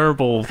 fucking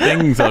terrible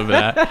things over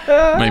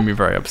that. Made me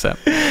very upset.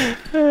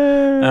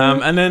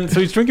 And then, so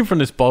he's drinking from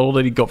this bottle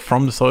that he got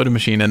from the soda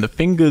machine, and the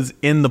fingers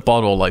in the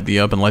bottle, like the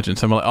urban legend.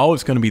 So I'm like, oh,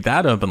 it's going to be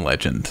that urban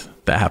legend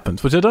that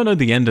happens, which I don't know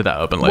the end of that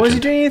urban legend. Was he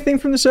doing anything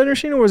from the soda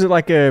machine, or was it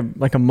like a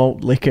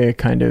malt liquor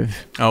kind of?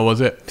 Oh, was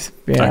it?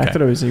 Yeah, Okay. I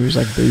thought he was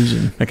like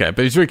boozing. Okay,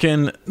 but he's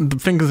drinking, the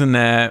fingers in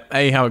there.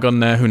 A, how it got in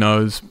there, who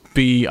knows?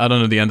 B, I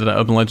don't know the end of that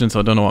urban legend, so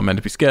I don't know what I'm meant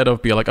to be scared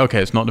of. B, like,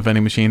 okay, it's not the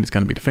vending machine, it's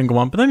going to be the finger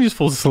one. But then he just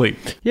falls asleep.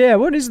 Yeah,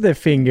 what is the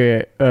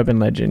finger urban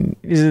legend?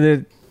 Is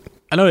it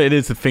I know it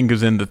is the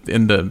fingers in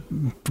the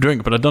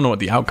drink, but I don't know what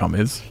the outcome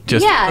is.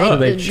 Just, Yeah, oh,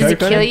 they does choke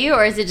it on kill it? you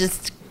or is it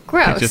just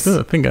gross? just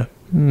a finger.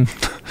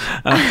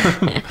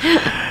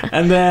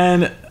 And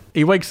then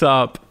he wakes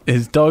up,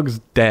 his dog's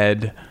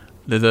dead.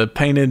 There's a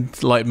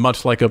painted, like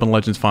much like Urban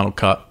Legends Final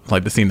Cut,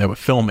 like the scene they were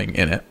filming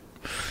in it.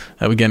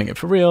 We're getting it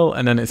for real.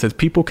 And then it says,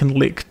 people can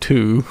lick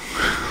too.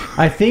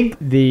 I think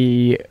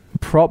the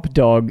prop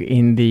dog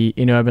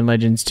in Urban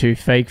Legends 2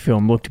 fake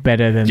film looked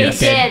better than It the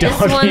dead did. This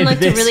dog one in looked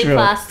this really film.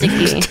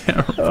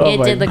 plasticky. Oh It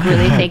my did look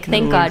really fake.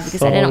 Thank It God, was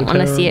because I didn't so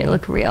want to see it terrible.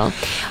 look real.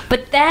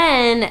 But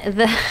then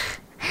the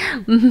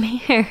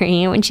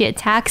Mary, when she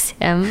attacks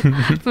him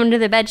from under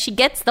the bed, she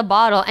gets the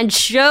bottle and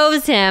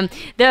shows him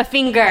the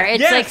finger.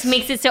 It's Yes! like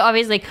makes it so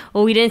obvious, like,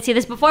 oh, we didn't see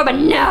this before, but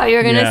now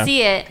you're gonna Yeah.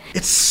 see it.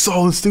 It's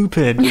so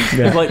stupid.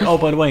 It's like, oh,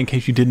 by the way, in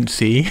case you didn't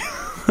see.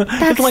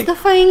 That's like- the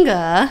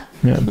finger.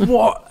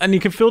 What? And you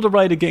can feel the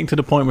writer getting to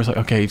the point where it's like,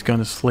 okay, he's going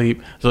to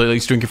sleep. So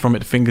he's drinking from it,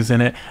 the fingers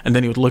in it. And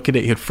then he would look at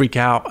it, he'd freak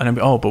out. And then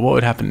be, oh, but what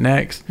would happen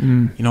next?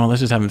 You know, let's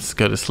just have him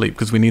go to sleep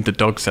because we need the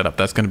dog setup.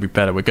 That's going to be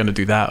better. We're going to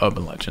do that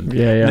urban legend.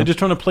 Yeah, yeah. And they're just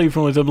trying to play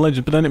from his urban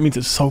legend. But then it means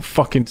it's so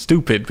fucking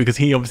stupid because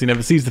he obviously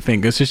never sees the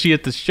fingers. So she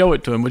had to show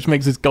it to him, which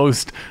makes his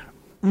ghost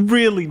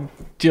really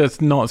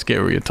just not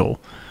scary at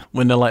all.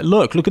 When they're like,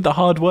 look at the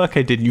hard work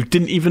I did. You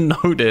didn't even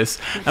notice.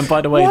 And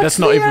by the way, What's that's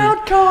not the even...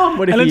 outcome?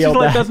 What if And he it's just yelled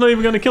like, that? that's not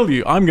even going to kill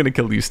you. I'm going to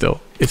kill you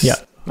still. It's Yeah,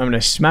 I'm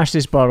gonna smash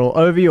this bottle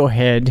over your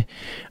head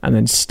and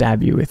then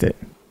stab you with it.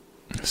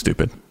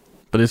 stupid.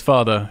 But his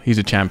father, he's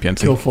a champion.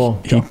 So Kill for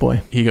drop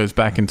boy. he goes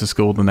back into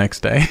school the next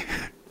day.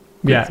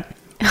 Yeah,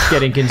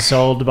 getting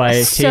consoled by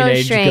a So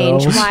teenage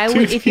strange. girl. Why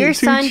would if your Two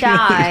son cheerleaders.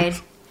 died?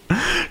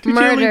 Two cheerleaders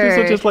are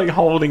Murdered. just like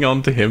holding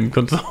on to him,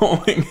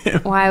 consoling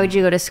him. Why would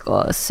you go to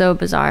school? It's so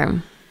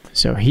bizarre.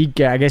 So I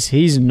guess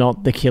he's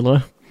not the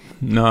killer.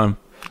 No,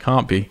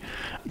 can't be.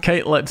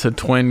 Kate lets her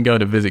twin go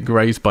to visit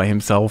Grace by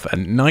himself at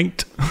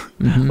night.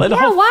 Like the,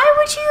 Yeah, whole, why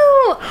would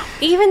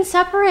you even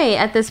separate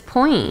at this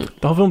point?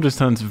 the whole film just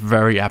turns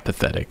very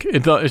apathetic.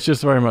 It's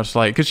just very much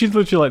like, because she's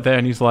literally like there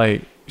and she's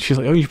like,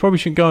 oh, you probably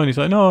shouldn't go. And he's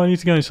like, no, I need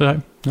to go. And she's like,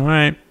 all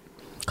right.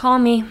 Call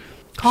me.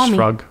 Call me.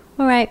 Shrug.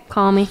 All right,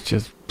 call me.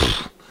 Just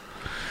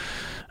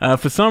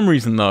for some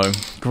reason though,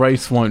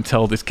 Grace won't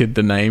tell this kid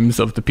the names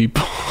of the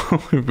people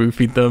who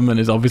roofied them and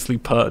is obviously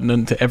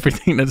pertinent to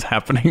everything that's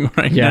happening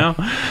right Yeah.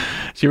 now.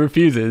 She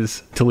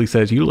refuses till he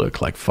says, you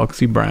look like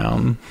Foxy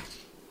Brown.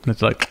 And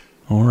it's like,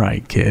 all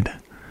right, kid,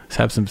 let's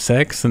have some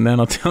sex and then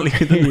I'll tell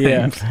you the Yeah.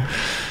 names.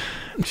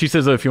 She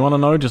says, oh, if you want to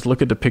know, just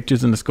look at the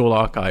pictures in the school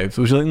archives.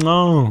 Which is like,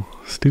 no,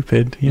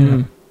 stupop.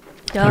 Yeah.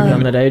 I've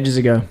done that ages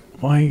ago.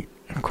 Why?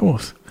 Of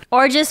course.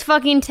 Or just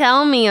fucking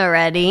tell me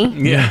already.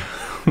 Yeah.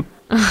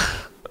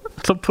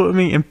 Stop putting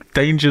me in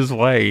danger's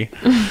way.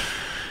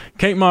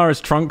 Kate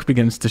Mara's trunk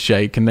begins to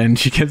shake, and then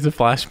she gets a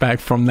flashback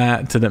from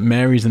that to that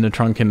Mary's in the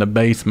trunk in the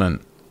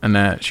basement, and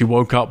that she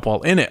woke up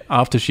while in it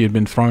after she had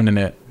been thrown in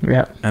it,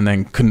 Yeah. and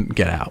then couldn't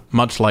get out,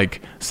 much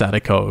like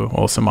Sadako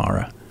or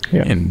Samara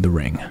Yeah. in The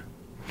Ring.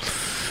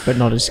 But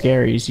not as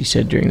scary as you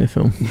said during the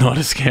film. Not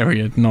as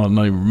scary, not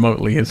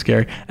remotely as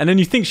scary. And then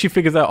you think she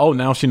figures out, oh,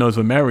 now she knows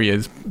where Mary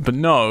is, but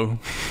no.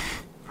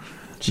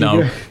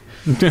 No.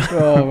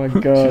 Oh my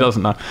god. She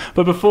doesn't know.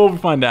 But before we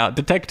find out,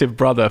 Detective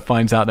Brother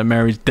finds out that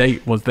Mary's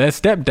date was their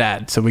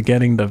stepdad. So we're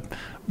getting the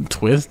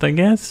twist, I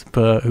guess.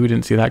 But who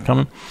didn't see that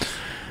coming?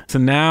 So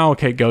now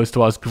Kate goes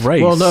to ask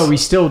Grace. Well, no, we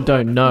still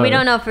don't know. We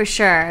don't know for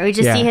sure. We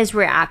just Yeah. see his He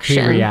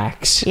reaction.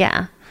 reacts.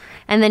 Yeah.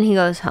 And then he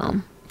goes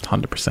home.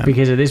 100%.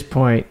 Because at this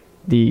point,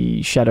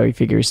 the shadowy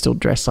figure is still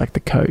dressed like the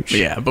coach.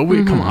 Yeah, but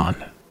we come on.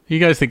 You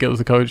guys think it was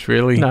the coach,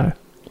 really? No.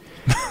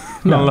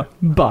 No.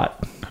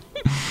 But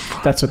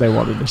that's what they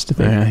wanted us to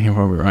think. Yeah, you're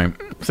probably right.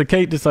 So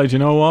Kate decides, you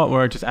know what?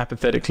 Where I just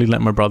apathetically let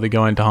my brother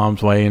go into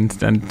harm's way and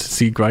to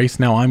see Grace.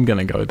 Now I'm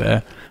going to go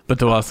there, but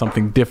to ask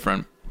something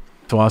different.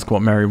 To ask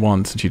what Mary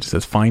wants, and she just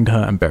says, find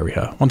her and bury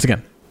her. Once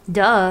again,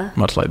 Duh.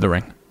 much like The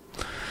Ring.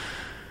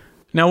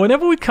 Now,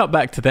 whenever we cut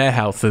back to their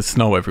house, there's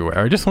snow everywhere.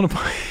 I just want to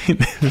point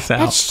this out.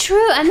 That's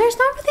true, and there's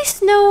not really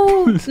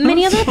snow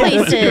many other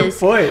places.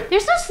 point.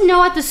 There's no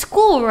snow at the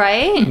school,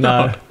 right?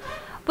 No.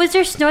 Was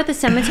there snow at the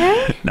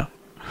cemetery? No.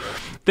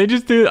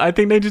 I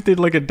think they just did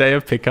like a day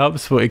of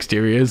pickups for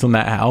exteriors on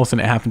that house, and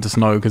it happened to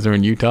snow because they're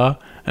in Utah,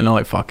 and they're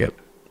like, fuck it.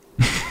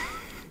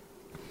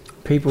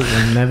 People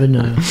will never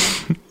know.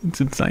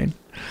 It's insane.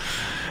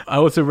 I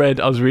was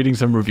reading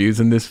some reviews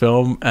in this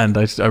film, and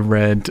I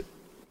read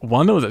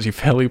one that was actually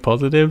fairly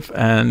positive,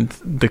 and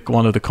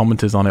one of the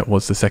commenters on it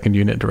was the second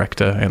unit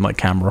director and like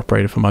camera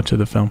operator for much of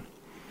the film.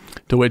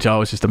 To which I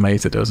was just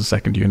amazed that there was a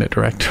second unit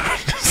director.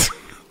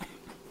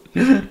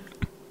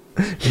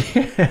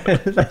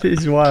 That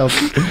is wild.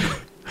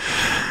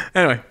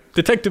 Anyway,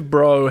 Detective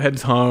Bro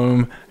heads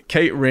home.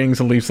 Kate rings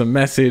and leaves a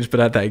message, but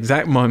at that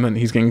exact moment,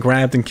 he's getting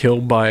grabbed and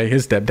killed by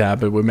his stepdad,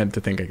 but we're meant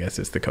to think, I guess,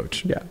 it's the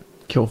coach. Yeah.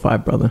 Kill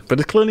 5, brother. But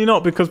it's clearly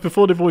not, because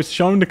before they've always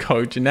shown the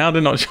coach, and now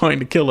they're not showing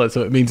the killer,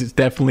 so it means it's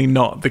definitely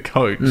not the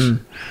coach.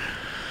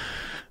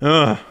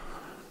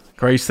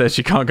 Grace says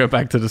she can't go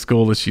back to the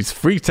school as she's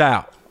freaked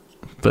out,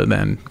 but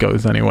then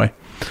goes anyway.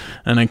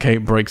 And then Kate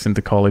breaks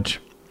into college.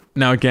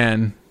 Now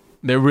again,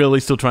 they're really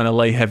still trying to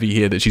lay heavy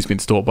here that she's been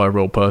stalked by a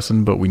real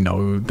person, but we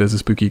know there's a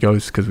spooky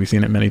ghost because we've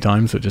seen it many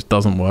times, so it just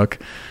doesn't work.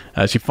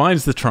 She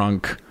finds the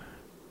trunk,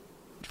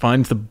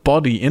 finds the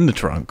body in the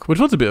trunk, which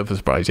was a bit of a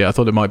surprise. Yeah, I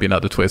thought it might be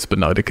another twist, but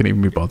no, they couldn't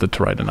even be bothered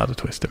to write another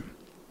twist in.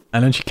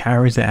 And then she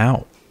carries it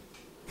out.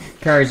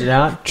 Carries it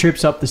out,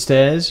 trips up the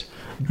stairs,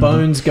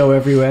 bones go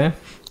everywhere.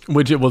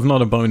 Which it was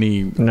not a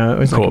bony No, it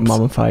was like a corpse.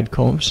 mummified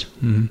corpse.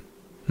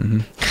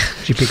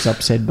 She picks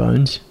up said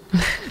bones.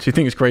 She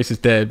thinks Grace is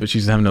dead, but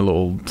she's having a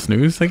little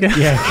snooze, I guess.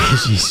 Yeah,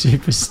 because she's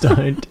super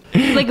stoned.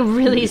 Like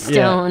really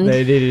stoned.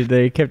 Yeah,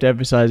 they kept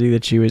emphasizing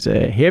that she was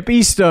a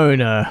hippie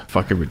stoner.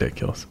 Fucking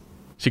ridiculous.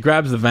 She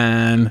grabs the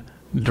van,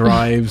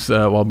 drives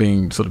while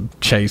being sort of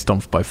chased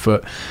on by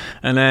foot,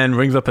 and then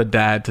rings up her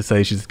dad to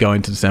say she's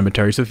going to the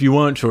cemetery. So if you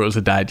weren't sure it was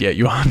her dad yet,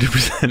 you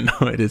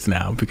 100% know it is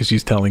now, because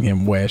she's telling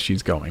him where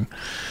she's going.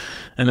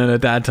 And then her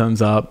dad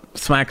turns up,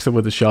 smacks her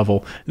with a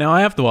shovel. Now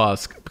I have to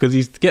ask, because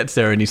he gets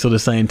there and he's sort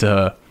of saying to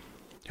her,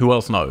 who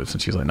else knows?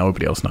 And she's like,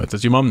 nobody else knows.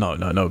 Does your mum know?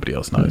 No, nobody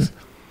else knows.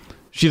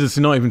 She's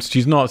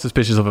not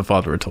suspicious of her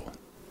father at all.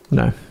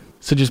 No.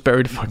 So just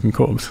bury the fucking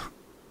corpse.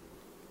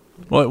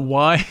 Like,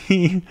 why?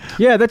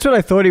 Yeah, that's what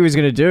I thought he was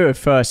going to do at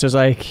first. I was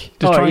like,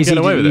 Just try and get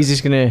away with he's it.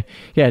 just going to,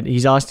 yeah,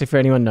 he's asked if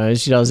anyone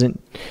knows. She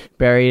doesn't.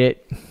 Buried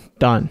it.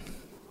 Done.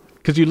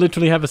 Because you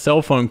literally have a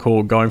cell phone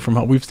call going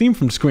from... We've seen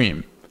from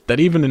Scream that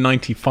even in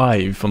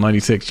 95 or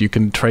 96, you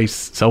can trace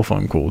cell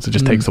phone calls. It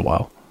just takes a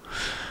while.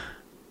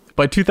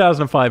 By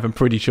 2005, I'm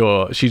pretty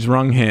sure she's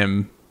rung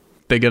him.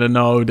 They're going to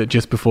know that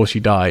just before she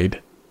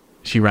died,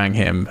 she rang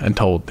him and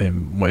told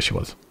him where she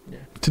was. Yeah.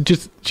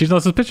 She's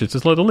not suspicious.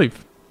 Just let her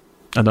leave.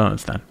 I don't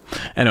understand.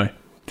 Anyway,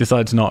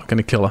 decides not going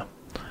to kill her.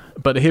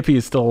 But the hippie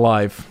is still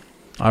alive.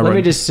 Let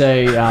me just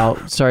say, Al,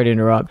 sorry to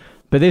interrupt,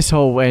 but this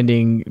whole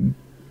ending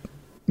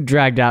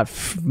dragged out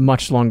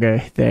much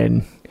longer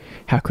than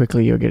how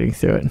quickly you're getting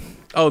through it.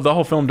 Oh, the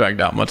whole film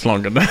dragged out much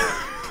longer than...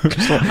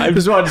 I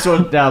just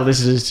want our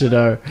listeners to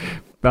know,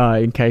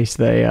 in case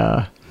they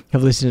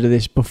have listened to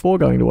this before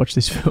going to watch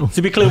this film.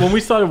 To be clear, when we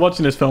started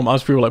watching this film,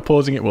 us people were like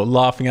pausing it, we were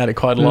laughing at it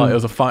quite a lot.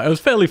 It was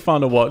fairly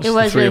fun to watch. It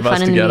was the three really of us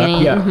fun in the together.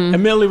 beginning. Yeah. Mhm.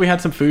 Admittedly, we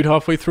had some food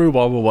halfway through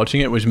while we were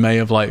watching it, which may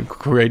have like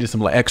created some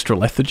like extra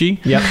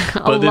lethargy. Yep.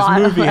 But this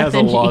lot of movie has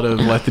a lethargy. lot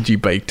of lethargy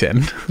baked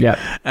in. Yep.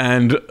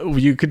 And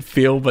you could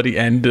feel by the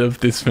end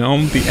of this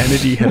film, the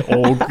energy had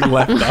all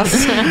left us.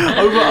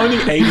 Over only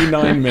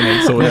 89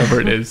 minutes or whatever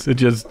it is, it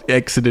just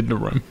exited the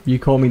room. You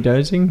call me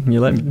dozing.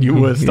 You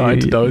were starting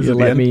to doze You at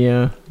the let end. me.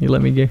 You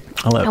let me go.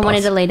 I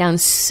wanted to lay down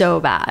so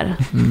bad.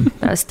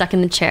 I was stuck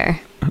in the chair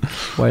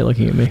Why are you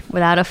looking at me?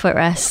 without a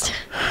footrest.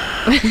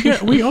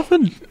 Yeah, we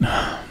often...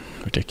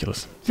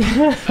 Ridiculous.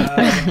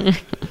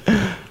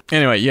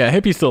 Anyway, yeah,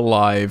 Hippie's still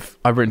alive.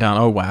 I've written down,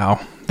 oh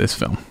wow, this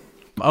film.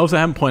 I also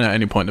haven't pointed out at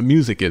any point, the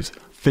music is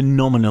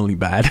phenomenally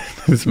bad in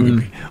this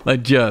movie.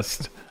 Like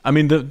just... I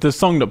mean, the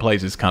song that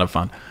plays is kind of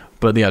fun,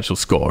 but the actual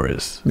score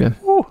is... Yeah.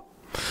 Woo.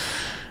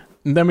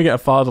 And then we get a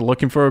father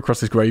looking for her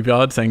across his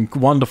graveyard saying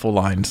wonderful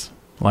lines.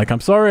 Like,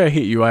 I'm sorry I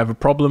hit you. I have a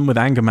problem with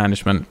anger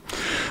management,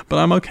 but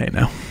I'm okay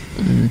now.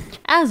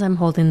 As I'm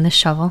holding the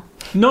shovel.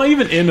 Not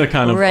even in a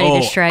kind of, Ready to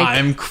oh, strike.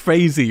 I'm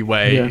crazy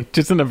way. Yeah.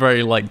 Just in a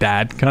very, like,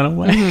 dad kind of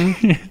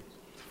way.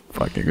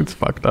 Fucking, it's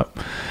fucked up.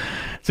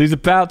 So he's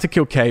about to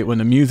kill Kate when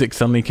the music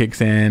suddenly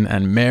kicks in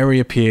and Mary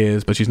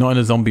appears, but she's not in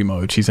a zombie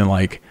mode. She's in,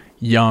 like,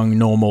 young,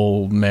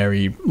 normal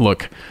Mary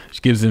look.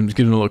 She gives him a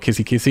little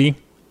kissy.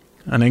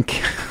 And then...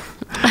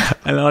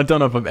 And I don't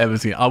know if I've ever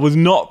seen it. I was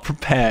not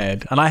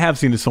prepared. And I have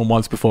seen this film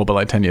once before, but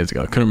like 10 years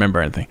ago. I couldn't remember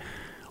anything.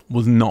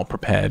 Was not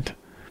prepared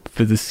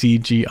for the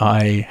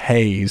CGI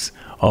haze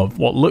of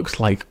what looks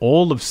like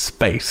all of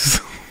space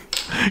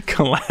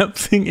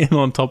collapsing in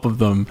on top of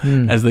them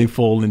as they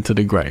fall into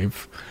the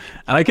grave.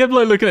 And I kept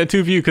like looking at two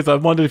of you because I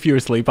wondered if you were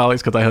asleep,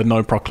 Alex, because I heard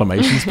no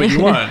proclamations, but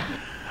you weren't.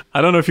 I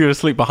don't know if you were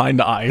asleep behind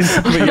the eyes,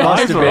 but your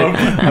Must eyes have were been.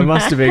 open. I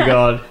must have been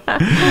gone.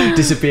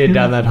 Disappeared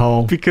down that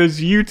hole.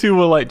 Because you two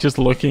were like just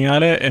looking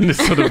at it in this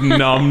sort of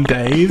numb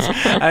daze,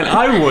 and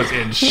I was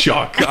in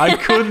shock. I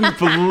couldn't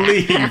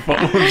believe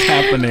what was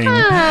happening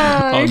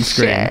on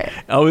screen.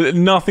 shit.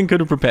 Nothing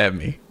could have prepared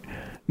me.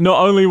 Not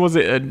only was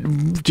it a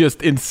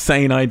just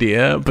insane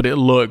idea, but it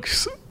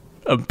looks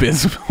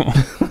abysmal.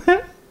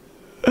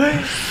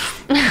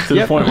 To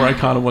the point where I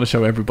kind of want to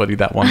show everybody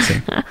that one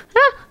scene.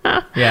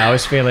 Yeah, I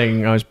was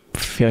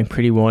feeling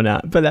pretty worn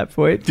out by that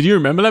point. Did you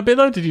remember that bit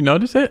though? Did you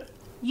notice it?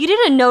 You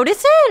didn't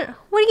notice it?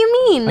 What do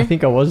you mean? I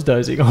think I was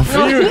dozing off.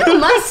 Oh, you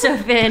must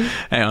have been.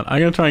 Hang on, I'm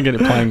gonna try and get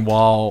it playing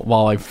while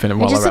I finish It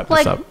while I just wrap looked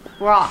this like up.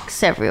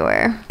 rocks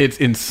everywhere, It's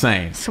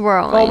insane.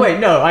 swirling. Oh wait,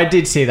 no, I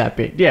did see that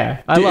bit.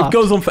 Yeah, I It laughed.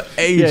 goes on for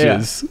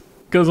ages.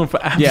 Goes on for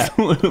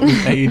absolutely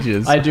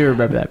ages. I do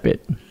remember that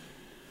bit.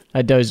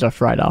 I dozed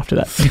off right after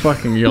that.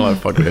 Fucking, you're like,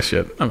 fuck this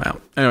shit. I'm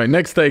out. Anyway,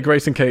 next day,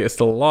 Grace and Kate are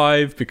still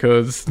alive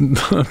because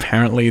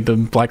apparently the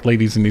black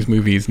ladies in these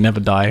movies never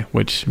die,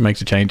 which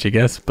makes a change, I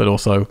guess, but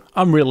also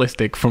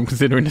unrealistic from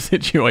considering the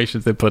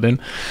situations they're put in.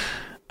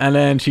 And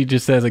then she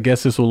just says, I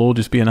guess this will all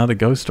just be another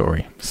ghost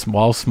story,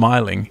 while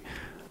smiling.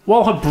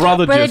 While her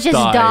brother just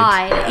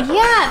died.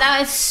 Yeah, that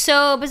was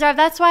so bizarre.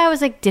 That's why I was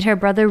like, did her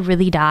brother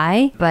really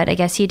die? But I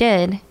guess he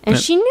did. And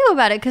Yeah. she knew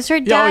about it because her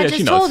Yeah, dad oh, yeah, she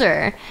just knows. told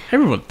her,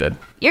 Everyone's dead.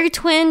 your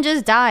twin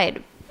just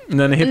died. And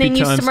then the And hippie then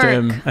you turns to smirk.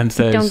 him and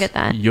says, Don't get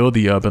that. You're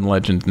the urban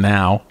legend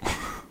now.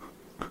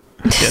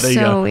 Yeah, there you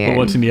So go. weird. We're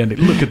watching the ending.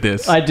 Look at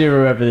this. I do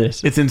remember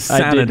this. It's I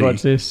insanity. did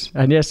watch this.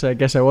 And yes, I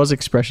guess I was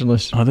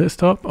expressionless. Oh, did it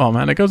stop? Oh,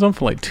 man, it goes on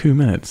for like 2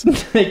 minutes.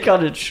 They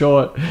cut it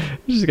short.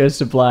 It just goes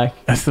to black.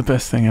 That's the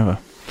best thing ever.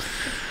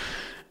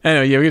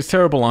 Anyway, yeah, we get this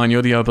terrible line,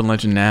 you're the urban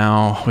legend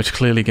now, which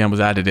clearly, again, was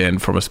added in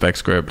from a spec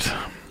script.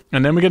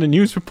 And then we get a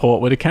news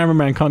report where the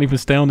cameraman can't even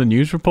stay on the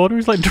news reporter.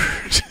 He's like,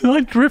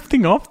 like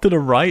drifting off to the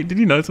right. Did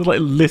you notice? It's like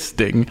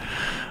listing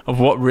of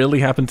what really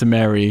happened to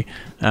Mary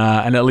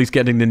and at least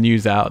getting the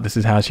news out. This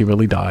is how she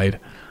really died.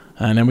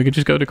 And then we could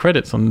just go to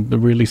credits on the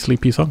really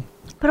sleepy song.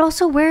 But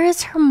also, where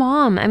is her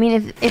mom? I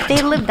mean, if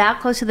they lived that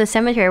close to the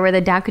cemetery where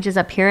the dad could just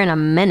appear in a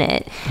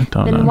minute,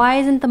 don't then know. why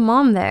isn't the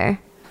mom there?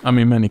 I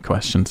mean, many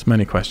questions.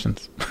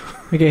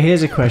 Okay,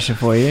 here's a question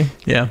for you.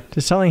 Yeah.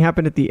 Does something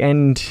happen at the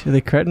end of the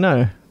credit?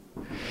 No.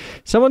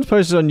 Someone's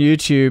posted on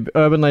YouTube,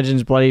 Urban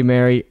Legends Bloody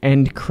Mary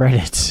end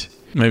credits.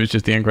 Maybe it's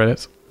just the end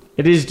credits.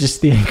 It is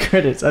just the end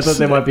credits. I thought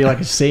there might be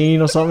like a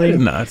scene or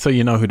something. No, so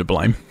you know who to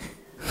blame.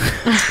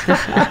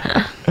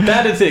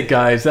 That is it,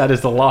 guys. That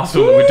is the last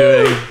one we're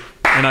doing.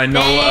 And I know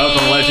what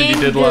Urban Legend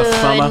you did last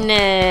summer.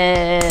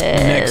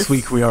 Next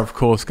week, we are, of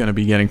course, going to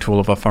be getting to all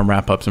of our fun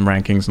wrap-ups and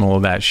rankings and all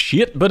of that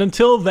shit. But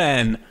until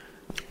then,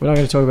 We're not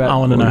going to talk about. I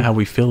want to know how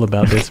we feel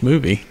about this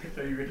movie.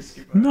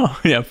 No,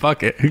 yeah,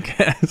 fuck it. Who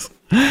cares?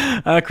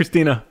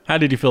 Christina, how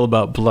did you feel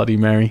about Bloody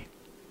Mary?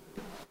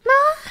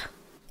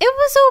 It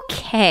was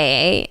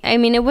okay. I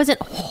mean, it wasn't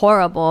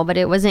horrible, but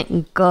it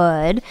wasn't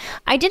good.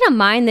 I didn't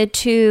mind the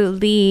two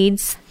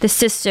leads, the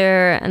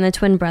sister and the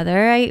twin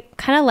brother. I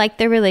kind of liked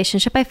their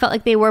relationship. I felt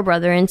like they were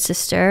brother and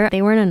sister.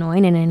 They weren't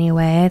annoying in any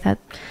way. I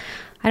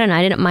don't know,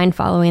 I didn't mind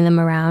following them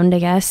around, I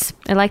guess.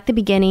 I liked the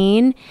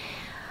beginning.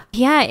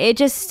 Yeah, it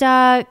just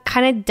kind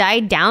of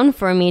died down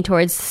for me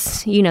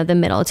towards, the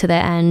middle to the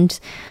end.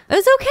 It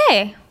was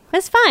okay. It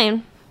was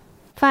fine.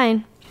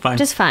 Fine. Fine.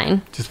 Just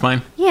fine. Just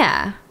fine?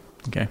 Yeah.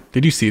 Okay.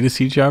 Did you see the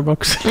CGI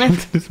box? I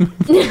just...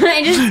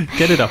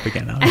 Get it up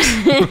again, Alex.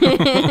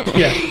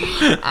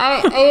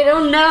 I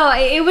don't know.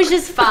 It was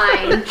just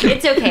fine.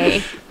 It's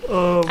okay.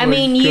 Oh I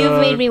mean, you've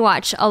made me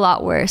watch a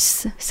lot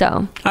worse.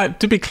 So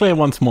To be clear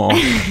once more,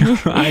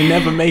 I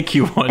never make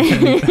you watch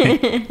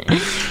anything.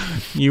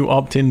 You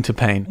opt into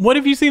pain. What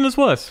have you seen as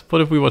worse? What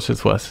have we watched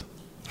as worse?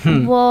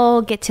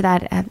 we'll get to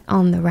that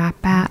on the wrap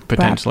up.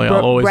 Potentially,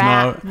 I'll always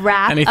know.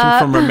 Anything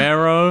from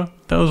Romero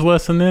that was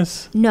worse than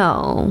this?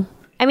 No.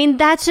 I mean,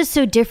 that's just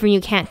so different. You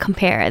can't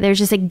compare. There's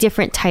just like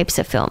different types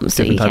of films,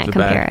 so you Different types can't of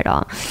compare bad. at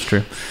all. It's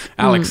true.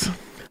 Alex.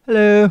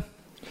 Hello.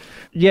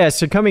 Yeah,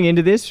 so coming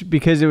into this,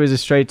 because it was a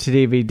straight to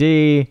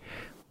DVD,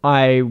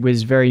 I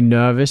was very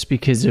nervous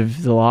because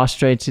of the last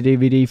straight to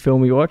DVD film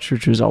we watched,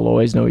 which was I'll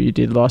Always Know What You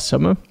Did Last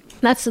Summer.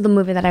 That's the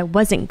movie that I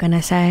wasn't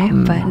gonna say,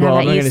 but now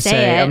I'm that you gonna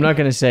say it, I'm not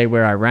going to say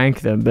where I rank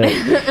them, but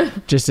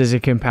just as a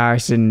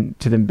comparison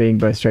to them being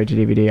both straight to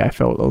DVD, I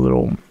felt a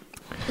little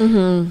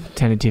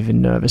tentative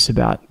and nervous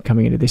about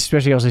coming into this,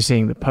 especially also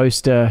seeing the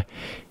poster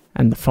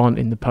and the font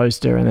in the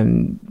poster and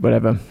then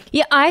whatever.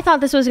 yeah, I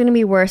thought this was gonna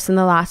be worse than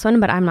the last one,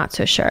 but I'm not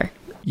so sure.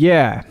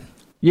 Yeah,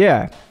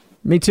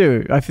 me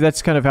too.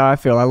 That's kind of how I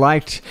feel.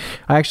 I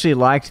actually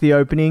liked the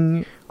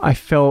opening. I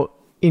felt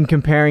in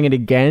comparing it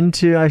again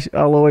to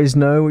I'll Always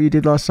Know What You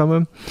Did Last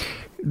Summer,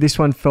 this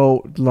one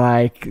felt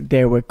like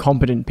there were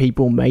competent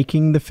people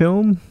making the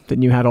film that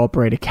knew how to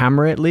operate a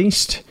camera at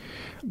least.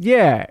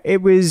 Yeah,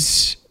 it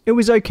was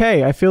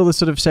okay. I feel the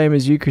sort of same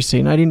as you,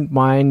 Christine. I didn't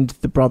mind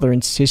the brother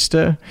and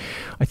sister.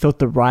 I thought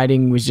the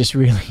writing was just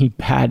really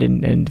bad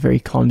and very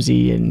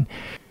clumsy, and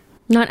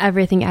Not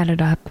everything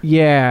added up.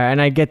 Yeah,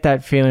 and I get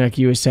that feeling, like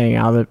you were saying,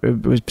 Al, that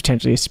it was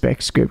potentially a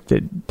spec script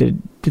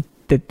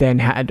that then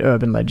had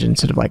Urban Legend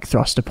sort of like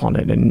thrust upon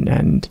it,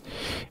 and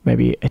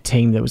maybe a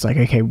team that was like,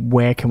 okay,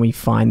 where can we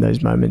find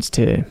those moments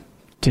to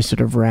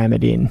sort of ram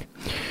it in?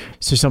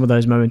 So some of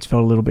those moments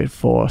felt a little bit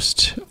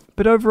forced,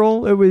 but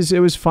overall it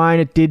was fine.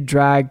 It did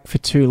drag for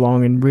too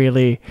long, and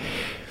really,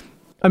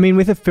 I mean,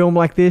 with a film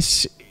like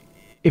this,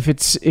 if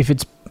it's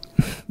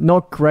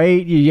not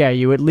great,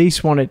 you at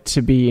least want it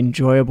to be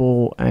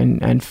enjoyable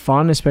and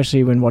fun,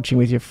 especially when watching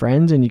with your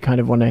friends, and you kind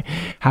of want to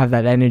have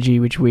that energy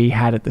which we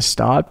had at the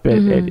start, but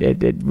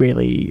it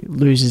really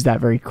loses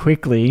that very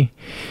quickly.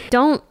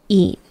 Don't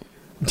eat.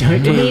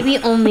 Maybe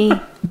only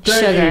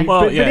sugar.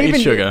 Well, But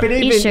eat sugar. But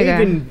Eat sugar.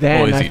 even then,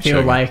 Always I eat feel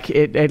sugar. like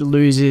it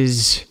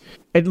loses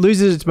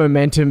its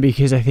momentum,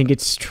 because I think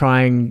it's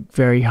trying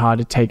very hard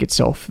to take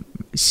itself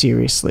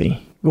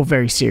seriously, well,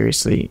 very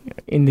seriously,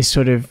 in this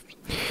sort of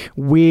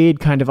weird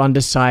kind of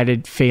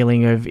undecided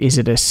feeling of, is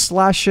it a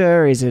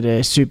slasher, is it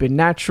a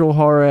supernatural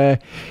horror,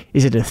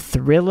 is it a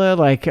thriller?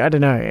 Like, I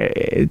don't know,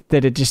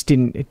 that it just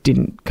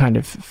didn't kind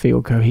of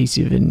feel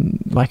cohesive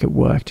and like it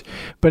worked.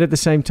 But at the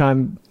same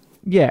time,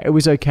 yeah, it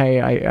was okay.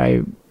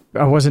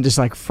 I wasn't just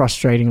like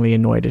frustratingly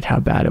annoyed at how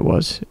bad it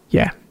was.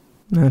 Yeah,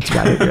 that's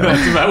about it. Really.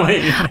 That's about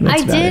what you-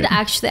 I did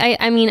actually.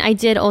 I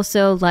did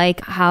also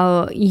like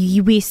how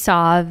we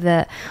saw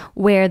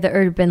where the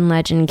urban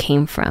legend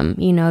came from.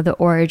 You know, the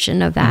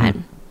origin of that,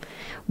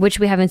 which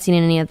we haven't seen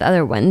in any of the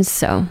other ones.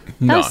 So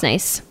that No. was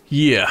nice.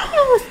 Yeah.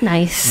 It was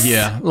nice.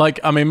 Yeah. Like,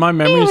 I mean, my was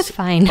memories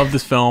fine. of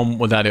this film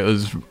were that it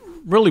was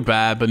really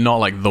bad, but not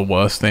like the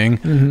worst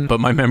thing. But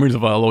my memories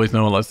of I'll Always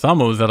Know Last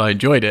Summer was that I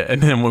enjoyed it. And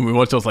then when we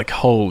watched it, I was like,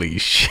 holy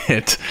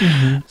shit.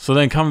 So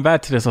then coming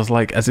back to this, I was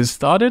like, as it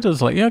started, I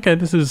was like, yeah, okay,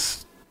 this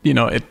is, you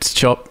know, it's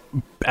shot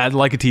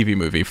like a TV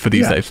movie for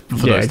these days, for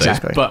those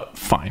exactly. days. But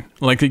fine.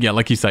 Like, yeah,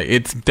 like you say,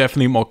 it's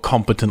definitely more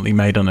competently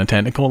made on a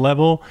technical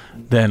level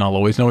than I'll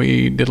Always Know What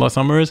You Did Last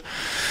Summer is.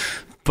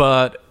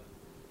 But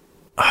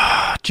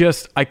I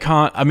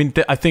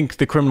think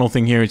the criminal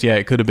thing here is, yeah,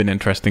 it could have been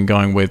interesting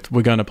going with,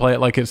 we're going to play it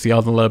like it's the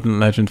other Urban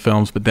Legend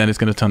films, but then it's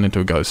going to turn into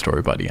a ghost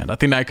story by the end. I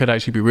think that could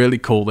actually be really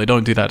cool. They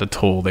don't do that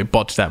at all. They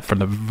botch that from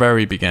the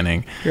very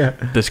beginning. Yeah.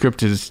 The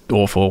script is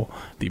awful.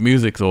 The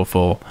music's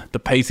awful. The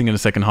pacing in the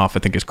second half, I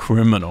think, is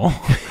criminal.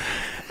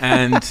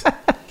 And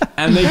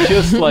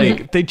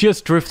they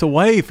just drift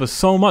away for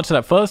so much of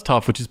that first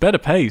half, which is better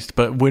paced,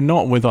 but we're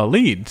not with our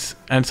leads.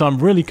 And so I'm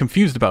really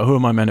confused about who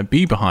am I meant to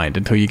be behind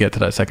until you get to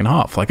that second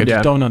half. Like, I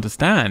just don't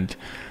understand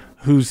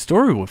whose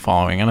story we're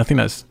following. And I think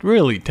that's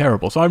really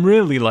terrible. So I'm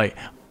really like,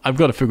 I've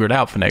got to figure it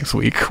out for next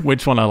week,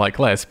 which one I like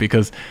less,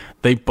 because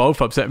they both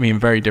upset me in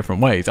very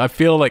different ways. I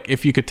feel like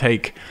if you could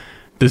take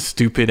the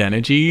stupid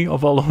energy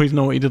of I'll Always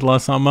Know What You Did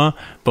Last Summer,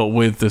 but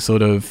with the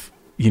sort of,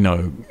 you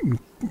know,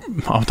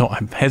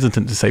 I'm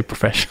hesitant to say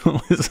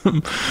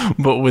professionalism,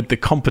 but with the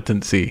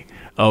competency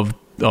of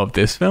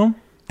this film,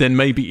 then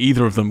maybe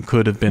either of them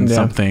could have been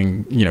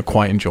something, you know,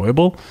 quite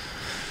enjoyable.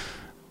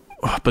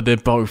 But they're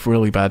both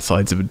really bad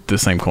sides of the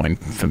same coin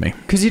for me.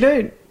 Because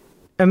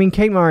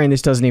Kate Murray in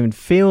this doesn't even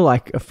feel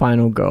like a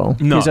final girl.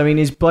 No. Because, I mean,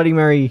 is Bloody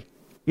Mary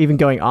even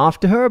going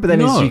after her? But then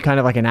is No. she kind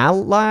of like an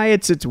ally?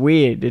 It's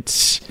weird.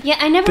 Yeah,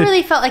 I never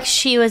really felt like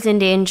she was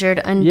endangered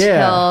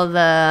until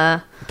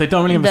They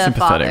don't really have a the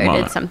sympathetic father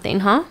moment. did something,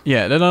 huh?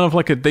 Yeah, they don't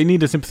have they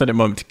need a sympathetic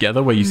moment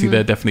together where you see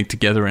they're definitely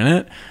together in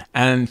it.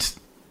 And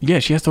yeah,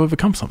 she has to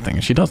overcome something,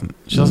 and she doesn't.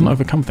 She doesn't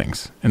overcome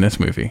things in this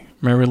movie.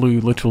 Mary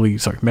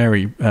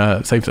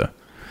saves her.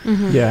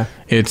 Yeah.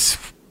 It's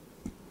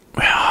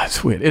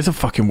weird. It's a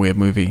fucking weird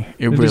movie.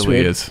 It really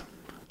weird. is.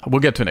 We'll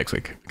get to it next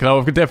week. Because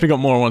I've definitely got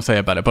more I want to say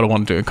about it, but I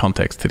want to do it in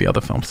context to the other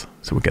films.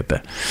 So we'll get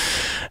there.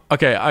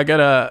 Okay, I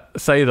gotta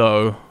say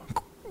though,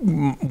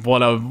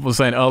 what I was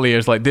saying earlier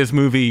is like, this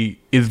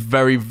movie is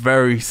very,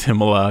 very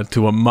similar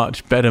to a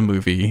much better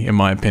movie, in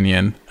my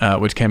opinion,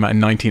 which came out in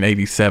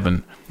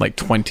 1987, like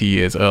 20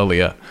 years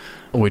earlier,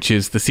 which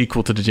is the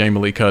sequel to the Jamie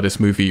Lee Curtis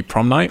movie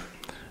Prom Night.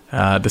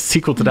 The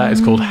sequel to that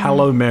is called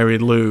Hello Mary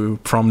Lou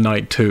Prom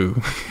Night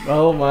 2.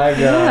 Oh my Ooh, I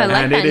god.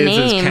 like And that it is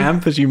as name.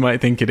 camp as you might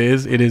think it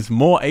is. It is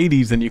more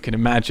 80s than you can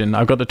imagine.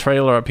 I've got the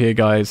trailer up here,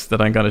 guys, that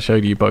I'm going to show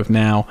you both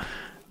now.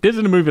 This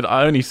is a movie that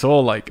I only saw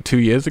like 2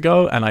 years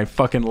ago, and I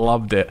fucking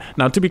loved it.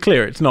 Now, to be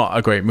clear, it's not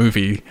a great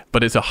movie,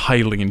 but it's a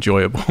highly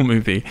enjoyable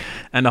movie.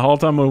 And the whole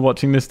time we were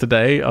watching this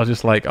today, I was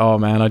just like, oh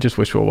man, I just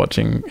wish we were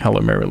watching Hello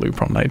Mary Lou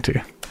Prom Night 2.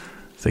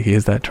 So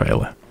here's that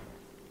trailer.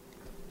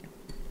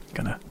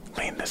 Gonna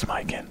lean this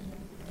mic in.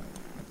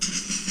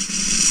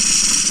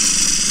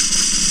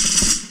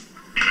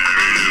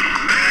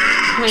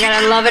 Oh my god,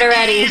 I love it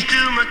already. You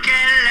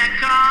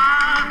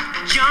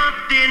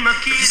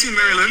see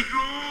Mary Lou?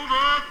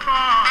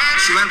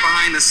 She went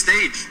behind the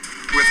stage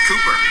with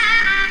Cooper.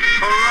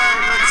 All right,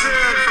 let's hear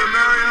it for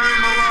Mary Lou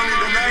Maloney,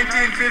 the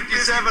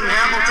 1957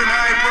 Hamilton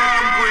High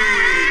prom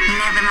queen.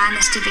 Never mind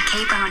the stupid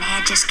cape on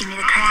head, just give me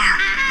the crown.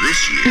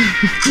 This year,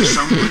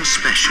 someone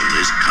special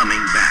is coming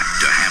back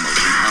to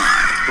Hamilton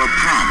High for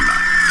prom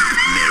night.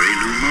 Mary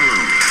Lou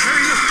Maloney.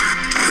 Mary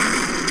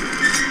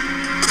Lou.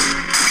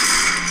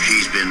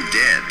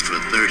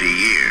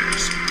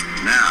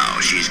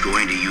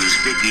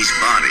 Vicky's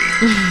body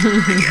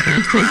to get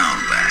her crown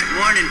back.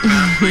 Morning,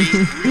 Crown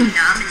Queen.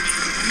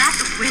 Nominated, not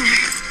the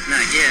winner.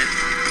 Not yet.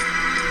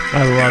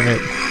 I love it.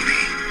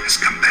 Mommy has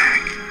come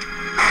back.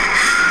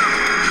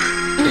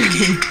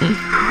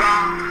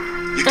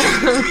 You can't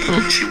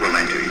believe she will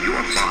enter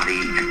your body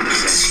and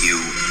possess you.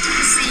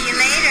 See you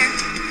later,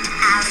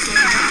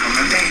 alligator.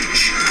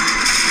 Revenge.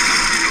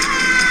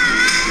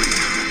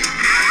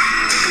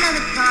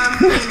 Another prom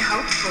queen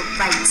hopeful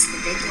bites the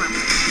big one.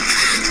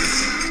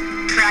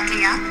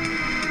 Cracking up?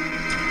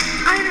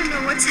 I don't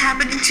know what's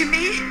happening to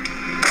me.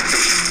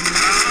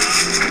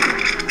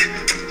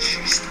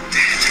 She's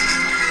dead.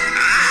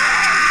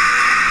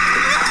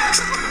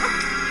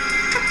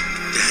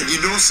 Dad, you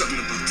know something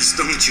about this,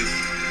 don't you?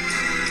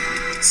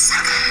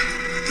 Sucker.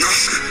 No.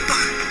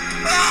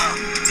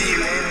 See you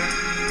later,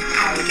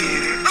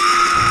 alligator.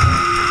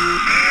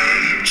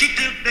 She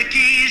took the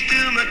keys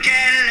to my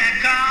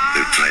Cadillac car.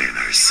 They're playing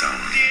our song.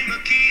 In my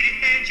kitty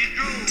and she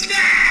drove.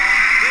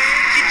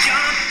 She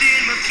jumped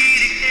in my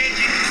kitty and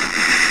she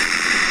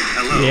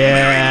Hello, Yeah.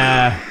 Mary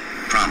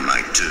Lou. Prom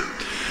night 2.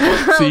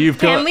 So you've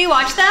got. Can we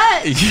watch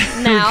that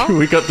now?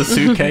 We got the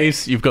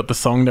suitcase. You've got the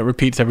song that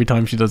repeats every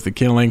time she does the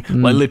killing.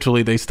 Like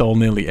literally, they stole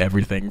nearly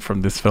everything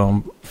from this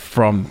film,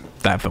 from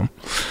that film,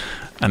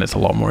 and it's a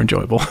lot more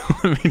enjoyable.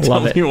 Let me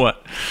tell it. you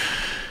what.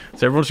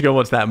 So everyone should go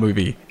watch that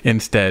movie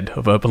instead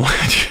of Urban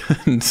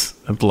Legends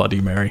of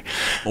Bloody Mary.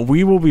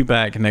 We will be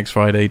back next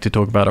Friday to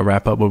talk about a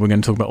wrap-up where we're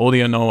going to talk about all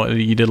the I Know What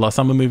You Did Last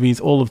Summer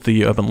movies, all of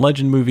the Urban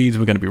Legend movies.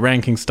 We're going to be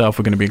ranking stuff.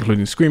 We're going to be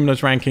including Scream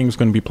Notes rankings. We're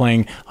going to be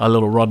playing a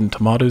little Rotten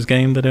Tomatoes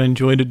game that I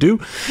enjoy to do.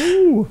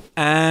 Ooh.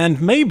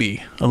 And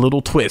maybe a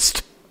little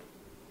twist.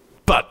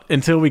 But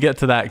until we get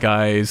to that,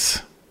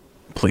 guys,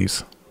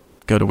 please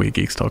go to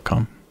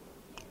WeirdGeeks.com.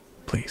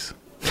 Please.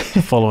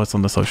 Follow us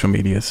on the social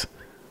medias.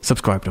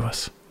 Subscribe to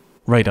us.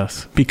 Rate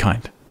us. Be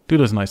kind. Do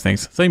those nice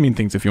things. Say mean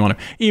things if you want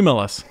to. Email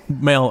us.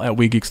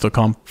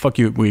 mail@weirdgeeks.com. Fuck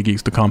you at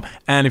weirdgeeks.com.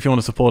 And if you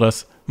want to support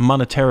us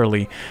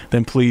monetarily,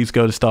 then please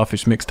go to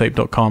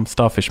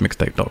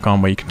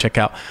starfishmixtape.com, where you can check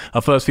out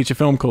our first feature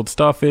film called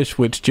Starfish,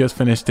 which just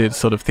finished its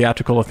sort of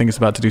theatrical. I think it's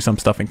about to do some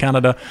stuff in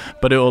Canada,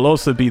 but it will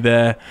also be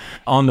there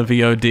on the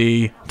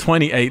VOD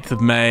 28th of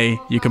May.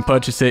 You can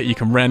purchase it, you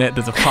can rent it.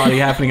 There's a party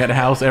happening at the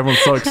house.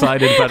 Everyone's so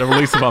excited about the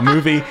release of our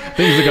movie.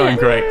 Things are going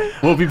great.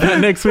 We'll be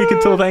back next week.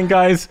 Until then,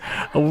 guys,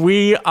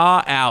 we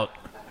are out.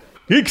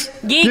 Geeks.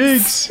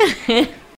 Geeks.